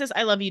 Caroline says,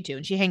 I love you too.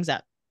 And she hangs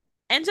up.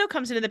 Enzo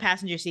comes into the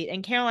passenger seat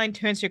and Caroline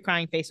turns her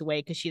crying face away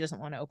because she doesn't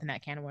want to open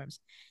that can of worms.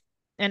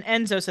 And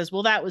Enzo says,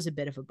 well, that was a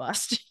bit of a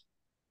bust.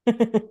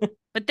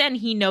 But then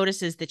he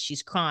notices that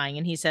she's crying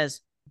and he says,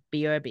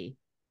 BRB.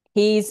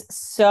 He's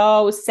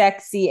so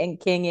sexy and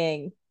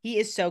kinging. He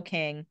is so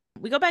king.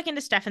 We go back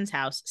into Stefan's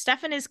house.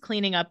 Stefan is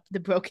cleaning up the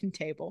broken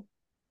table.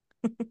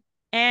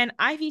 And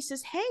Ivy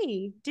says,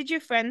 "Hey, did your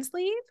friends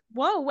leave?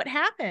 Whoa, what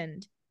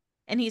happened?"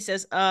 And he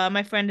says,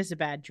 my friend is a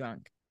bad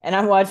drunk." And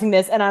I'm watching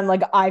this and I'm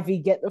like, Ivy,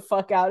 get the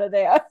fuck out of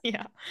there.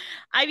 Yeah.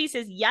 Ivy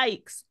says,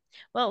 "Yikes.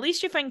 Well, at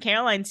least your friend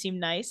Caroline seemed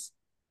nice."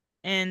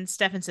 And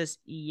Stefan says,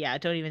 "Yeah,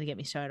 don't even get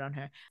me started on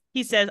her."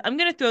 He says, "I'm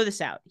going to throw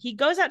this out." He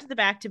goes out to the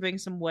back to bring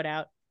some wood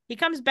out. He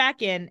comes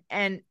back in,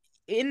 and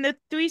in the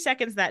 3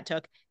 seconds that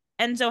took,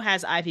 Enzo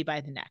has Ivy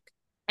by the neck.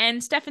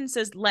 And Stefan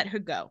says, "Let her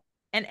go."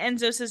 And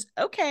Enzo says,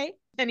 "Okay."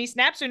 And he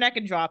snaps her neck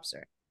and drops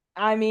her.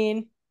 I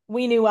mean,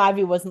 we knew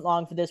Ivy wasn't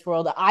long for this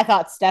world. I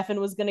thought Stefan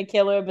was going to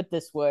kill her, but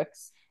this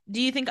works. Do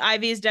you think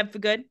Ivy is dead for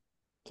good?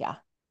 Yeah.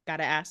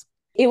 Gotta ask.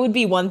 It would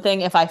be one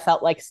thing if I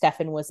felt like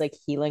Stefan was like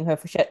healing her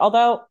for shit.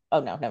 Although,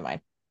 oh no, never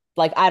mind.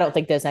 Like, I don't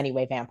think there's any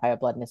way vampire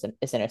blood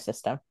is in her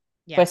system. For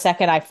Yeah. a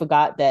second, I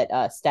forgot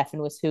that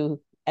Stefan was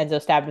who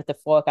Enzo stabbed with the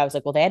fork. I was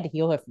like, well, they had to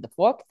heal her for the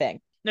fork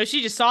thing. No,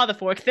 she just saw the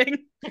fork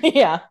thing.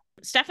 Yeah.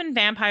 Stefan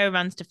Vampire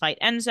runs to fight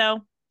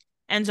Enzo.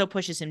 Enzo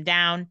pushes him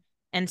down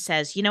and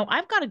says,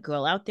 I've got a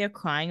girl out there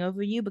crying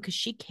over you because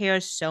she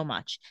cares so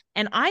much.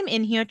 And I'm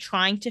in here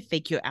trying to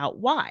figure out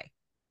why.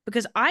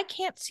 Because I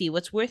can't see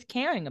what's worth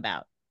caring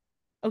about.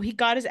 Oh, he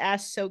got his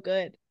ass so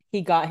good.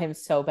 He got him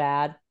so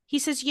bad. He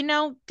says,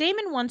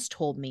 Damon once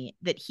told me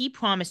that he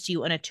promised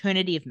you an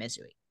eternity of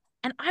misery.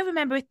 And I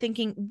remember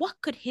thinking, what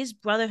could his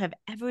brother have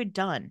ever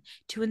done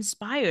to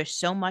inspire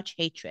so much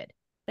hatred?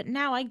 But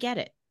now I get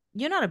it.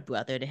 You're not a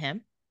brother to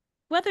him.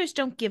 Brothers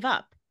don't give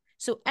up.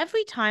 So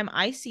every time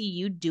I see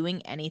you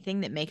doing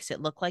anything that makes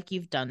it look like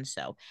you've done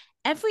so,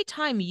 every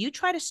time you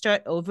try to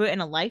start over in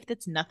a life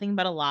that's nothing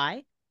but a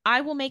lie, I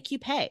will make you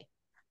pay.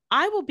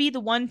 I will be the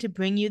one to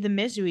bring you the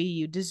misery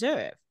you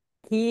deserve.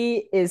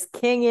 He is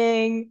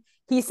kinging.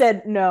 He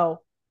said,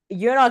 no,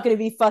 you're not going to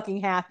be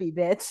fucking happy,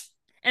 bitch.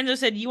 Enzo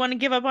said, "You want to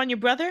give up on your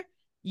brother?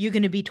 You're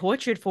going to be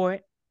tortured for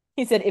it."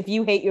 He said, if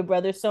you hate your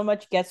brother so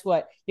much, guess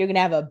what? You're going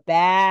to have a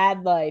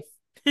bad life.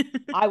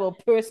 I will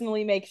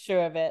personally make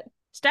sure of it.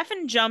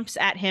 Stefan jumps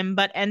at him,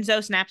 but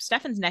Enzo snaps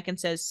Stefan's neck and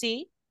says,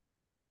 "See,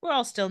 we're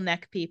all still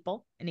neck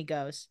people." And he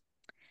goes.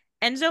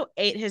 Enzo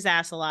ate his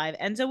ass alive.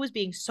 Enzo was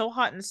being so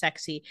hot and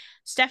sexy.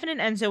 Stefan and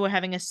Enzo were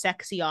having a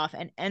sexy off,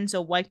 and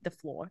Enzo wiped the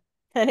floor.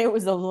 And it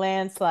was a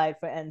landslide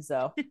for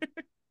Enzo.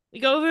 We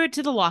go over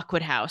to the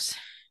Lockwood house.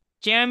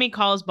 Jeremy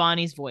calls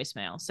Bonnie's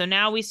voicemail. So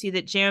now we see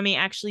that Jeremy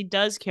actually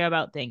does care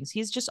about things.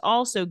 He's just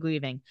also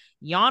grieving.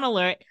 Yawn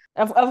alert.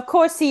 Of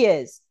course he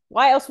is.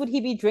 Why else would he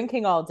be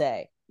drinking all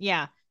day?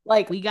 Yeah.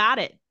 Like, we got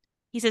it.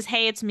 He says,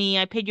 "Hey, it's me.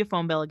 I paid your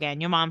phone bill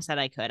again. Your mom said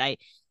I could. I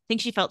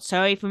think she felt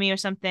sorry for me or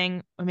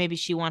something. Or maybe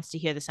she wants to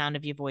hear the sound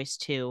of your voice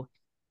too.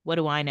 What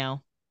do I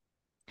know?"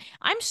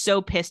 I'm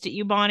so pissed at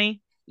you,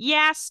 Bonnie.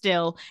 Yeah,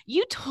 still.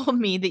 You told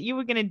me that you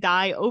were going to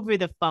die over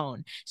the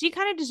phone. So you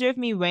kind of deserve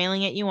me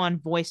railing at you on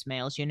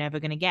voicemails you're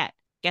never going to get.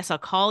 Guess I'll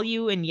call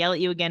you and yell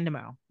at you again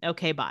tomorrow.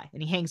 Okay, bye.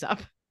 And he hangs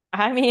up.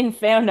 I mean,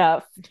 fair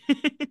enough.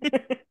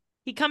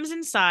 He comes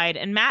inside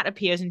and Matt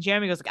appears and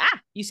Jeremy goes like,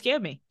 you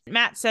scared me.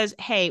 Matt says,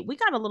 "Hey, we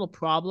got a little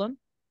problem.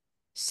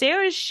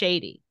 Sarah's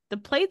shady. The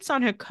plates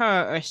on her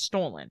car are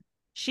stolen.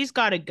 She's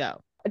got to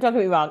go." Don't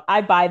get me wrong.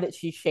 I buy that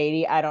she's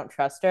shady. I don't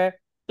trust her.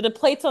 But the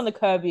plates on the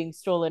car being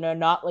stolen are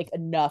not like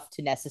enough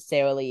to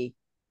necessarily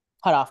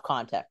cut off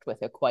contact with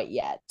her quite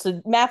yet.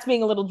 So Matt's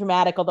being a little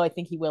dramatic, although I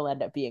think he will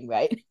end up being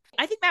right.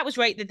 I think Matt was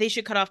right that they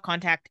should cut off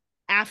contact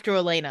after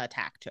Elena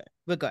attacked her,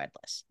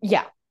 regardless.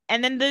 Yeah.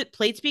 And then the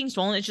plates being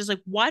stolen, it's just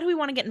like, why do we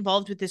want to get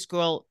involved with this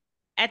girl?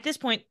 At this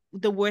point,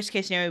 the worst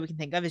case scenario we can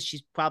think of is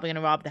she's probably going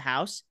to rob the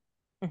house.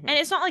 Mm-hmm. And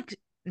it's not like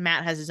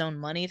Matt has his own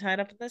money tied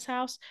up in this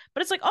house,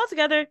 but it's like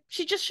altogether,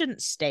 she just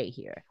shouldn't stay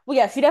here. Well,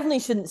 yeah, she definitely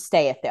shouldn't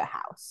stay at their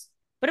house.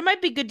 But it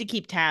might be good to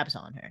keep tabs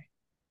on her.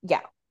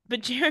 Yeah.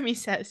 But Jeremy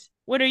says,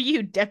 "What are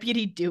you,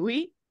 Deputy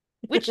Dewey?"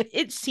 Which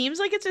it seems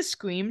like it's a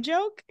Scream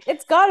joke.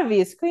 It's gotta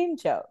be a Scream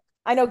joke.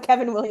 I know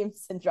Kevin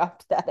Williamson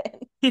dropped that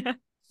in. Yeah.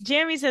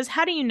 Jeremy says,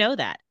 "How do you know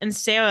that?" And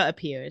Sarah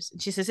appears.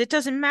 And she says, "It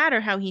doesn't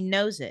matter how he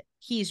knows it.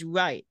 He's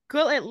right.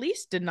 Girl, at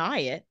least deny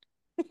it."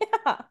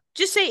 Yeah.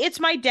 Just say, "It's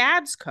my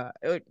dad's car."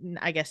 Or,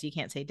 I guess you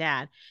can't say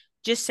dad.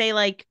 Just say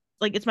like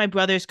it's my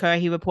brother's car.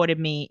 He reported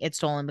me it's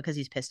stolen because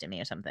he's pissed at me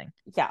or something.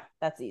 Yeah,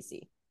 that's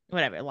easy.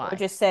 Whatever, lie. Or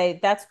just say,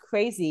 "That's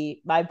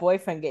crazy. My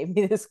boyfriend gave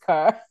me this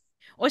car."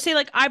 Or say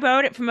like, "I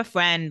borrowed it from a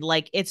friend.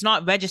 Like it's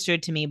not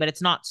registered to me, but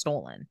it's not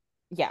stolen."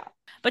 Yeah.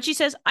 But she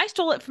says, "I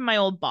stole it from my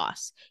old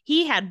boss.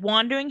 He had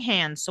wandering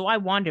hands, so I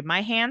wandered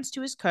my hands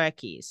to his car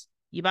keys."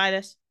 You buy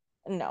this?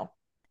 No.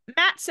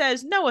 Matt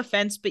says, "No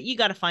offense, but you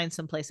got to find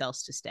someplace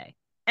else to stay."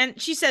 And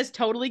she says,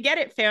 "Totally get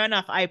it. Fair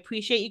enough. I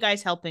appreciate you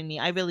guys helping me.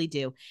 I really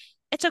do.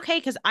 It's okay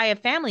because I have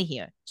family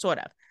here, sort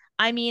of.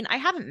 I mean, I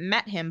haven't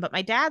met him, but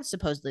my dad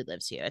supposedly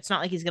lives here. It's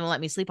not like he's going to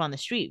let me sleep on the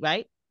street,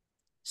 right?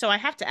 So I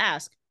have to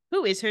ask,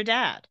 who is her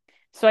dad?"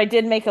 So I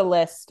did make a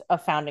list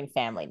of founding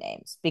family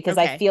names because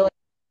Okay. I feel like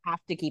I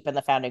have to keep in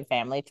the founding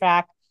family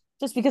track,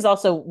 just because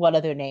also what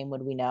other name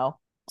would we know?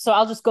 So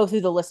I'll just go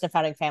through the list of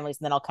founding families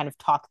and then I'll kind of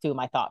talk through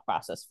my thought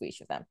process for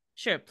each of them.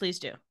 Sure, please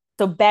do.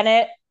 So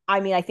Bennett, I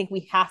mean, I think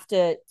we have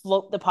to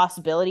float the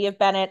possibility of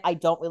Bennett. I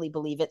don't really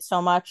believe it so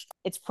much.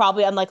 It's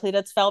probably unlikely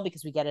that's Fell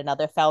because we get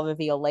another Fell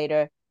reveal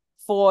later.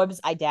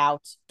 Forbes, I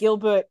doubt.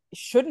 Gilbert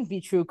shouldn't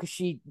be true because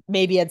she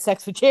maybe had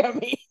sex with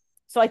Jeremy.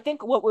 So I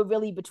think what we're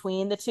really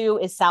between the two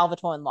is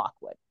Salvatore and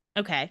Lockwood.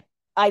 Okay.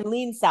 I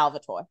lean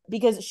Salvatore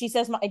because she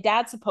says my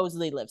dad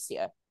supposedly lives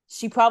here.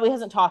 She probably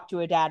hasn't talked to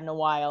her dad in a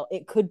while.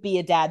 It could be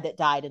a dad that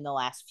died in the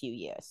last few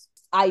years.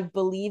 I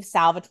believe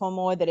Salvatore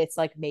more that it's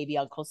like maybe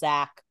Uncle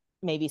Zach,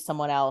 maybe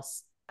someone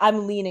else.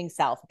 I'm leaning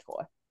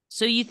Salvatore.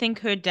 So you think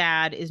her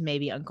dad is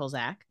maybe Uncle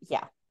Zach?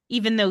 Yeah.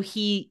 Even though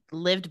he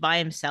lived by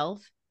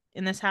himself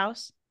in this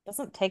house?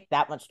 Doesn't take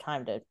that much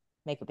time to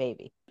make a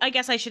baby. I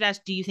guess I should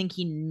ask, do you think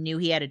he knew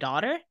he had a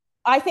daughter?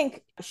 I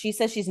think she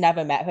says she's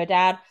never met her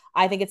dad.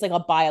 I think it's like a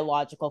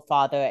biological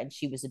father and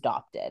she was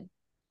adopted.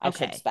 I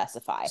should Okay.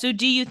 specify. So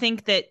do you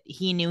think that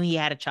he knew he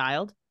had a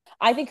child?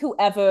 I think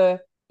whoever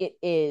it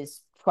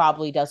is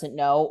probably doesn't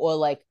know, or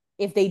like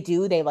if they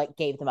do, they like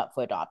gave them up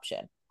for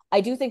adoption.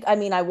 I do think, I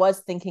mean, I was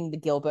thinking the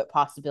Gilbert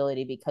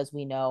possibility because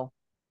we know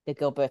the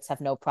Gilberts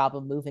have no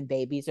problem moving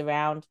babies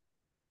around,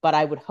 but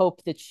I would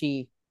hope that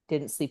she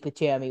didn't sleep with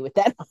Jeremy with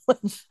that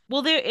knowledge.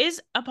 Well, there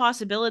is a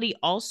possibility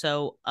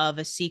also of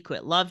a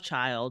secret love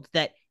child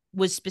that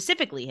was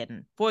specifically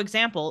hidden. For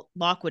example,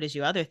 Lockwood is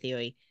your other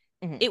theory.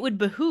 Mhm. It would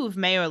behoove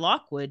Mayor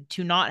Lockwood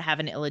to not have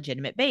an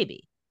illegitimate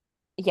baby.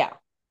 Yeah.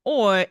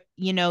 Or,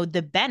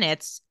 the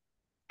Bennetts,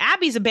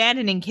 Abby's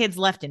abandoning kids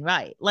left and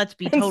right. Let's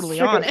be It's totally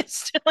true.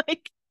 honest.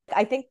 Like,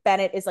 I think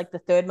Bennett is like the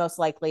third most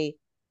likely,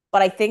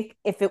 but I think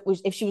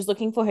if she was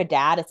looking for her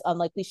dad, it's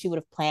unlikely she would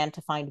have planned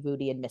to find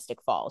Rudy in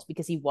Mystic Falls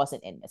because he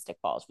wasn't in Mystic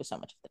Falls for so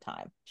much of the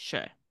time.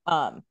 sure.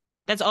 Um,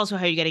 That's also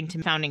how you're getting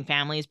to founding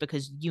families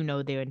because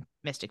they're in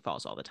Mystic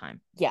Falls all the time.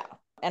 yeah.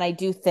 And I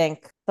do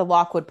think the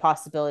Lockwood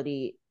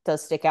possibility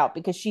does stick out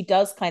because she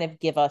does kind of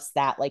give us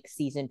that like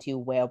season 2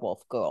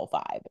 werewolf girl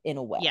vibe in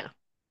a way. Yeah,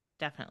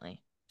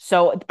 definitely.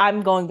 So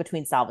I'm going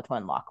between Salvatore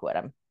and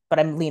Lockwood, but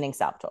I'm leaning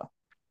Salvatore.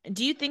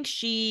 Do you think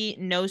she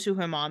knows who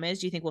her mom is?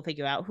 Do you think we'll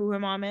figure out who her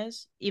mom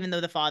is, even though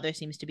the father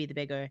seems to be the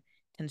bigger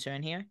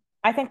concern here?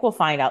 I think we'll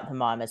find out the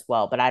mom as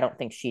well, but I don't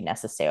think she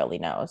necessarily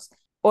knows.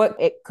 Or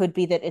it could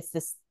be that it's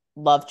this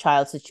love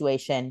child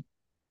situation.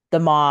 The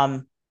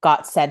mom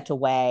got sent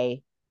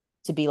away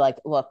to be like,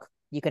 look,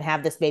 you can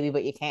have this baby,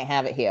 but you can't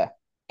have it here.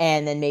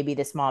 And then maybe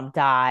this mom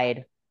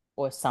died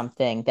or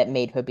something that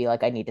made her be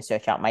like, I need to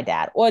search out my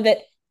dad. Or that,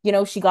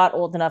 she got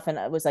old enough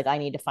and was like, I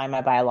need to find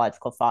my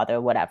biological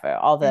father, whatever.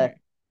 All the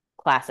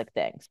classic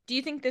things. Do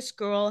you think this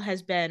girl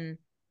has been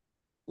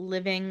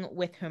living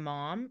with her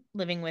mom,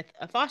 living with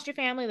a foster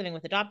family, living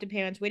with adopted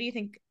parents? Where do you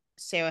think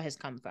Sarah has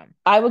come from?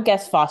 I would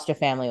guess foster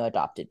family or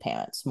adopted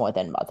parents more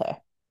than mother.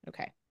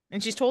 Okay.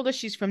 And she's told us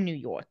she's from New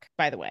York,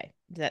 by the way.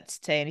 Does that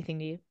say anything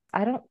to you?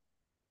 I don't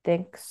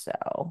think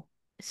so.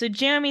 So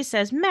Jeremy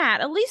says,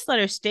 Matt, at least let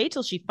her stay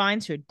till she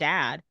finds her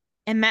dad.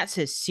 And Matt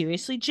says,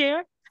 seriously,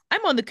 Jer?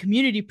 I'm on the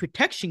Community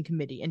Protection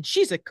Committee, and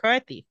she's a car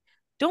thief.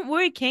 Don't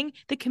worry, King.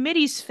 The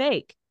committee's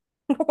fake.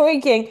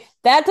 King,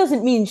 that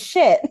doesn't mean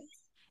shit.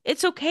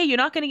 It's okay. You're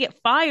not going to get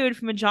fired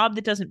from a job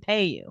that doesn't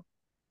pay you.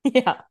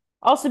 Yeah.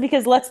 Also,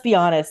 because let's be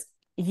honest,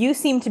 you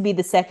seem to be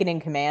the second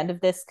in command of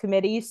this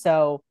committee.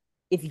 So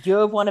if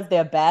you're one of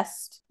their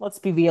best, let's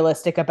be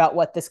realistic about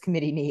what this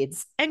committee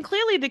needs. And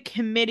clearly, the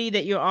committee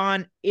that you're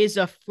on is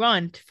a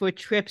front for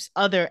Tripp's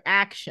other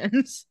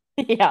actions.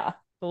 Yeah.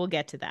 But we'll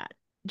get to that.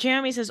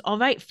 Jeremy says, all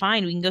right,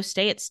 fine. We can go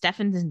stay at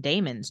Stefan's and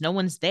Damon's. No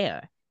one's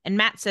there. And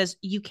Matt says,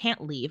 you can't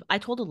leave. I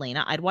told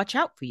Elena I'd watch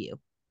out for you.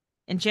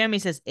 And Jeremy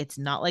says, it's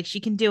not like she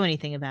can do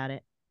anything about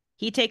it.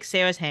 He takes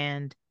Sarah's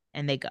hand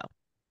and they go.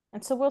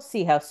 And so we'll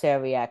see how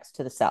Sarah reacts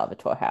to the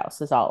Salvatore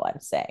house, is all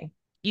I'm saying.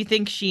 You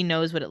think she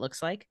knows what it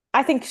looks like?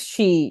 I think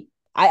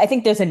I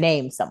think there's a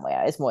name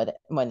somewhere, is more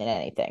than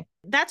anything.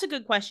 That's a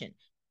good question.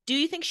 Do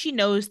you think she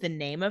knows the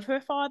name of her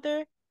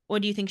father? Or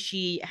do you think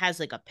she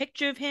has like a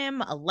picture of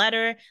him, a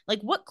letter?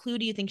 Like, what clue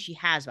do you think she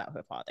has about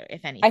her father,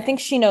 if anything? I think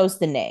she knows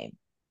the name.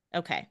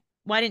 Okay.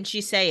 Why didn't she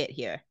say it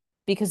here?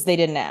 Because they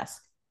didn't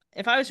ask.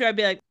 If I was her, I'd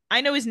be like,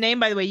 I know his name,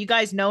 by the way. You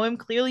guys know him.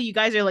 Clearly, you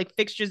guys are like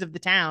fixtures of the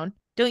town.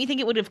 Don't you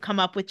think it would have come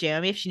up with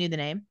Jeremy if she knew the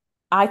name?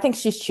 I think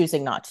she's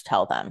choosing not to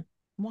tell them.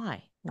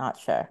 Why? Not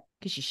sure.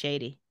 Because she's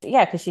shady.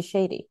 Yeah, because she's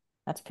shady.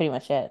 That's pretty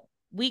much it.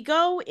 We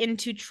go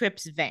into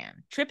Tripp's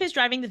van. Tripp is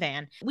driving the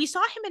van. We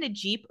saw him in a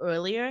Jeep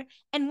earlier.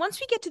 And once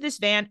we get to this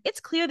van, it's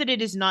clear that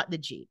it is not the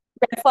Jeep.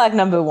 Red flag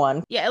number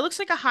 1. Yeah, it looks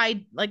like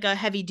a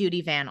heavy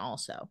duty van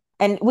also.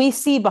 And we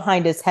see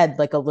behind his head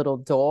like a little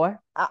door.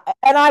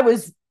 And I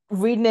was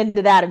reading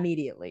into that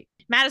immediately.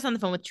 Matt is on the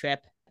phone with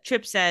Tripp.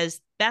 Tripp says,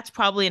 that's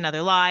probably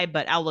another lie,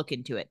 but I'll look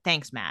into it.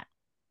 Thanks, Matt.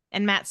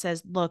 And Matt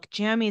says, look,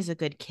 Jeremy is a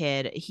good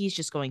kid. He's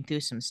just going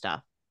through some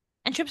stuff.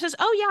 And Tripp says,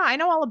 oh, yeah, I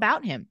know all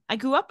about him. I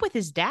grew up with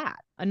his dad.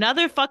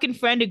 Another fucking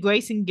friend of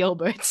Grayson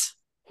Gilbert's.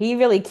 He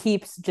really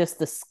keeps just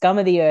the scum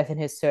of the earth in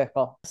his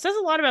circle. Says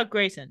a lot about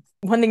Grayson.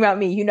 One thing about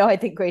me, I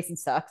think Grayson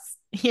sucks.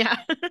 Yeah,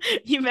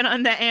 you've been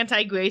on the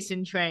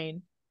anti-Grayson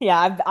train.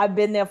 Yeah, I've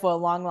been there for a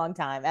long, long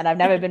time, and I've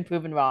never been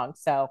proven wrong.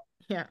 So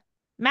yeah.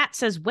 Matt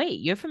says, wait,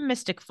 you're from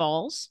Mystic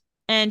Falls?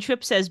 And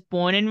Trip says,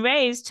 born and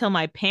raised till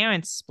my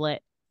parents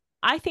split.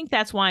 I think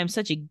that's why I'm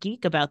such a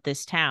geek about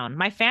this town.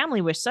 My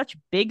family were such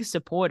big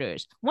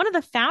supporters. One of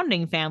the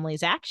founding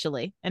families,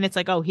 actually. And it's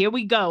like, oh, here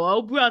we go.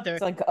 Oh, brother.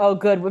 It's like, oh,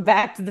 good. We're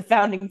back to the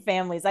founding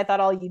families. I thought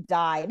all you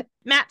died.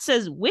 Matt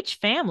says, which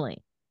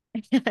family?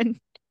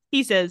 And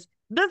he says,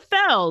 the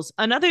Fells,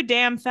 another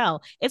damn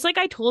Fell. It's like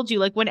I told you,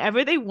 like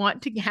whenever they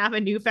want to have a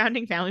new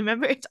founding family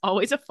member, it's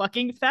always a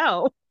fucking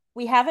Fell.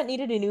 We haven't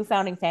needed a new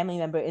founding family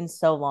member in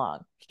so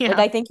long. Yeah. Like,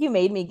 I think you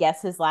made me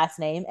guess his last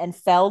name, and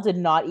Fell did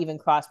not even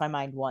cross my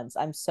mind once.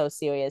 I'm so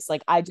serious.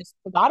 Like, I just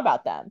forgot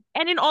about them.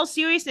 And in all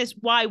seriousness,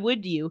 why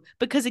would you?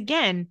 Because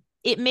again,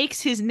 it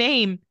makes his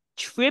name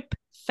Trip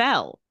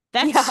Fell.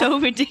 That's so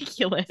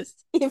ridiculous.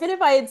 Even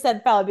if I had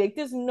said Fell, I'd be like,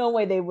 there's no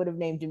way they would have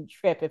named him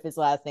Trip if his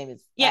last name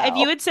is Fell. Yeah, if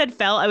you had said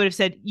Fell, I would have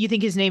said, you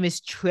think his name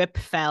is Trip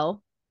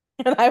Fell?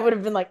 And I would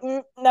have been like,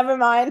 never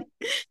mind.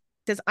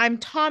 Says, I'm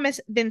Thomas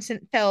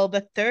Vincent Fell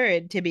the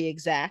third, to be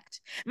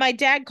exact. My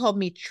dad called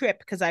me Trip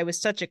because I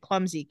was such a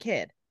clumsy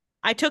kid.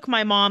 I took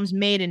my mom's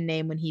maiden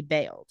name when he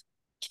bailed.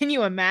 Can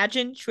you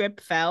imagine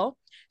Trip Fell?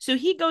 So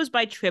he goes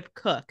by Trip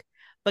Cook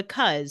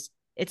because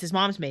it's his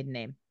mom's maiden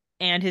name.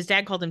 And his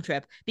dad called him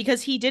Trip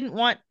because he didn't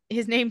want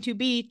his name to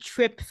be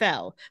Trip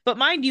Fell. But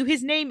mind you,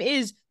 his name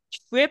is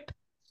Trip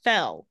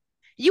Fell.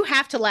 You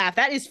have to laugh.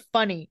 That is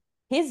funny.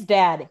 His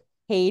dad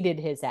hated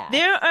his ass.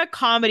 There are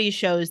comedy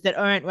shows that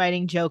aren't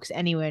writing jokes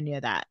anywhere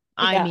near that.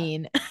 Yeah. I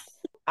mean,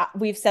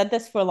 we've said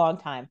this for a long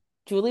time.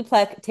 Julie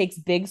Plec takes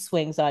big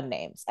swings on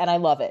names, and I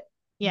love it.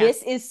 Yeah.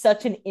 This is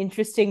such an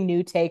interesting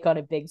new take on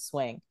a big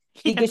swing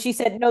because she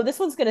said, no, this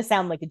one's going to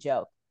sound like a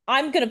joke.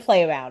 I'm going to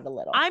play around a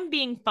little. I'm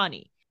being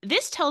funny.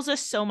 This tells us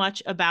so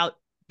much about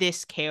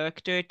this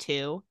character,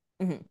 too,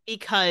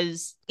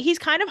 because he's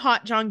kind of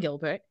hot John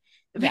Gilbert.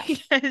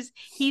 Because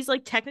he's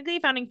like technically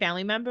a founding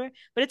family member,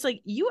 but it's like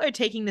you are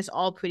taking this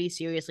all pretty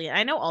seriously.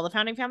 I know all the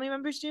founding family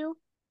members do,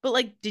 but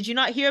like, did you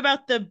not hear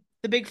about the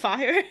big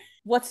fire?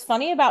 What's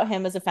funny about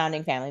him as a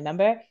founding family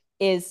member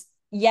is,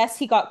 yes,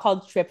 he got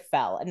called Trip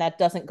Fell, and that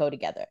doesn't go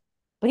together.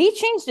 But he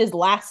changed his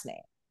last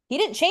name. He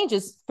didn't change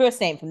his first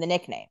name from the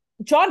nickname.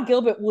 John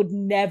Gilbert would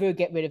never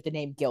get rid of the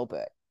name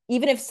Gilbert.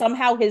 Even if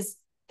somehow his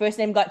first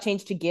name got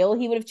changed to Gil,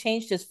 he would have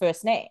changed his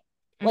first name.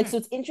 Like, so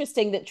it's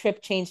interesting that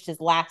Trip changed his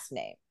last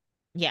name.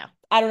 Yeah.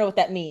 I don't know what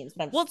that means,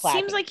 but I'm just it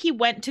seems like he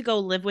went to go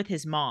live with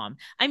his mom.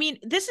 I mean,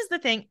 this is the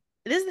thing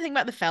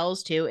about the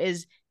Fells, too,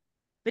 is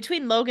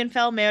between Logan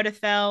Fell, Meredith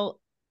Fell,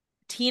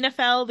 Tina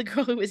Fell, the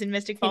girl who was in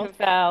Mystic Falls,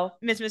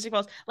 Miss Mystic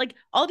Falls, like,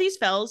 all these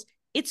Fells,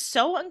 it's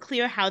so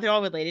unclear how they're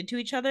all related to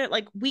each other.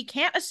 Like, we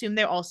can't assume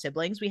they're all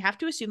siblings. We have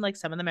to assume, like,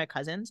 some of them are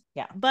cousins.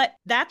 Yeah. But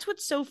that's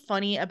what's so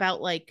funny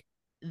about, like,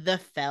 the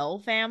Fell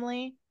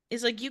family.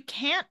 Is like you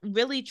can't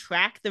really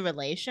track the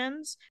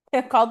relations.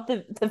 They're called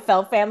the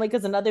Fell family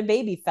because another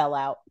baby fell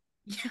out.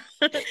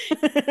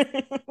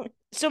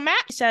 So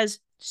Matt says,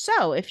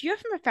 so if you're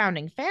from a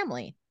founding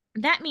family,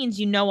 that means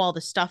you know all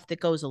the stuff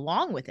that goes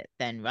along with it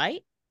then,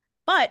 right?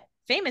 But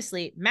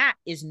famously, Matt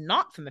is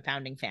not from a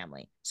founding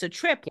family. So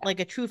Trip,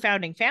 like a true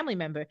founding family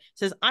member,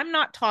 says, I'm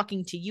not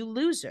talking to you,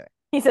 loser.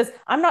 He says,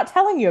 I'm not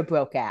telling your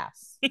broke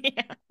ass. I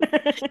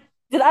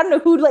don't know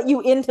who let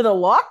you into the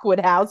Lockwood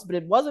house, but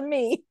it wasn't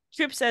me.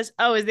 Trip says,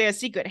 oh, is there a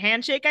secret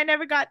handshake I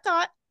never got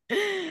taught?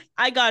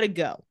 I gotta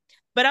go.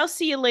 But I'll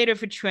see you later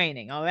for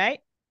training, all right?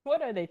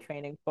 What are they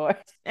training for?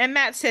 And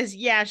Matt says,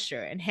 yeah,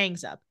 sure, and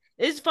hangs up.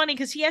 It's funny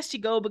because he has to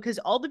go because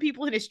all the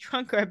people in his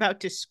trunk are about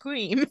to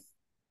scream.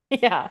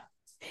 Yeah.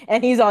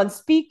 And he's on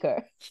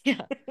speaker.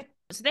 Yeah.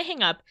 So they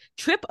hang up.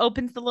 Trip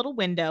opens the little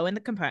window in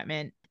the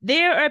compartment.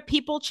 There are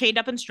people chained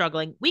up and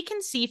struggling. We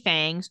can see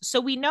fangs, so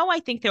we know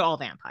I think they're all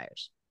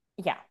vampires.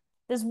 Yeah.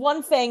 There's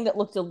one thing that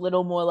looked a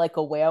little more like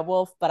a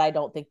werewolf, but I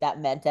don't think that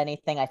meant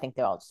anything. I think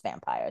they're all just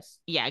vampires.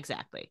 Yeah,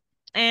 exactly.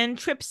 And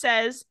Trip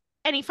says,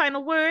 any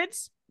final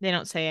words? They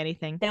don't say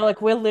anything. They're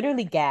like, we're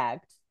literally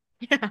gagged.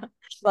 Yeah.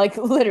 Like,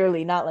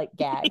 literally, not like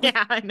gagged.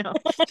 Yeah, I know.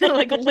 They're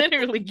like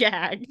literally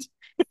gagged.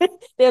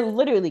 They're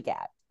literally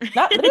gagged.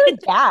 Not literally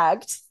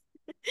gagged.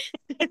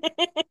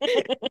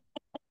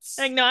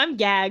 Like, no, I'm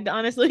gagged,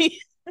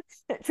 honestly.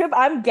 Trip,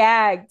 I'm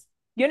gagged.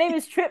 Your name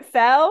is Trip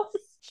Fell?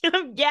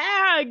 I'm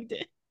gagged.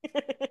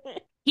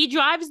 He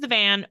drives the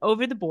van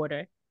over the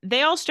border.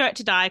 They all start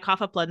to die,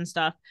 cough up blood and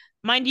stuff.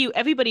 Mind you,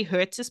 Everybody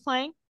Hurts is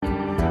playing. Well,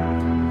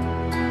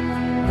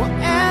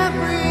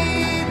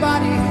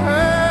 everybody hurts.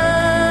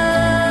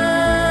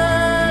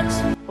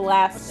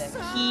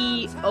 Blasting.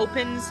 He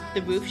opens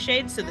the roof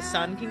shade so the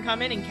sun can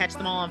come in and catch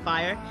them all on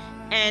fire.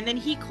 And then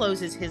he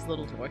closes his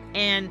little door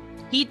and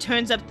he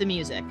turns up the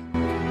music.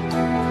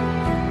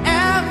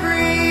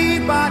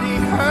 Everybody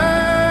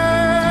hurts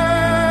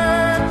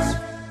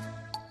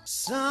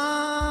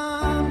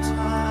sometimes.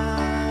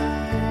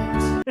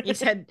 He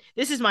said,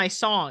 this is my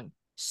song.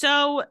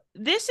 So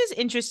this is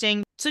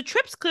interesting. So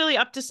Trip's clearly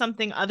up to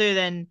something other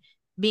than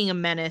being a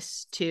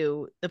menace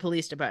to the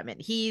police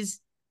department. He's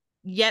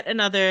yet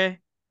another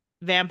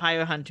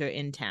vampire hunter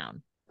in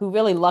town. who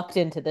really lucked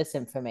into this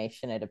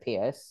information, it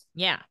appears.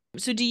 Yeah.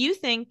 So do you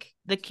think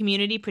the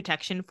Community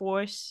Protection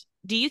Force,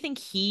 do you think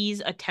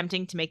he's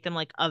attempting to make them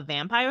like a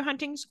vampire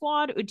hunting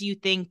squad, or do you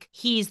think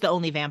he's the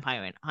only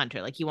vampire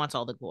hunter? Like he wants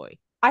all the glory?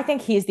 I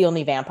think he's the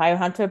only vampire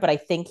hunter, but I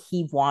think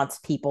he wants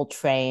people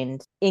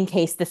trained in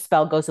case the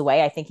spell goes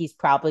away. I think he's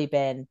probably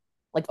been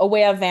like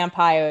aware of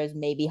vampires,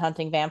 maybe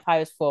hunting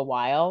vampires for a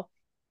while,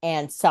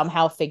 and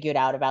somehow figured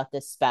out about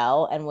this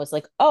spell and was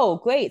like, oh,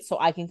 great. So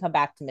I can come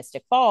back to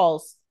Mystic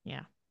Falls.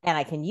 Yeah. And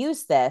I can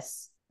use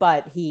this.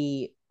 But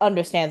he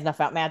understands enough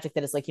about magic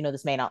that it's like,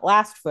 this may not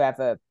last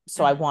forever.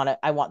 So I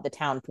want the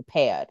town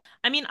prepared.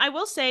 I mean, I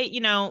will say,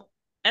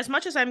 as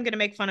much as I'm going to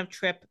make fun of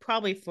Trip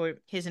probably for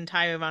his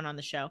entire run on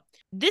the show,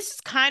 this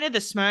is kind of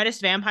the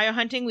smartest vampire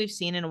hunting we've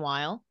seen in a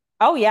while.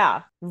 Oh,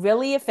 yeah.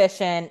 Really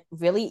efficient,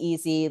 really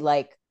easy.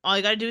 Like, all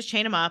you got to do is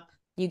chain them up.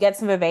 You get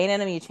some Vervain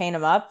in them, you chain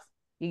them up.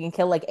 You can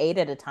kill like 8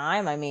 at a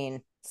time. I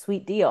mean,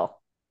 sweet deal.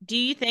 Do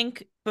you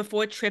think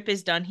before Trip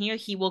is done here,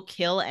 he will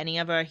kill any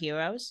of our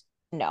heroes?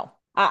 No.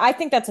 I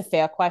think that's a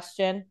fair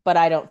question, but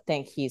I don't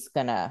think he's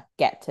going to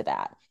get to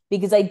that.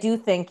 Because I do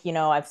think,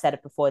 I've said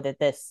it before, that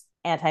this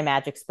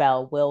anti-magic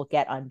spell will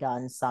get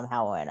undone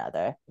somehow or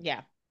another.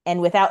 Yeah. And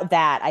without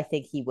that, I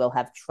think he will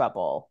have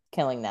trouble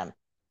killing them.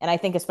 And I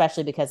think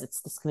especially because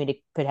it's this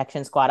Community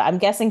Protection Squad, I'm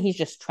guessing he's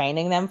just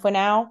training them for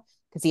now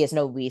because he has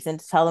no reason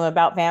to tell them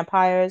about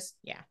vampires.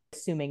 Yeah.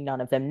 Assuming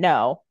none of them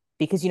know,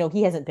 because,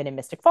 he hasn't been in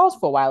Mystic Falls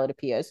for a while, it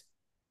appears.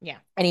 Yeah.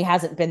 And he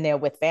hasn't been there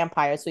with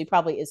vampires, so he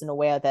probably isn't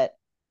aware that,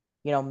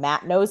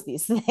 Matt knows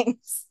these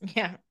things.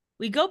 Yeah.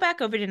 We go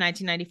back over to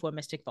 1994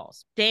 Mystic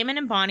Falls. Damon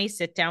and Bonnie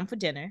sit down for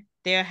dinner.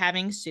 They're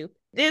having soup.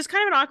 There's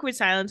kind of an awkward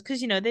silence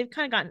because, they've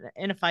kind of gotten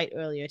in a fight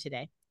earlier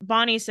today.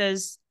 Bonnie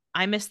says,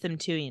 I miss them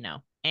too,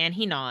 And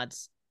he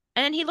nods.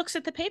 And then he looks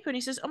at the paper and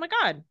he says, oh my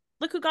God,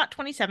 look who got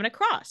 27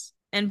 across.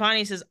 And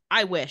Bonnie says,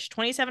 I wish.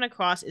 27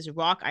 across is a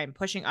rock I am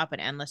pushing up an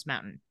endless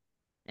mountain.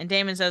 And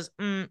Damon says,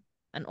 an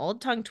old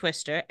tongue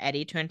twister.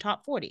 Eddie turned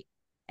top 40.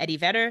 Eddie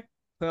Vedder,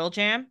 Pearl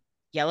Jam,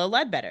 Yellow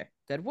Ledbetter.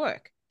 Good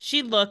work.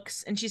 She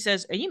looks and she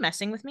says, are you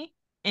messing with me?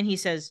 And he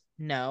says,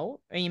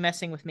 no. Are you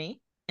messing with me?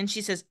 And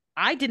she says,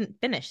 I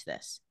didn't finish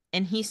this.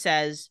 And he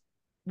says,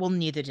 well,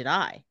 neither did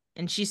I.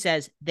 And she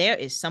says, there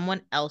is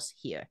someone else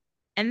here.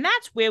 And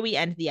that's where we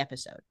end the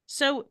episode.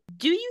 So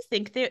do you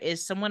think there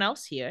is someone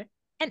else here?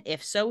 And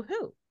if so,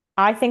 who?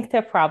 I think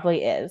there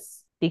probably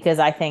is, because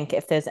I think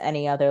if there's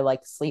any other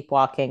like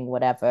sleepwalking,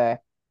 whatever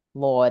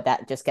lore,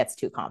 that just gets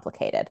too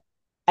complicated.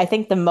 I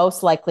think the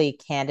most likely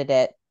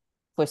candidate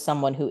for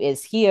someone who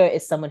is here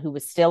is someone who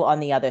was still on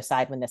the other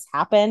side when this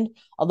happened.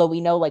 Although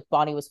we know like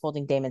Bonnie was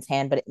holding Damon's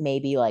hand, but it may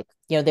be like,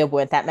 there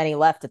weren't that many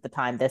left at the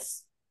time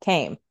this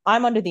came.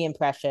 I'm under the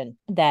impression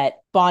that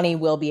Bonnie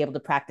will be able to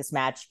practice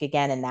magic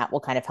again, and that will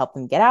kind of help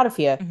them get out of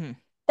here. Mm-hmm.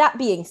 That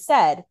being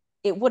said,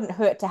 it wouldn't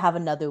hurt to have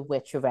another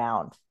witch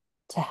around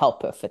to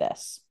help her for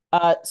this.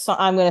 So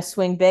I'm going to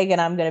swing big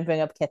and I'm going to bring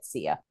up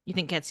Ketsia. You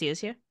think Ketsia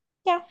is here?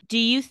 Yeah. Do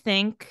you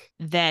think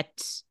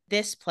that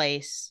this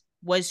place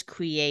was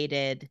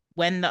created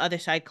when the other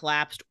side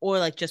collapsed, or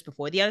like just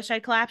before the other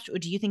side collapsed? Or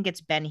do you think it's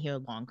been here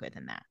longer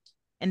than that?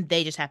 And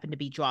they just happened to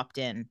be dropped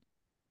in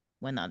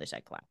when the other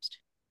side collapsed?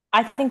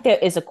 I think there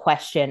is a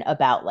question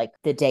about like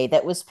the day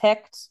that was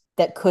picked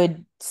that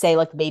could say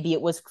like maybe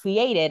it was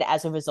created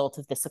as a result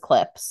of this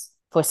eclipse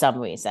for some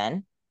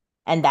reason.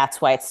 And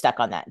that's why it's stuck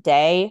on that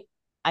day.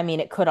 I mean,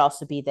 it could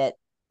also be that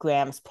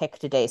Grams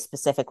picked a day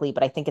specifically,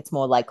 but I think it's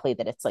more likely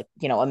that it's like,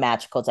 a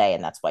magical day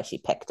and that's why she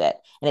picked it.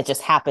 And it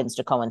just happens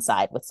to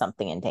coincide with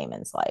something in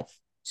Damon's life.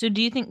 So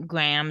do you think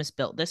Grams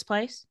built this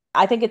place?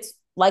 I think it's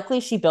likely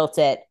she built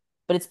it,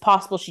 but it's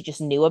possible she just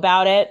knew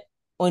about it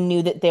or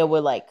knew that there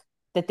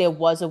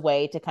was a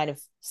way to kind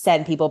of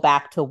send people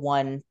back to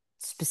one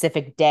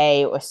specific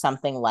day or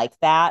something like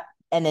that.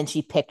 And then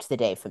she picked the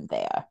day from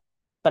there.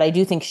 But I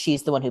do think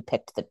she's the one who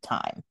picked the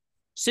time.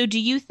 So do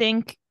you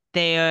think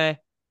there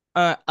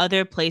are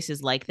other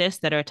places like this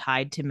that are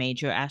tied to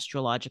major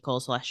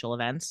astrological celestial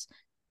events?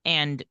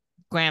 And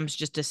Grams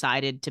just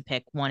decided to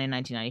pick one in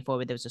 1994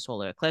 where there was a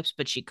solar eclipse,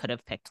 but she could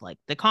have picked like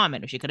the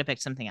comet, or she could have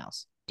picked something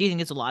else. Do you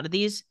think it's a lot of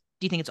these?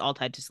 Do you think it's all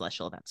tied to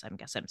celestial events? I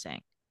guess I'm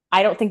saying.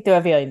 I don't think there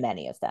are very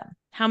many of them.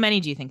 How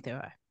many do you think there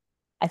are?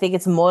 I think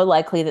it's more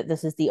likely that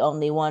this is the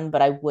only one,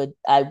 but I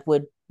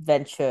would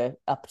venture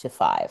up to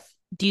 5.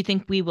 Do you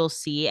think we will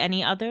see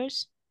any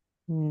others?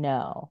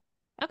 No.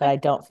 Okay. But I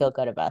don't feel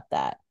good about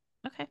that.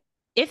 Okay.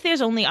 If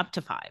there's only up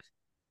to 5,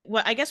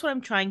 well, I guess what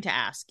I'm trying to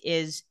ask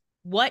is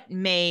what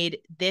made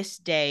this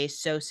day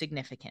so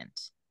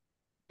significant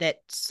that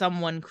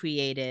someone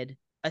created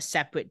a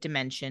separate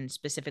dimension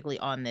specifically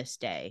on this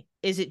day?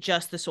 Is it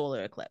just the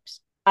solar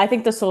eclipse? I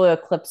think the solar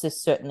eclipse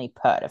is certainly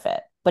part of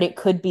it, but it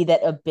could be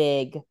that a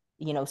big,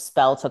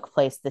 spell took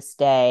place this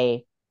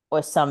day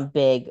or some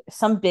big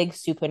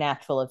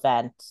supernatural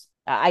event.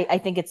 I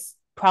think it's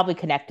probably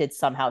connected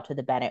somehow to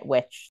the Bennett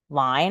witch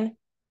line.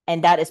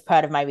 And that is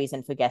part of my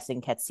reason for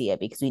guessing Ketsia,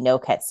 because we know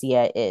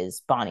Ketsia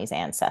is Bonnie's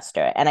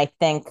ancestor. And I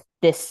think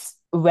this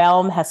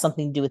realm has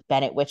something to do with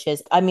Bennett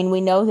witches. I mean,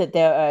 we know that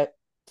there are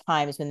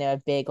times when there are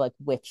big like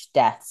witch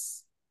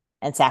deaths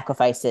and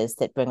sacrifices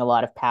that bring a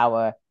lot of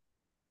power.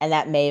 And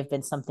that may have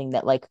been something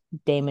that like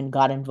Daemon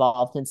got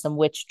involved in some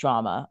witch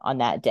drama on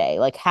that day.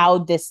 Like how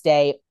this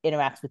day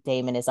interacts with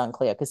Daemon is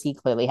unclear because he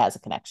clearly has a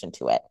connection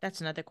to it.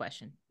 That's another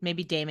question.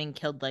 Maybe Daemon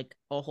killed like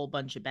a whole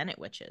bunch of Bennett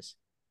witches.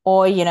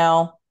 Or, you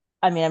know,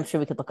 I mean, I'm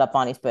sure we could look up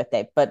Bonnie's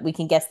birthday, but we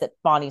can guess that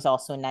Bonnie's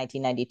also in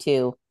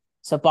 1992.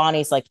 So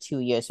Bonnie's like 2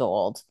 years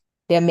old.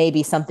 There may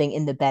be something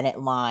in the Bennett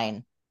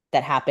line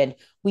that happened.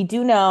 We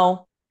do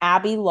know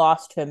Abby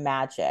lost her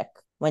magic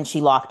when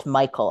she locked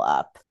Michael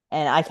up.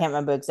 And I can't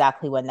remember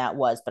exactly when that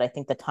was, but I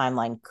think the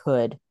timeline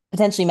could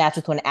potentially match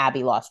with when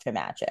Abby lost her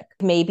magic.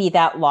 Maybe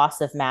that loss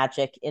of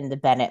magic in the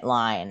Bennett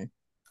line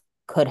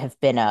could have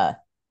been a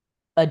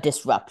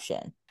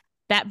disruption.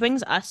 That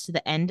brings us to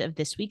the end of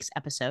this week's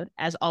episode.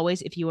 As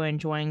always, if you are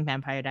enjoying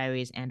Vampire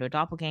Diaries and or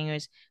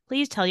Doppelgangers,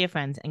 please tell your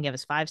friends and give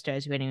us 5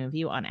 stars rating and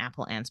review on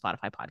Apple and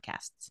Spotify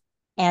podcasts.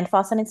 And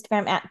follow us on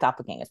Instagram at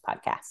Doppelgangers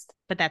Podcast.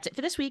 But that's it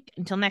for this week.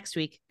 Until next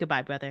week,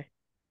 goodbye, brother.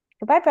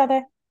 Goodbye,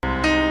 brother.